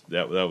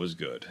was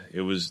good.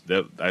 It was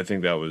that. I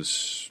think that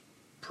was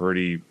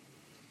pretty.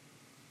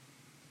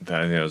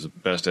 I think that was the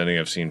best ending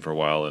I've seen for a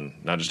while,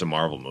 and not just a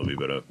Marvel movie,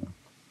 but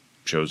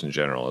shows in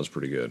general. It was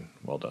pretty good.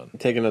 Well done.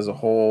 Taken as a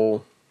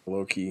whole,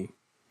 Loki.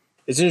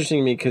 It's interesting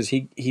to me because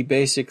he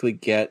basically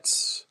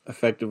gets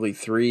effectively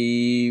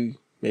 3,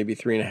 maybe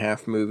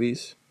 3.5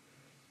 movies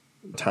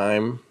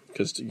time,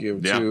 because you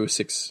have two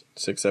 6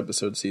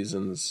 episode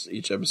seasons.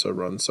 Each episode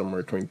runs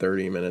somewhere between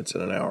 30 minutes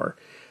and an hour.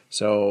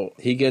 So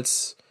he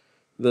gets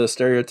the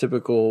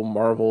stereotypical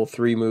Marvel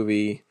 3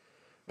 movie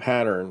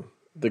pattern,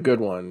 the good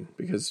one,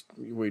 because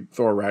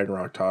Thor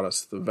Ragnarok taught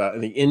us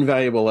the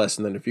invaluable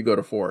lesson that if you go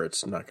to 4,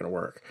 it's not going to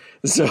work.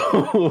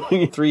 So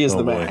 3 is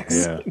the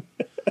max. Yeah.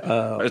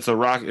 It's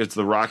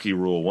the Rocky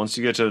rule. Once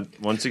you get to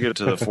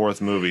the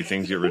 4th movie,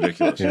 things get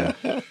ridiculous.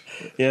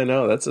 Yeah,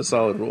 no, that's a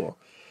solid rule.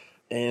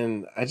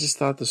 And I just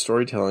thought the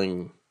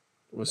storytelling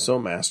was so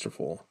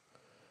masterful.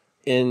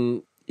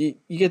 And you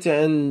get to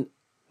end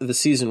the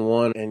season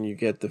 1 and you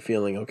get the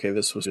feeling, okay,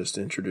 this was just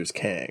to introduce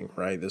Kang,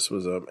 right? It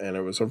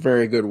was a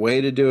very good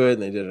way to do it,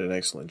 and they did an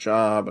excellent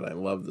job, and I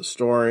love the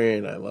story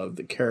and I love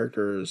the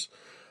characters.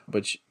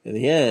 But in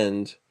the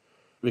end,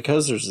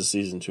 because there's a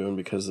season 2 and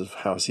because of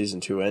how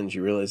season 2 ends,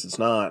 you realize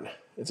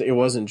it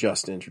wasn't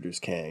just to introduce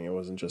Kang. It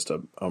wasn't just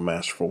a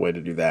masterful way to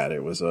do that.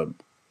 It was a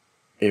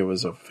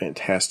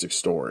fantastic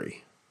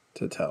story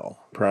to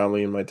tell.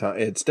 Probably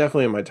it's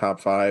definitely in my top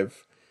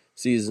 5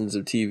 seasons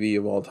of TV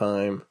of all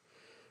time.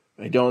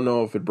 I don't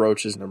know if it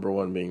broaches number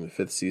 1 being the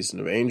 5th season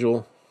of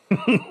Angel,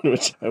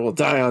 which I will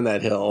die on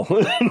that hill.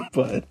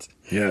 But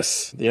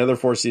yes, the other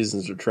 4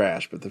 seasons are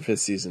trash, but the 5th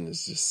season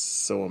is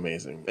just so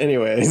amazing.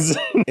 Anyways,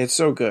 it's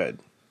so good.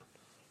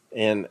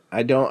 And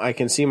I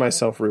can see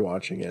myself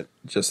rewatching it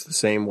just the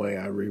same way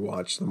I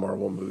rewatch the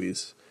Marvel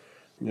movies.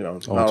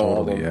 Not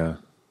all of them. Yeah.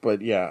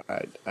 But yeah,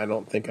 I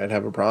don't think I'd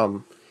have a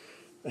problem.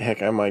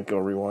 Heck, I might go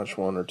rewatch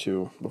 1 or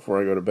 2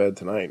 before I go to bed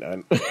tonight.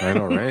 I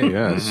know, right?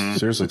 Yeah.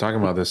 Seriously, talking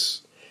about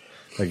this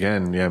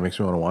again, yeah, it makes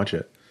me want to watch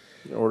it.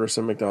 Order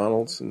some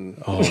McDonald's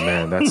and oh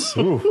man, that's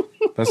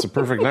the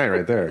perfect night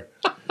right there.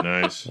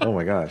 Nice. Oh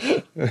my gosh.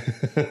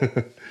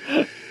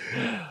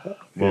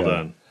 Well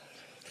done.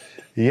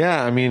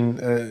 Yeah, I mean,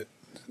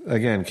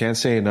 again, can't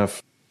say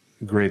enough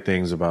great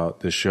things about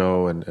this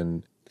show,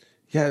 and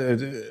yeah,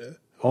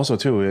 also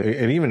too,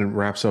 it even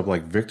wraps up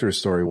like Victor's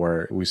story,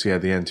 where we see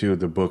at the end too,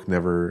 the book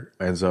never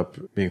ends up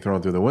being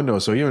thrown through the window,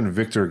 so even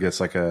Victor gets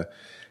like a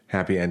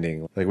happy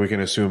ending. Like we can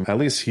assume at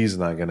least he's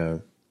not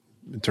gonna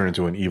turn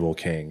into an evil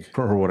king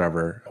or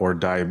whatever, or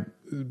die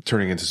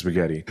turning into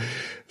spaghetti.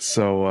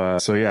 So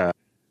yeah.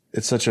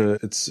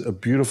 It's a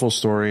beautiful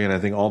story, and I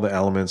think all the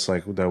elements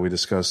like that we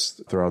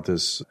discussed throughout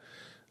this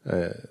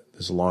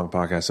long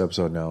podcast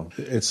episode now,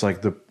 it's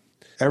like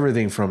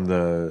everything from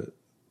the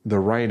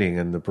writing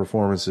and the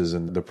performances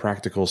and the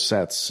practical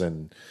sets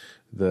and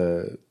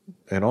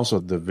also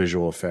the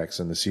visual effects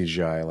and the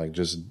CGI, like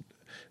just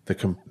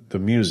the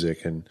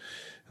music, and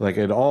like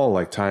it all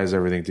like ties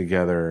everything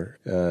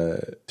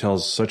together,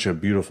 tells such a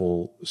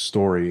beautiful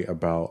story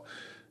about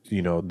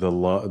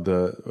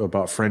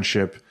about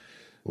friendship.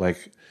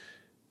 Like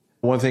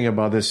one thing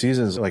about this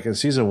season is like in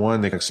season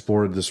 1, they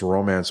explored this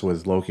romance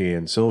with Loki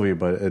and Sylvie,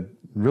 but it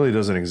really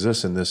doesn't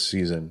exist in this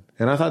season.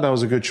 And I thought that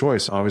was a good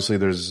choice. Obviously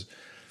there's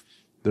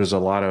a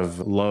lot of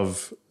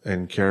love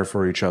and care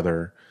for each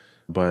other,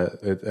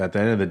 but at the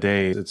end of the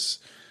day,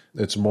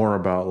 it's more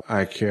about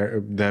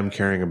them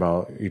caring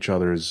about each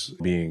other's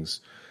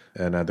beings.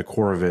 And at the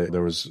core of it,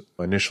 there was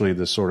initially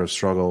this sort of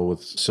struggle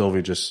with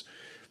Sylvie just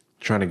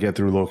trying to get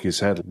through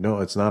Loki's head. No,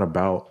 it's not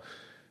about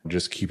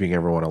just keeping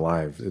everyone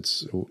alive.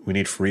 We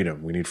need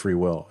freedom. We need free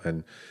will.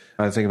 And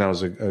I think that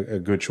was a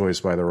good choice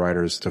by the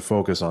writers to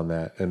focus on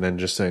that. And then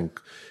just to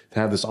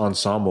have this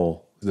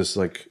ensemble, this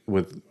like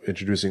with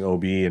introducing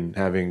OB and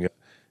having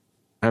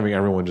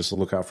everyone just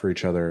look out for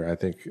each other. I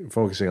think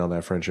focusing on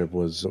that friendship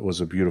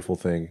was a beautiful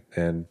thing.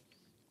 And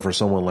for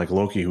someone like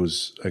Loki,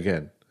 who's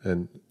again,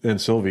 and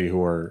Sylvie,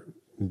 who are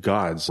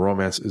gods,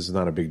 romance is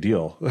not a big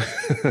deal at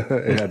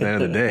the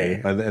end of the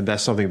day. And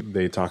that's something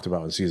they talked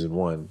about in season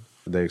 1.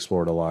 They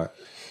explored a lot.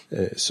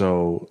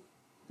 So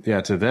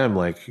yeah, to them,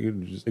 like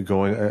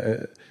going,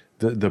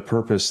 the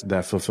purpose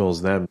that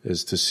fulfills them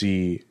is to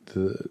see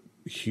the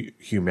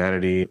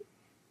humanity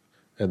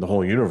and the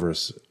whole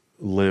universe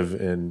live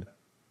in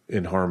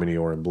harmony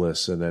or in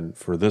bliss. And then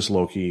for this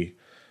Loki,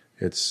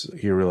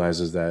 he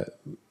realizes that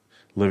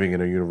living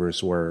in a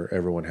universe where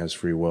everyone has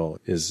free will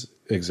is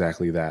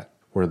exactly that,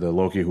 where the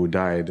Loki who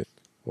died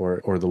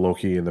or the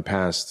Loki in the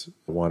past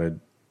wanted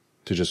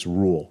to just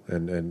rule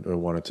and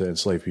wanted to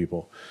enslave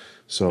people.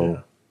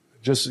 So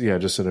just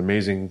an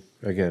amazing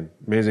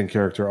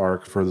character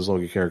arc for this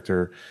Loki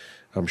character.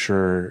 I'm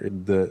sure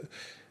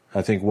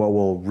I think what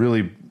will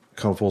really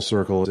come full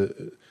circle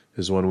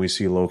is when we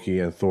see Loki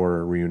and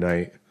Thor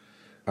reunite.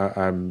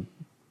 I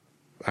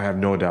have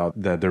no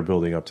doubt that they're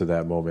building up to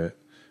that moment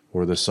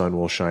where the sun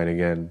will shine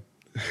again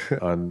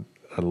on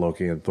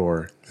Loki and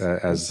Thor.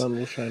 The sun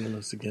will shine on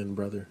us again,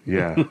 brother.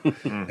 Yeah.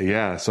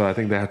 Yeah. So I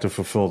think they have to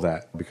fulfill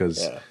that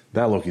because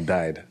that Loki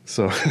died.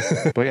 So,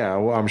 but yeah,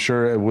 I'm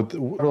sure what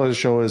the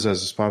show is,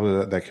 as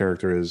popular that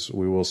character is,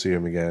 we will see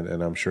him again.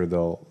 And I'm sure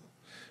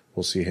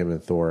we'll see him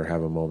and Thor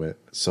have a moment.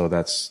 So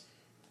that's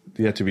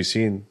yet to be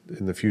seen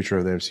in the future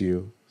of the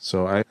MCU.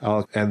 So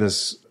I'll end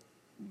this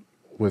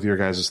with your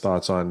guys'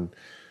 thoughts on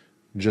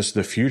just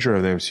the future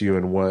of the MCU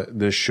and what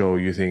this show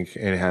you think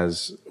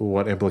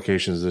what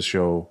implications this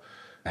show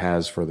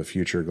has for the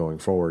future going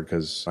forward,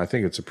 because I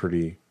think it's a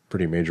pretty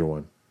major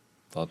one.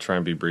 I'll try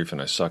and be brief,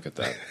 and I suck at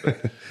that.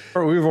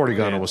 We've already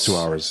gone almost 2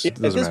 hours. At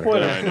this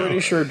point, I'm pretty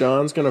sure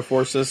Don's going to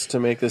force us to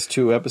make this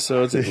 2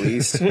 episodes at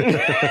least.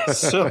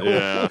 So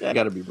I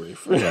got to be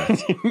brief. Yeah.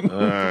 All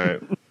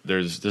right.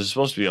 There's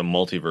supposed to be a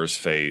multiverse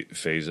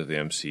phase of the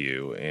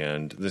MCU,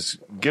 and this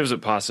gives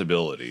it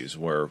possibilities.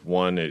 Where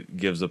one, it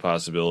gives the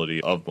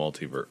possibility of the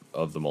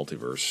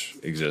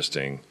multiverse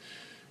existing.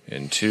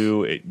 And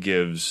 2, it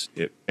gives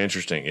it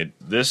interesting.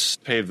 This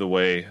paved the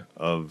way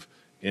of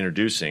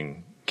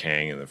introducing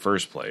Kang in the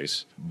first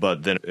place,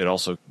 but then it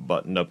also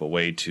buttoned up a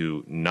way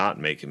to not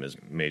make him as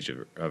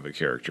major of a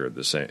character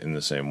in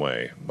the same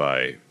way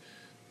by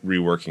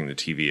reworking the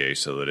TVA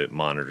so that it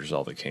monitors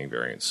all the Kang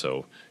variants.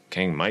 So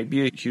Kang might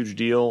be a huge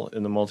deal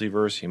in the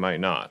multiverse. He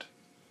might not.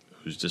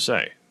 Who's to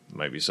say?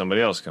 Might be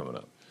somebody else coming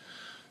up.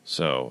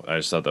 So I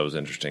just thought that was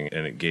interesting,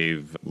 and it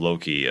gave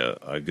Loki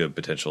a good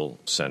potential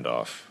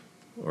send-off,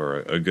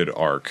 or a good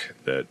arc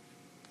that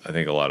I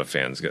think a lot of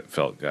fans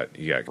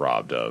he got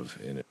robbed of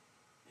in it.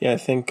 Yeah, I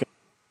think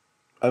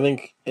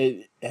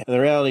the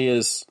reality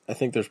is, I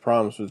think there's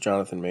problems with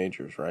Jonathan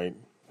Majors, right?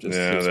 They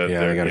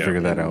got to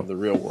figure that out. The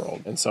real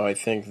world. And so I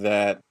think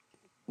that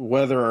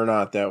whether or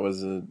not that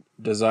was a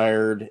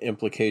desired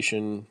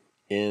implication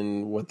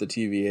in what the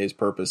TVA's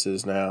purpose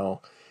is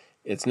now,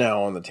 it's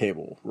now on the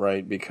table,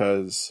 right?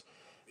 Because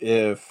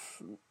if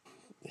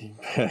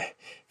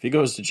he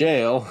goes to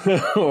jail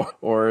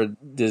or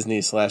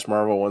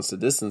Disney/Marvel wants to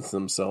distance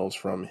themselves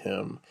from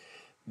him,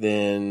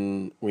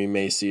 then we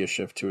may see a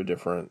shift to a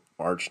different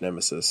arch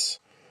nemesis.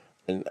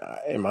 And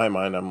in my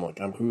mind, I'm like,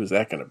 who is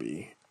that going to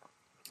be?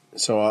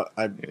 So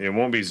it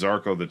won't be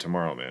Zarko the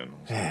Tomorrow Man.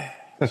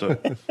 So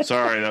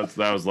sorry, that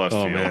was left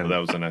field. Man. That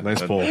was a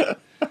nice pull.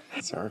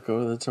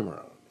 Zarko the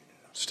Tomorrow.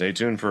 Stay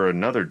tuned for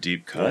another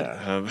deep cut.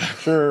 Yeah.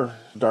 Sure,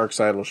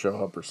 Darkseid will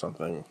show up or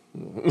something.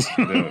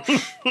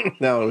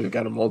 Now we've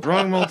got a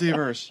wrong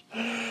multiverse.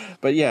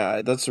 But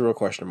yeah, that's the real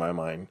question in my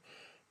mind.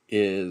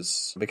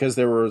 Is because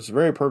there was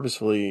very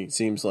purposefully,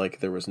 seems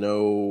like there was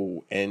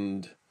no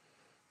end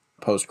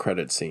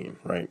post-credit scene,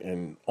 right?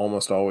 And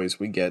almost always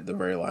we get the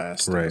very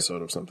last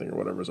episode of something or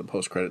whatever is a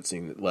post-credit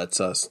scene that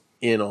lets us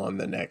in on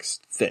the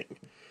next thing.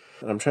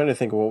 And I'm trying to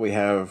think of what we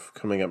have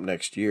coming up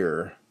next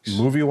year.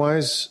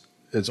 Movie-wise,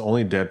 it's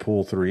only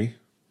Deadpool 3.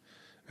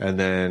 And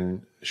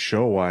then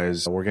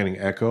show-wise, we're getting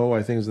Echo,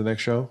 I think, is the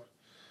next show.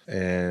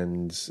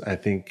 And I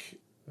think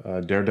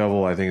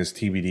Daredevil, I think, is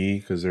TBD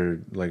because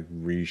they're like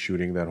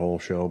reshooting that whole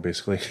show,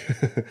 basically.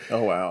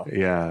 Oh, wow.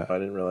 Yeah. I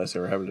didn't realize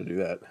they were having to do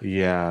that.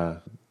 Yeah.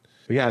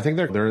 But yeah, I think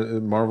they're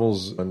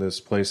Marvel's in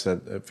this place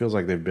that it feels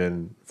like they've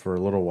been for a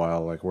little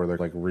while, like where they're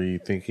like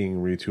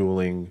rethinking,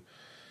 retooling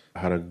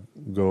how to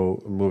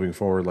go moving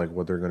forward, like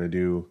what they're going to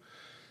do,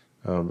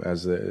 how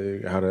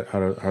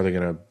are they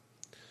going to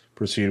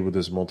proceed with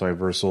this big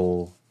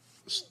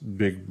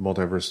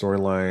multiverse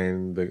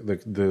storyline,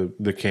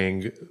 the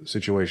Kang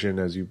situation,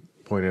 as you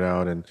pointed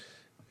out, and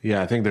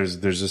yeah, I think there's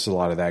just a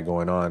lot of that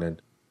going on,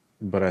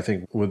 but I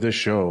think with this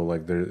show,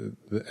 like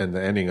and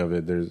the ending of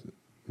it,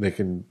 they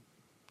can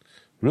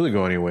really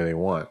go any way they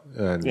want.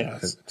 And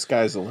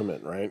sky's the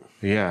limit, right?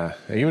 Yeah.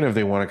 Even if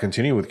they want to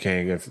continue with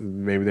Kang, if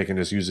maybe they can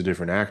just use a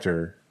different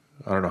actor.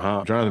 I don't know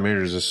how. Jonathan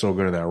Majors is so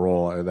good in that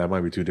role. That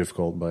might be too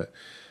difficult, but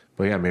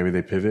yeah, maybe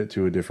they pivot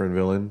to a different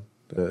villain.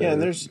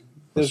 And there's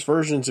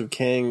versions of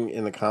Kang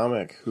in the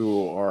comic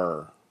who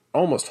are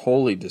almost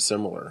wholly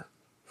dissimilar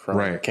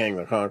from Kang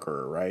the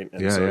Conqueror, right?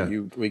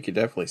 And we could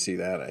definitely see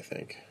that, I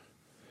think.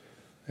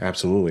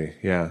 Absolutely.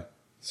 Yeah.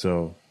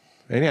 So,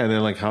 and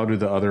then like, how do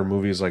the other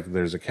movies, like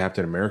there's a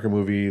Captain America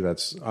movie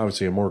that's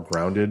obviously a more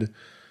grounded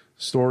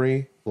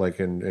story, like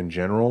in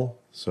general.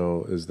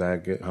 So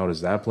how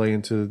does that play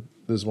into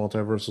this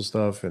multiversal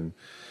stuff? And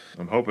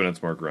I'm hoping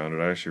it's more grounded.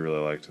 I actually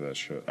really liked that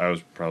show.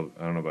 I don't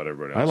know about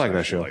everybody else. I like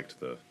that show.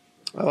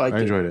 I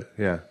enjoyed it.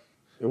 Yeah.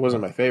 It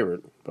wasn't my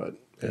favorite, but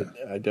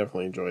I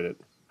definitely enjoyed it.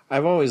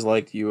 I've always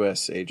liked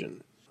U.S.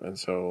 Agent. And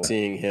so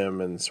seeing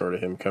him and sort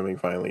of him coming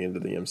finally into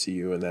the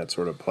MCU and that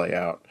sort of play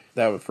out,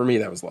 for me,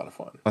 that was a lot of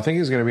fun. I think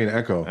he's going to be an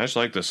Echo. I just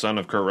like the son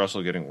of Kurt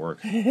Russell getting work.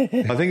 I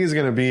think he's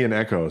going to be an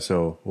Echo,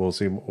 so we'll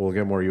see. We'll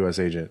get more U.S.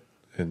 Agent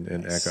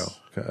in Echo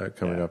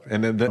coming up.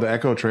 And then the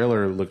Echo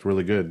trailer looked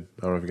really good.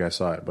 I don't know if you guys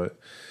saw it, but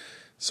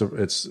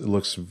it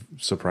looks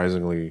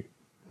surprisingly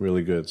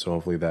really good. So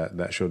hopefully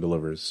that show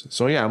delivers.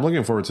 So yeah, I'm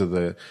looking forward to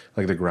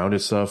the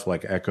grounded stuff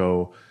like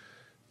Echo,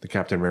 the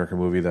Captain America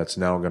movie that's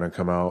now going to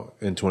come out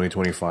in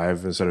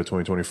 2025 instead of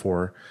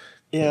 2024.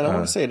 Yeah, and I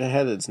want to say it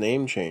had its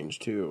name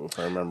changed too, if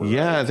I remember.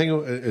 Yeah, right. I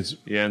think it's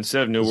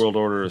instead of New World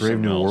Order, Brave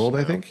New World.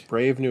 I think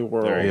Brave New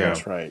World. There you go.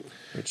 That's right.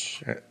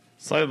 Which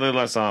slightly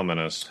less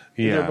ominous.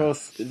 yeah,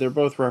 they're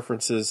both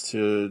references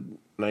to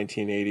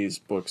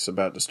 1980s books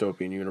about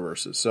dystopian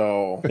universes.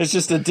 So it's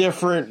just a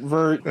different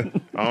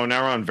Oh,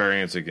 now we're on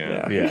variants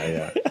again.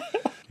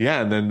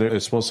 Yeah, and then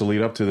it's supposed to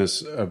lead up to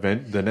this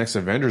event. The next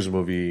Avengers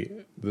movie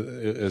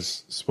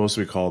is supposed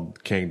to be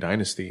called Kang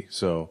Dynasty.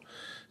 So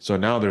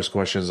now there's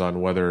questions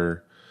on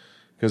whether,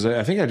 because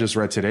I think I just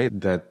read today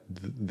that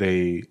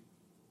they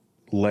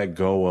let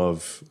go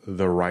of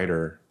the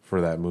writer for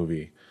that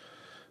movie.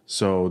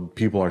 So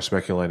people are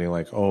speculating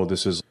like, oh,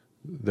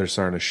 they're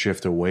starting to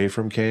shift away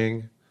from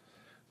Kang,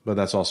 but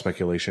that's all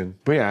speculation.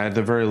 But yeah, at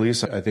the very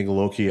least, I think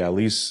Loki at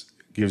least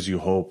gives you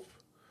hope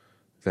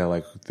that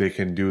like they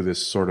can do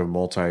this sort of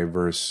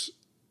multiversal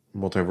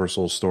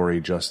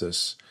story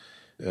justice,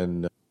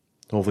 and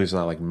hopefully it's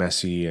not like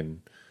messy.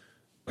 And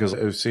because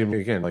it seemed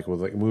again like with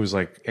like movies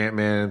like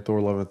Ant-Man, Thor: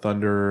 Love and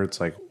Thunder,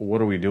 it's like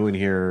what are we doing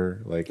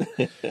here? Like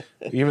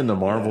even the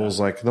Marvels,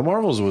 like the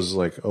Marvels was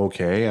like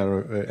okay,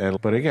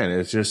 but again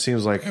it just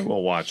seems like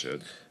We'll watch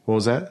it. What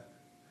was that?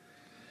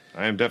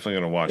 I am definitely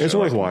going to watch it. It's I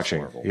worth like Miss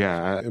watching. Marvel.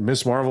 Yeah,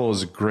 Miss Marvel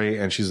is great,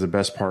 and she's the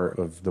best part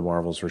of the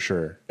Marvels for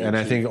sure. And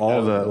I think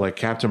all the like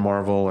Captain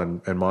Marvel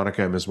and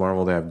Monica and Miss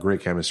Marvel, they have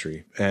great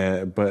chemistry.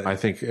 But I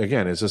think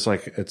again, it's just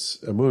like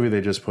it's a movie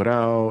they just put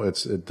out.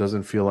 It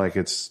doesn't feel like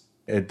it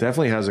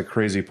definitely has a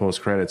crazy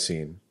post-credit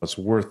scene. It's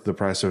worth the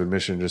price of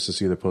admission just to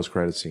see the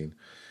post-credit scene,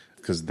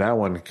 because that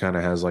one kind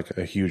of has like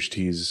a huge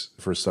tease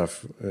for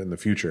stuff in the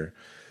future.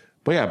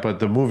 But yeah, but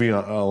the movie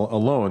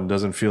alone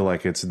doesn't feel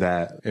like it's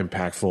that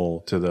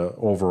impactful to the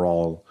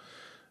overall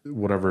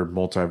whatever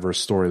multiverse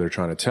story they're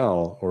trying to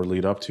tell or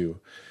lead up to.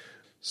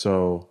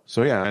 So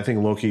yeah, I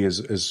think Loki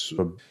is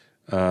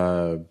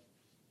a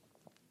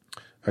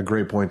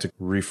great point to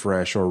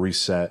refresh or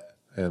reset.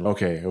 And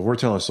okay, if we're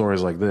telling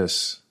stories like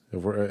this,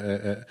 if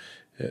we're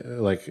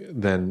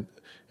then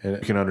you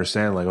can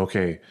understand like,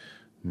 okay,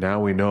 now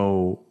we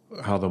know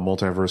how the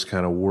multiverse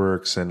kind of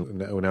works, and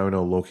now we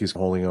know Loki's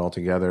holding it all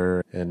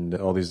together, and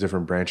all these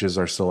different branches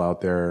are still out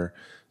there,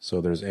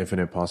 so there's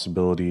infinite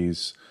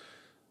possibilities.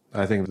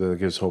 I think that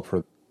gives hope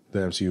for the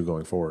MCU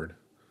going forward.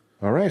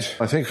 All right,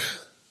 I think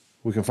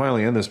we can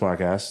finally end this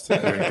podcast.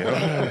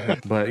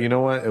 But you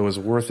know what? It was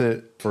worth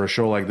it for a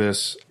show like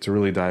this to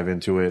really dive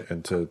into it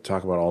and to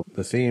talk about all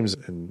the themes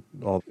and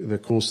all the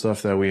cool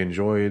stuff that we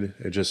enjoyed.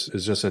 It's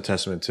just a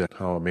testament to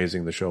how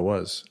amazing the show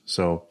was.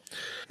 So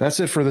that's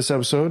it for this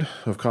episode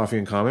of Coffee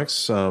and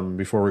Comics.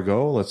 Before we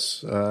go,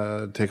 let's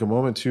take a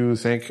moment to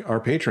thank our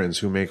patrons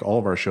who make all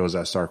of our shows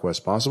at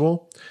StarQuest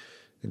possible,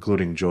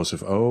 including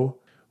Joseph O.,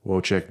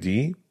 Wojciech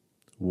D.,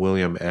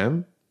 William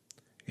M.,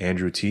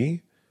 Andrew T.,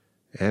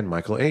 and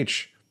Michael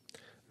H.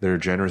 Their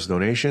generous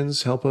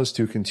donations help us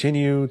to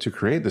continue to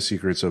create the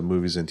secrets of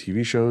movies and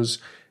TV shows,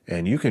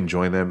 and you can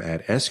join them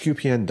at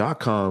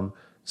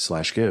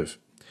sqpn.com/give.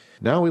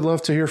 Now we'd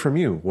love to hear from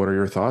you. What are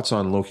your thoughts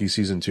on Loki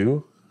Season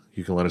 2?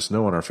 You can let us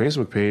know on our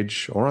Facebook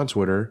page or on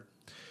Twitter,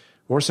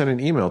 or send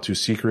an email to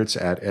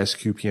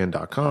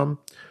secrets@sqpn.com,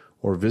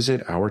 or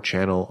visit our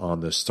channel on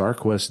the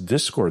StarQuest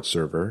Discord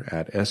server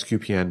at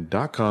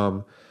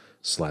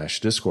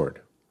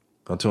sqpn.com/discord.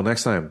 Until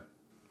next time,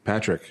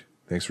 Patrick,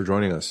 thanks for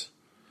joining us.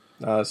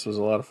 This was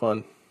a lot of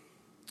fun.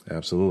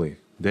 Absolutely.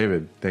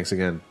 David, thanks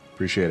again.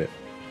 Appreciate it.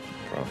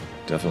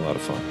 Definitely a lot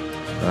of fun.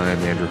 I'm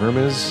Andrew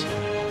Hermes.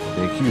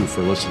 Thank you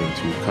for listening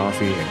to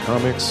Coffee and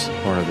Comics,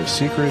 part of the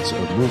secrets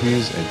of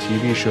movies and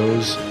TV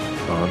shows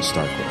on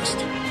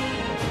StarQuest.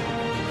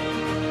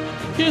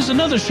 Here's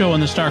another show on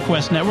the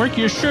StarQuest network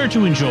you're sure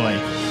to enjoy,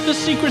 The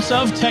Secrets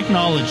of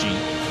Technology.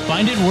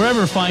 Find it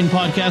wherever fine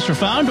podcasts are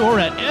found or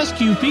at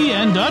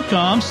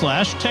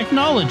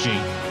sqpn.com/technology.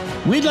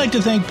 We'd like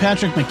to thank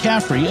Patrick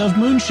McCaffrey of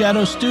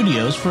Moonshadow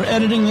Studios for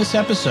editing this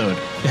episode.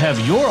 To have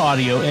your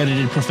audio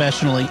edited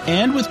professionally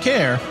and with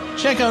care,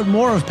 check out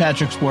more of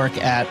Patrick's work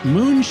at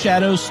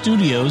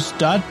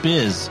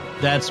moonshadowstudios.biz.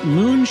 That's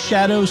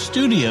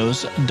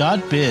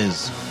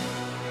moonshadowstudios.biz.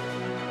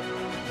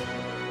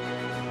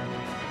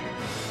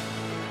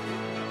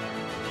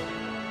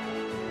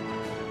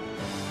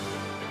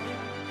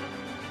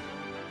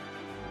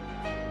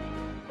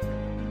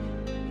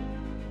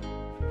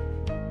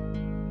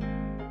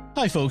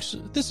 Hi folks,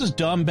 this is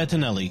Dom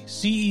Bettinelli,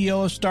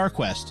 CEO of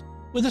StarQuest,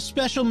 with a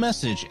special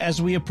message as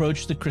we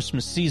approach the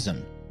Christmas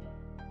season.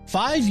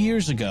 5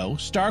 years ago,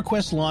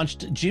 StarQuest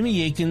launched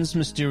Jimmy Akin's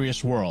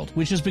Mysterious World,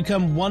 which has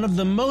become one of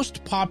the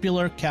most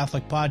popular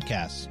Catholic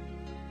podcasts.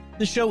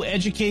 The show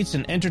educates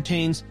and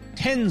entertains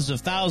tens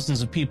of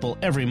thousands of people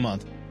every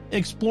month,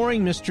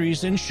 exploring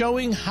mysteries and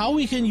showing how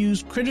we can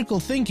use critical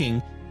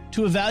thinking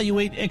to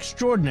evaluate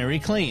extraordinary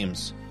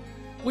claims.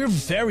 We're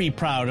very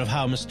proud of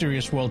how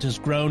Mysterious World has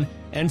grown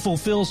and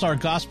fulfills our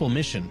gospel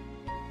mission.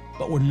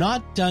 But we're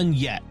not done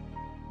yet.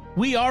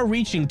 We are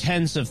reaching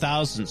tens of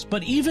thousands,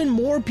 but even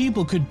more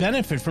people could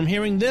benefit from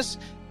hearing this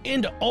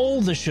and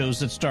all the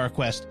shows at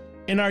StarQuest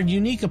in our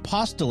unique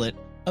apostolate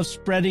of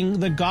spreading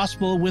the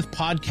gospel with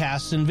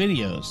podcasts and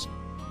videos.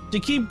 To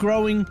keep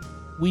growing,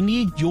 we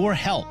need your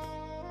help.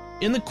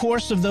 In the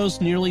course of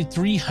those nearly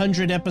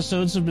 300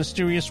 episodes of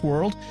Mysterious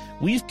World,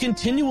 we've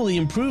continually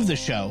improved the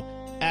show,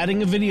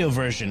 adding a video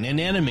version and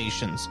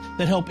animations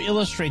that help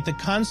illustrate the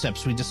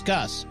concepts we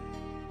discuss.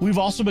 We've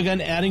also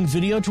begun adding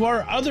video to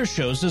our other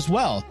shows as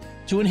well,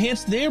 to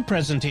enhance their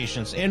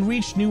presentations and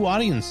reach new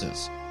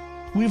audiences.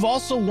 We've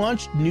also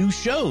launched new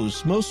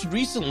shows, most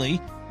recently,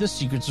 The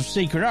Secrets of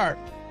Sacred Art,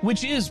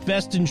 which is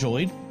best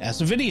enjoyed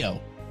as a video.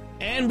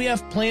 And we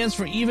have plans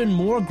for even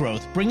more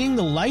growth, bringing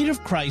the light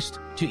of Christ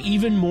to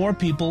even more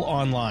people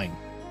online.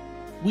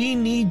 We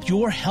need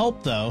your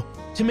help, though,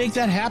 to make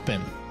that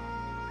happen.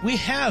 We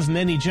have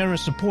many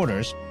generous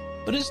supporters,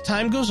 but as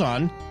time goes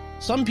on,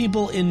 some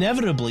people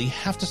inevitably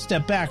have to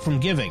step back from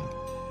giving.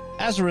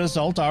 As a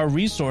result, our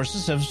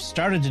resources have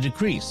started to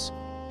decrease.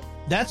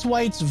 That's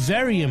why it's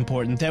very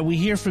important that we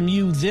hear from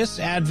you this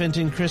Advent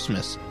and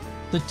Christmas,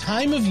 the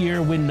time of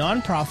year when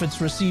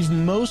nonprofits receive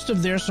most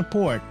of their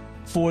support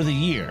for the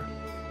year.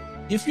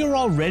 If you're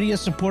already a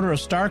supporter of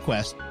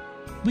StarQuest,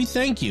 we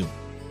thank you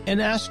and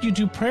ask you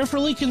to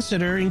prayerfully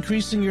consider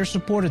increasing your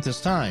support at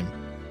this time.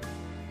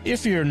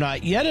 If you're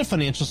not yet a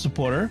financial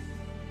supporter,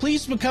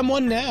 please become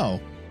one now.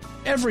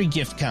 Every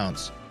gift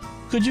counts.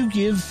 Could you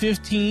give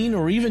 $15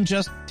 or even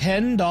just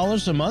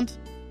 $10 a month?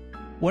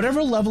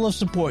 Whatever level of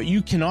support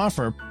you can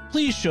offer,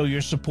 please show your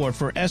support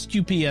for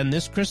SQPN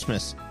this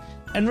Christmas.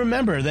 And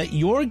remember that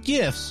your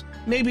gifts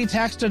may be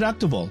tax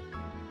deductible.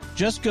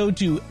 Just go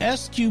to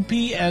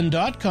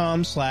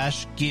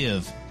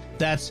sqpn.com/give.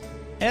 That's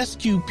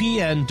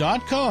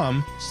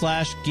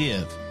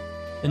sqpn.com/give.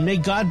 And may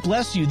God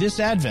bless you this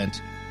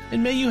Advent,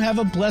 and may you have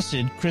a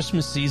blessed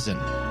Christmas season.